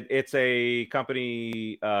team. It's a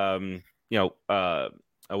company. A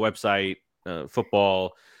website,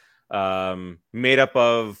 football, made up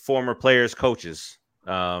of former players, coaches,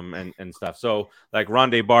 and stuff. So like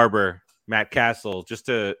Rondé Barber, Matt Castle, just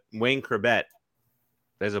to Wayne Corbett.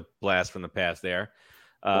 There's a blast from the past there.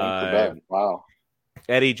 Wow.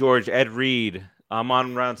 Eddie George, Ed Reed,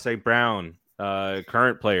 Amon-Ra St. Brown,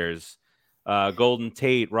 current players, Golden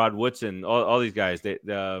Tate, Rod Woodson, all these guys. They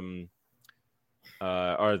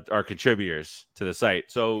are contributors to the site.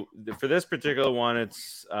 So for this particular one,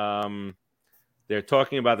 it's they're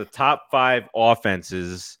talking about the top 5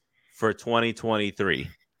 offenses for 2023.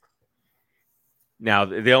 Now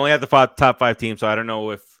they only have the top 5 teams, so I don't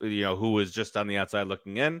know if who was just on the outside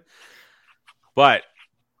looking in. But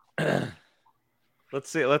let's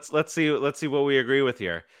see what we agree with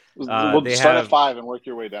here. We'll start at 5 and work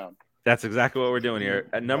your way down. That's exactly what we're doing here.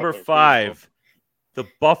 At number 5, the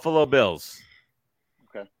Buffalo Bills.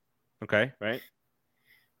 Okay, right?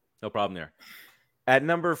 No problem there. At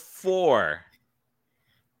number 4,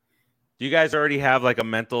 do you guys already have like a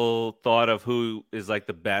mental thought of who is like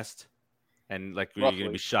the best? And like you're going to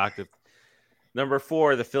be shocked if number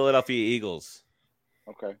 4, the Philadelphia Eagles.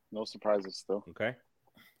 Okay, no surprises still. Okay.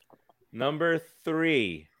 Number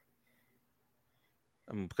 3,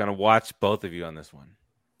 I'm going to watch both of you on this one.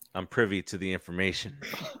 I'm privy to the information.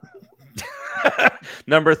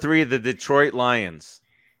 Number 3, the Detroit Lions.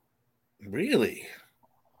 Really?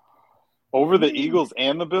 Over the Eagles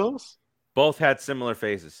and the Bills? Both had similar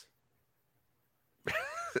faces.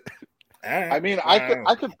 I mean,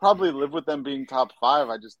 I could probably live with them being top 5.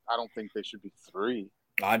 I don't think they should be 3.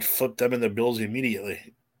 I'd flip them in the Bills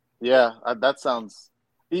immediately. Yeah, that sounds.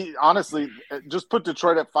 Honestly, just put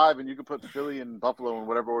Detroit at 5, and you could put Philly and Buffalo in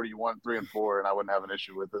whatever order you want, 3 and 4, and I wouldn't have an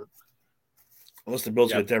issue with it. Unless the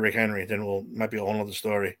Bills get Derrick Henry, then might be a whole other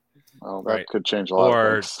story. Oh, that could change a lot.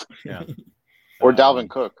 Or Dalvin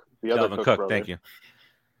Cook, the other Cook brother. Thank you.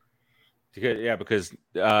 Yeah, because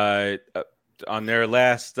on their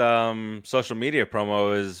last social media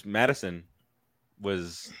promo, is Madison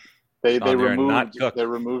was they removed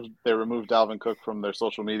Dalvin Cook from their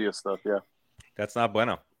social media stuff. Yeah, that's not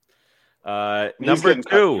bueno. Number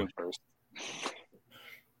 2.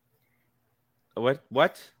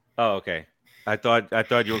 What? Oh, okay. I thought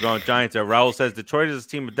you were going Giants there. Raul says Detroit is a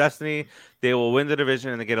team of destiny. They will win the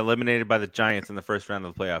division and they get eliminated by the Giants in the first round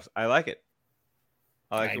of the playoffs. I like it.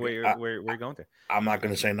 I like the way you're going there. I'm not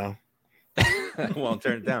going to say no. Won't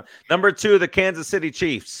turn it down. Number 2, the Kansas City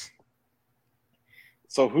Chiefs.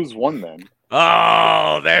 So who's won then?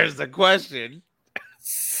 Oh, there's the question.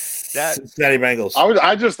 Cincinnati Bengals.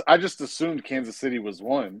 I just assumed Kansas City was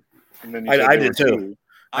one, and then you said I they did were too. two.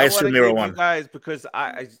 I assume they were one. You guys, because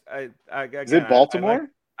Is it Baltimore?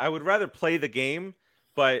 I would rather play the game,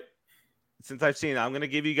 but since I've seen it, I'm going to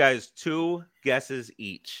give you guys 2 guesses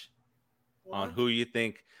each on who you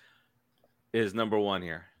think is number 1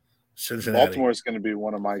 here. Cincinnati. Baltimore is going to be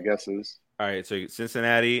one of my guesses. All right, so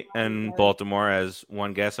Cincinnati and Baltimore as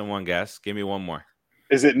one guess and one guess. Give me one more.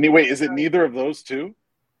 Is it neither of those two?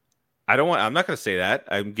 I'm not going to say that.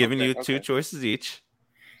 I'm giving you 2 choices each.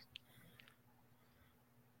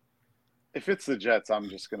 If it's the Jets, I'm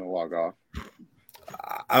just going to log off.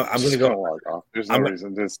 I'm going to go log off. There's no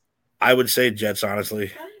reason. I would say Jets,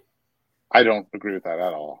 honestly. I don't agree with that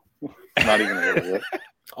at all. Not even a little bit.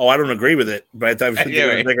 Oh, I don't agree with it, but I thought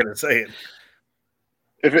they're going to say it.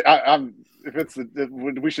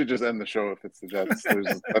 We should just end the show if it's the Jets.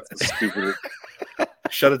 That's the stupidest.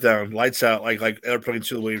 Shut it down. Lights out. Like Airplane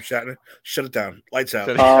 2, William Shatner. Shut it down. Lights out.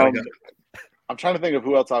 I'm trying to think of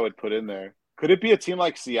who else I would put in there. Could it be a team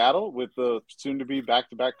like Seattle with the soon-to-be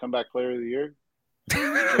back-to-back comeback player of the year?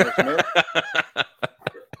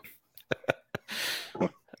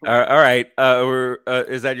 All right.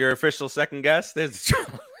 Is that your official second guess?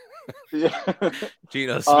 Yeah.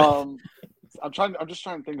 Geno Smith. I'm just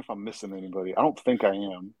trying to think if I'm missing anybody. I don't think I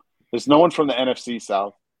am. There's no one from the NFC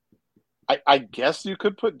South. I guess you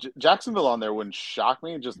could put Jacksonville on there. Wouldn't shock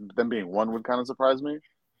me. Just them being one would kind of surprise me.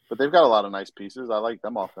 But they've got a lot of nice pieces. I like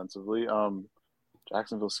them offensively.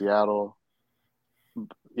 Jacksonville, Seattle.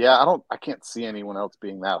 Yeah, I can't see anyone else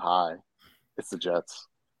being that high. It's the Jets.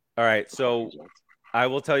 All right, so I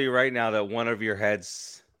will tell you right now that one of your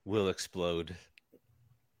heads will explode.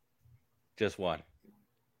 Just one.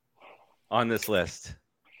 On this list.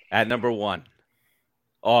 At number 1.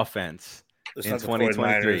 Offense in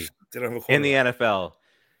 2023. In the NFL.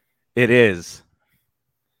 It is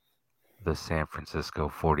the San Francisco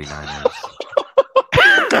 49ers.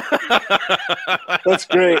 That's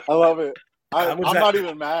great. I love it. I'm not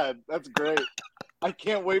even mad. That's great. I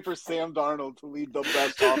can't wait for Sam Darnold to lead the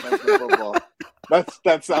best offense in football.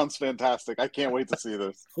 That sounds fantastic. I can't wait to see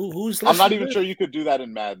this. I'm not even sure you could do that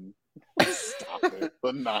in Madden. Stop it.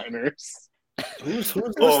 The Niners. Who's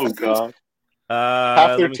oh, God.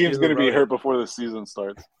 Half their team's going to be hurt before the season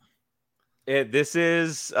starts. This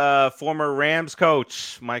is former Rams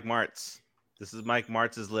coach Mike Martz. This is Mike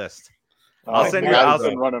Martz's list. I'll send you.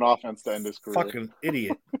 I'll run an offense to end his career. Fucking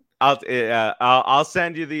idiot. I'll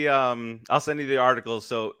send you the articles.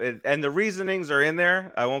 So and the reasonings are in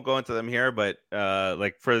there. I won't go into them here, but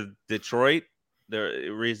like for Detroit, the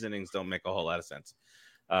reasonings don't make a whole lot of sense.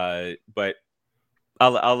 But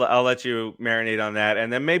I'll let you marinate on that,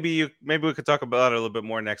 and then maybe we could talk about it a little bit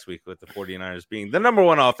more next week with the 49ers being the number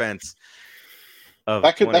 1 offense.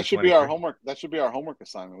 That should be our homework. That should be our homework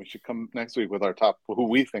assignment. We should come next week with who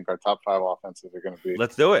we think our top 5 offenses are going to be.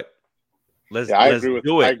 Let's do it. I agree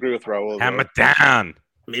with Raul. Hammer down.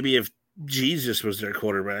 Maybe if Jesus was their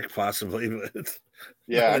quarterback, possibly. But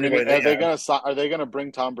yeah, I mean, are they gonna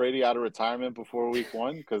bring Tom Brady out of retirement before week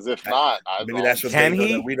 1? Because if not, maybe that's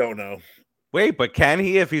what we don't know. Wait, but can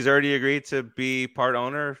he if he's already agreed to be part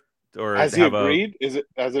owner? Or has he agreed? Has it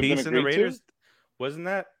been agreed the Raiders? To? Wasn't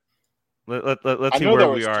that? Let's see where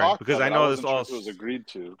we are, because I know this all was agreed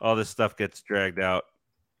to. All this stuff gets dragged out.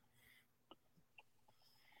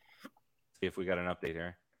 See if we got an update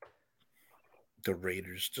here. The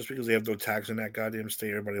Raiders, just because they have no tax in that goddamn state,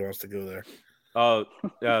 everybody wants to go there. Oh,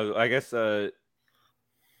 I guess.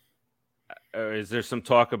 Is there some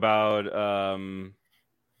talk about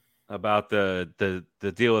the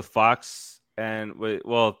deal with Fox? And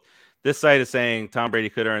well, this site is saying Tom Brady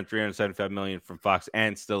could earn $375 million from Fox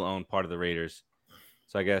and still own part of the Raiders.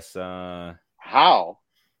 So I guess how?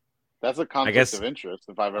 That's a conflict of interest.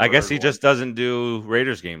 If I've ever I guess he one. Just doesn't do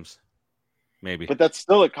Raiders games. Maybe, but that's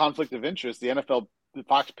still a conflict of interest. The NFL,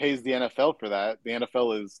 Fox pays the NFL for that. The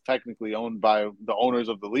NFL is technically owned by the owners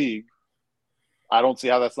of the league. I don't see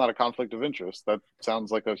how that's not a conflict of interest. That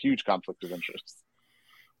sounds like a huge conflict of interest.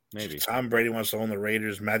 Maybe Tom Brady wants to own the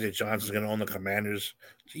Raiders. Magic Johnson's going to own the Commanders.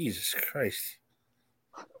 Jesus Christ.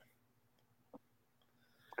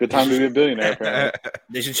 Good time to be a billionaire, apparently.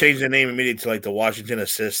 They should change their name immediately to like the Washington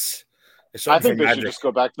Assists. I think they should just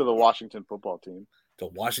go back to the Washington football team. The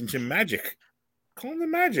Washington Magic. Call them the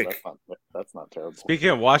Magic. That's not terrible. Speaking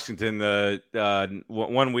of Washington, the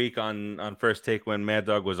 1 week on First Take when Mad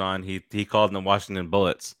Dog was on, he called them the Washington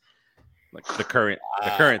Bullets. Like the current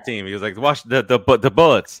team. He was like the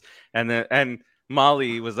Bullets. And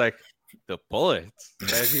Molly was like, the Bullets.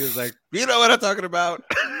 And he was like, you know what I'm talking about.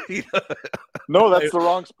 No, that's the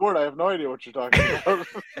wrong sport. I have no idea what you're talking about.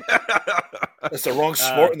 That's the wrong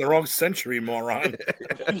sport in the wrong century, moron.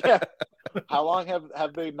 Yeah. How long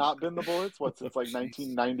have they not been the Bullets? What, since like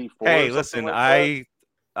 1994? Hey, or listen, like that?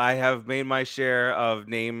 I have made my share of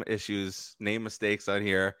name mistakes on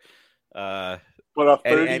here. But a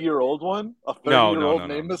 30-year-old one, a 30-year-old no.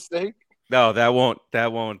 name mistake. No, that's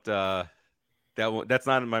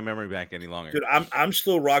not in my memory bank any longer. Dude, I'm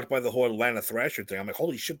still rocked by the whole Atlanta Thrasher thing. I'm like,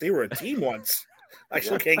 holy shit, they were a team once. I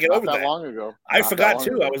still can't get over that. Long ago. I forgot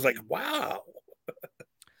too. I was like, wow.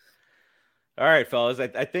 All right, fellas.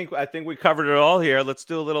 I think we covered it all here. Let's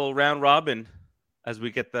do a little round robin as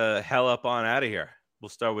we get the hell up on out of here. We'll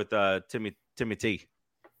start with Timmy T.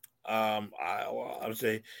 I would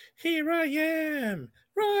say, here I am,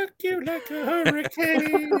 rock you like a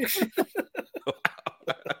hurricane.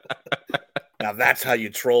 Now that's how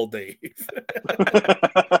you troll, Dave.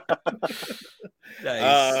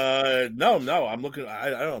 Nice. No. I'm looking.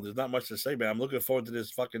 I don't know. There's not much to say, man. I'm looking forward to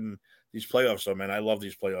these playoffs, though, man. I love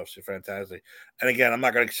these playoffs. They're fantastic. And again, I'm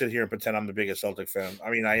not going to sit here and pretend I'm the biggest Celtic fan.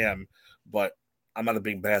 I mean, I am, but I'm not a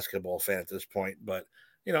big basketball fan at this point. But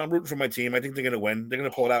I'm rooting for my team. I think they're going to win. They're going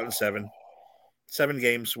to pull it out in 7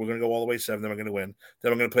 games. We're going to go all the way 7. Then we're going to win.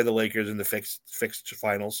 Then we're going to play the Lakers in the fixed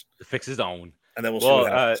finals. The fix is on. And then we'll see what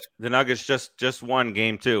happens. The Nuggets just won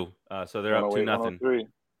game 2, so they're up 2-0.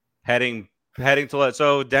 Heading to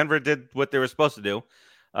so Denver did what they were supposed to do.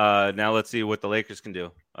 Now let's see what the Lakers can do.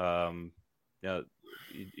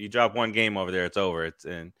 You drop one game over there, it's over.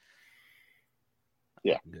 Pretty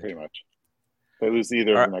much. If they lose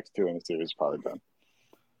either of the next 2 in the series, probably done.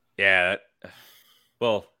 Yeah.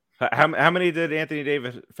 Well, how many did Anthony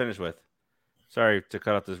Davis finish with? Sorry to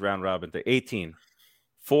cut off this round robin thing. 18.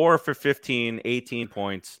 4 for 15, 18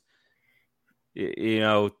 points.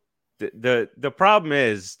 The problem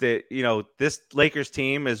is that, this Lakers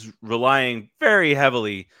team is relying very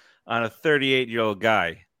heavily on a 38-year-old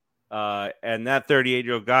guy. And that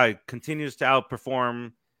 38-year-old guy continues to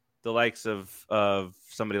outperform the likes of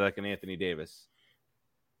somebody like an Anthony Davis.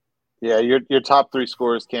 Yeah, your top 3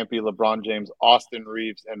 scorers can't be LeBron James, Austin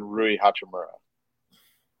Reeves, and Rui Hachimura.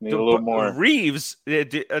 Need a little more. Reeves,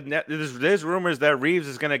 there's rumors that Reeves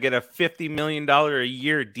is going to get a $50 million a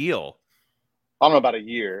year deal. I don't know about a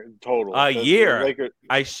year total. A year?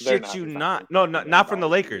 I shit you not. No, not from the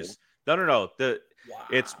Lakers. No.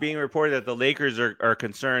 It's being reported that the Lakers are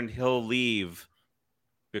concerned he'll leave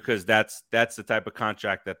because that's the type of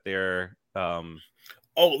contract that they're.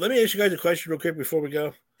 Let me ask you guys a question real quick before we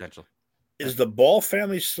go. Potential. Is the Ball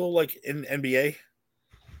family still like in NBA?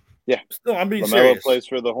 Yeah. No, I'm being LaMelo serious. plays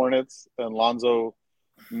for the Hornets, and Lonzo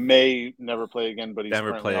may never play again, but he's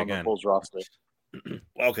currently on the Bulls roster.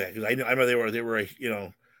 Okay, because I know they were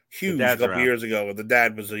huge a couple years ago. The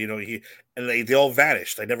dad was they all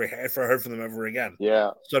vanished. I never heard from them ever again. Yeah,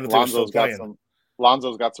 Lonzo's got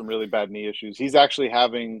some really bad knee issues. He's actually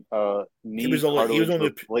having knee. He was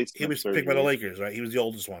picked by the Lakers, right? He was the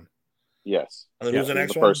oldest one. Yes, and then who's the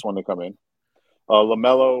next one? First one to come in.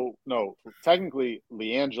 LaMelo, no, technically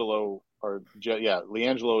LiAngelo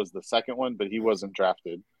is the second one, but he wasn't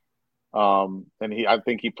drafted. And I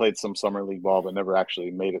think he played some summer league ball, but never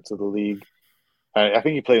actually made it to the league. I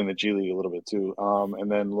think he played in the G League a little bit too.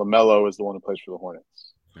 And then LaMelo is the one who plays for the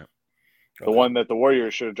Hornets. Yeah. The one that the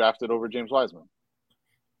Warriors should have drafted over James Wiseman.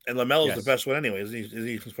 And LaMelo is the best one anyway. Is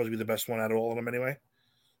he supposed to be the best one out of all of them anyway?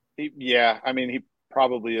 He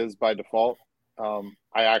probably is by default.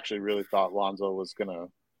 I actually really thought Lonzo was gonna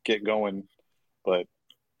get going, but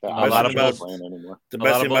the best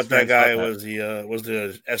thing about that guy was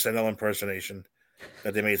the SNL impersonation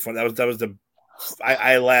that they made fun. That was the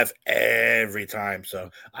I laugh every time. So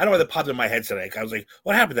I don't know why that popped in my head today. I was like,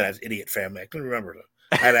 "What happened to that idiot family?" I couldn't remember.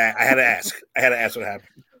 I had to ask. I had to ask what happened.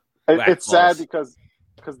 It's sad because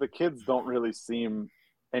the kids don't really seem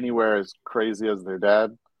anywhere as crazy as their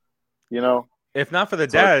dad. If not for the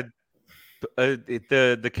dad,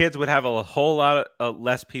 the kids would have a whole lot of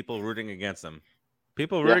less people rooting against them.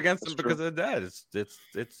 People root against them because of the dad. It's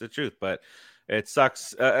the truth, but it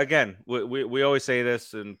sucks. Again, we always say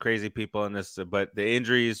this, and crazy people in this, but the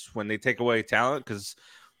injuries when they take away talent, because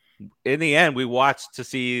in the end, we watch to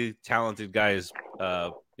see talented guys,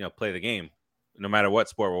 play the game, no matter what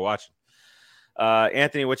sport we're watching.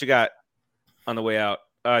 Anthony, what you got on the way out?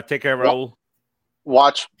 Take care, Raul.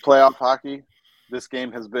 Watch playoff hockey. This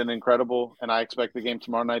game has been incredible, and I expect the game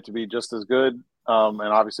tomorrow night to be just as good. And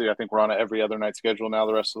obviously, I think we're on an every other night schedule now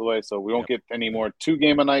the rest of the way, so we won't get any more 2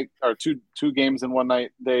 game a night or two games in one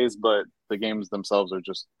night days. But the games themselves are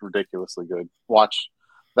just ridiculously good. Watch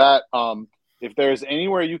that. If there's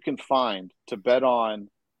anywhere you can find to bet on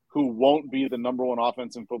who won't be the number one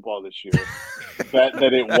offense in football this year, bet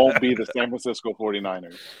that it won't be the San Francisco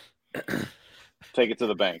 49ers. Take it to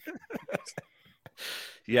the bank.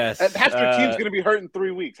 Yes. And half your team's going to be hurt in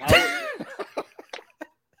 3 weeks.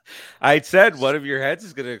 I said one of your heads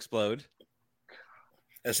is going to explode.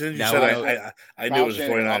 As soon as you said I knew it was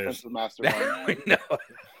 49ers. I know.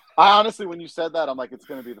 I honestly, when you said that, I'm like, it's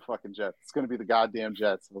going to be the fucking Jets. It's going to be the goddamn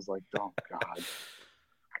Jets. I was like, oh,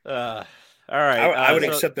 God. All right. I would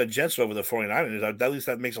accept the Jets over the 49ers. At least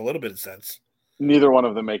that makes a little bit of sense. Neither one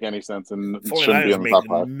of them make any sense, and 49ers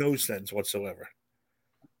make no sense whatsoever.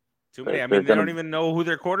 Too many. I mean, they don't even know who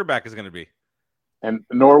their quarterback is going to be. And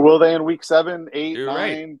nor will they in week 7, 8, You're 9,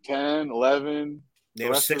 right. 10, 11. They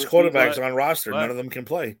have 6 quarterbacks on roster. None of them can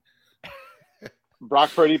play.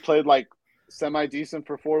 Brock Purdy played like semi-decent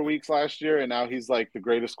for 4 weeks last year, and now he's like the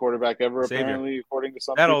greatest quarterback ever, apparently, according to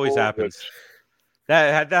some people. That always happens.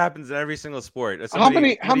 That happens in every single sport. How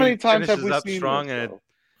many times have we seen strong this,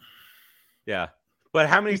 yeah. But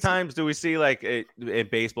how many times do we see, like, in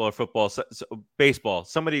baseball or football, baseball,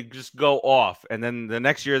 somebody just go off, and then the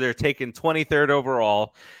next year they're taken 23rd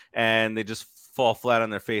overall, and they just fall flat on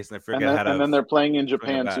their face, and they forget how to. And then they're playing in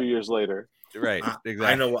Japan 2 years later. Right, exactly.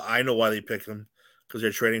 I know why they picked them, because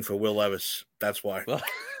they're trading for Will Levis. That's why.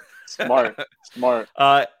 Smart.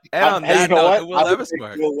 And on that note,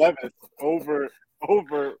 Will Levis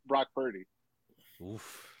over Brock Purdy.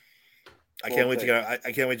 Oof. I can't wait to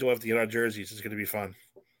have to get our jerseys. It's going to be fun.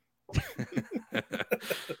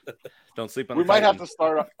 Don't sleep on. We might have to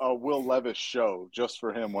start a Will Levis show just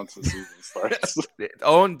for him once the season starts.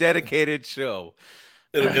 Own dedicated show.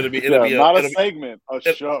 It'll be not a segment, a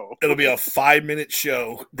show. It'll be a 5-minute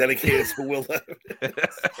show dedicated to Will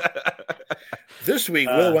Levis. This week,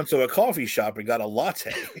 Will went to a coffee shop and got a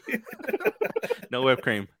latte. No whipped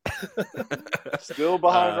cream. Still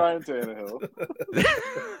behind Ryan Tannehill.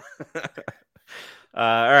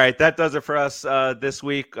 All right, that does it for us this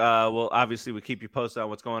week. We keep you posted on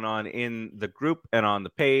what's going on in the group and on the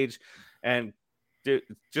page, and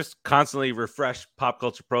just constantly refresh Pop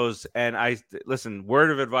Culture Pros. And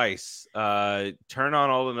word of advice: turn on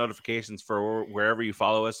all the notifications for wherever you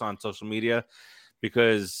follow us on social media,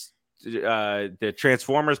 because the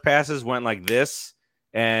Transformers passes went like this,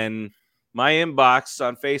 and my inbox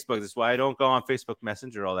on Facebook. That's why I don't go on Facebook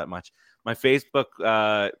Messenger all that much. My Facebook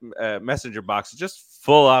Messenger box is just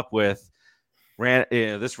full up with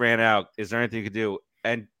this ran out. Is there anything you could do?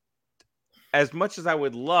 And as much as I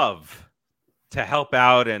would love to help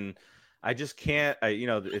out, and I just can't.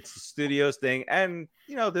 It's the studio's thing, and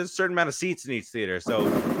there's a certain amount of seats in each theater, so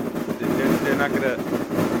they're not gonna.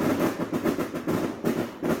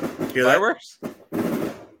 Hear Fireworks?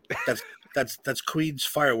 That's Queen's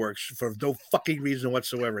fireworks for no fucking reason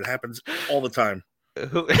whatsoever. It happens all the time.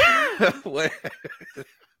 What?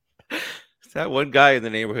 It's that one guy in the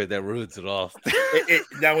neighborhood that ruins it all.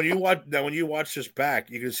 Now, when you watch this back,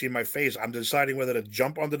 you can see my face. I'm deciding whether to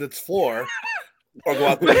jump onto the floor or go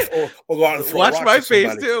out and throw Watch rocks my at face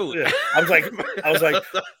somebody. too. Yeah. I was like,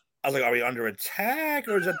 are we under attack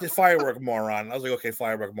or is that the firework moron? I was like, okay,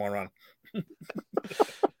 firework moron.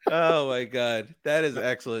 Oh my God, that is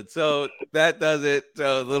excellent. So that does it.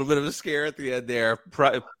 So a little bit of a scare at the end there.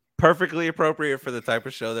 Perfectly appropriate for the type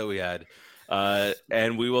of show that we had.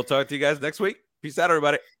 And we will talk to you guys next week. Peace out,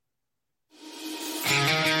 everybody.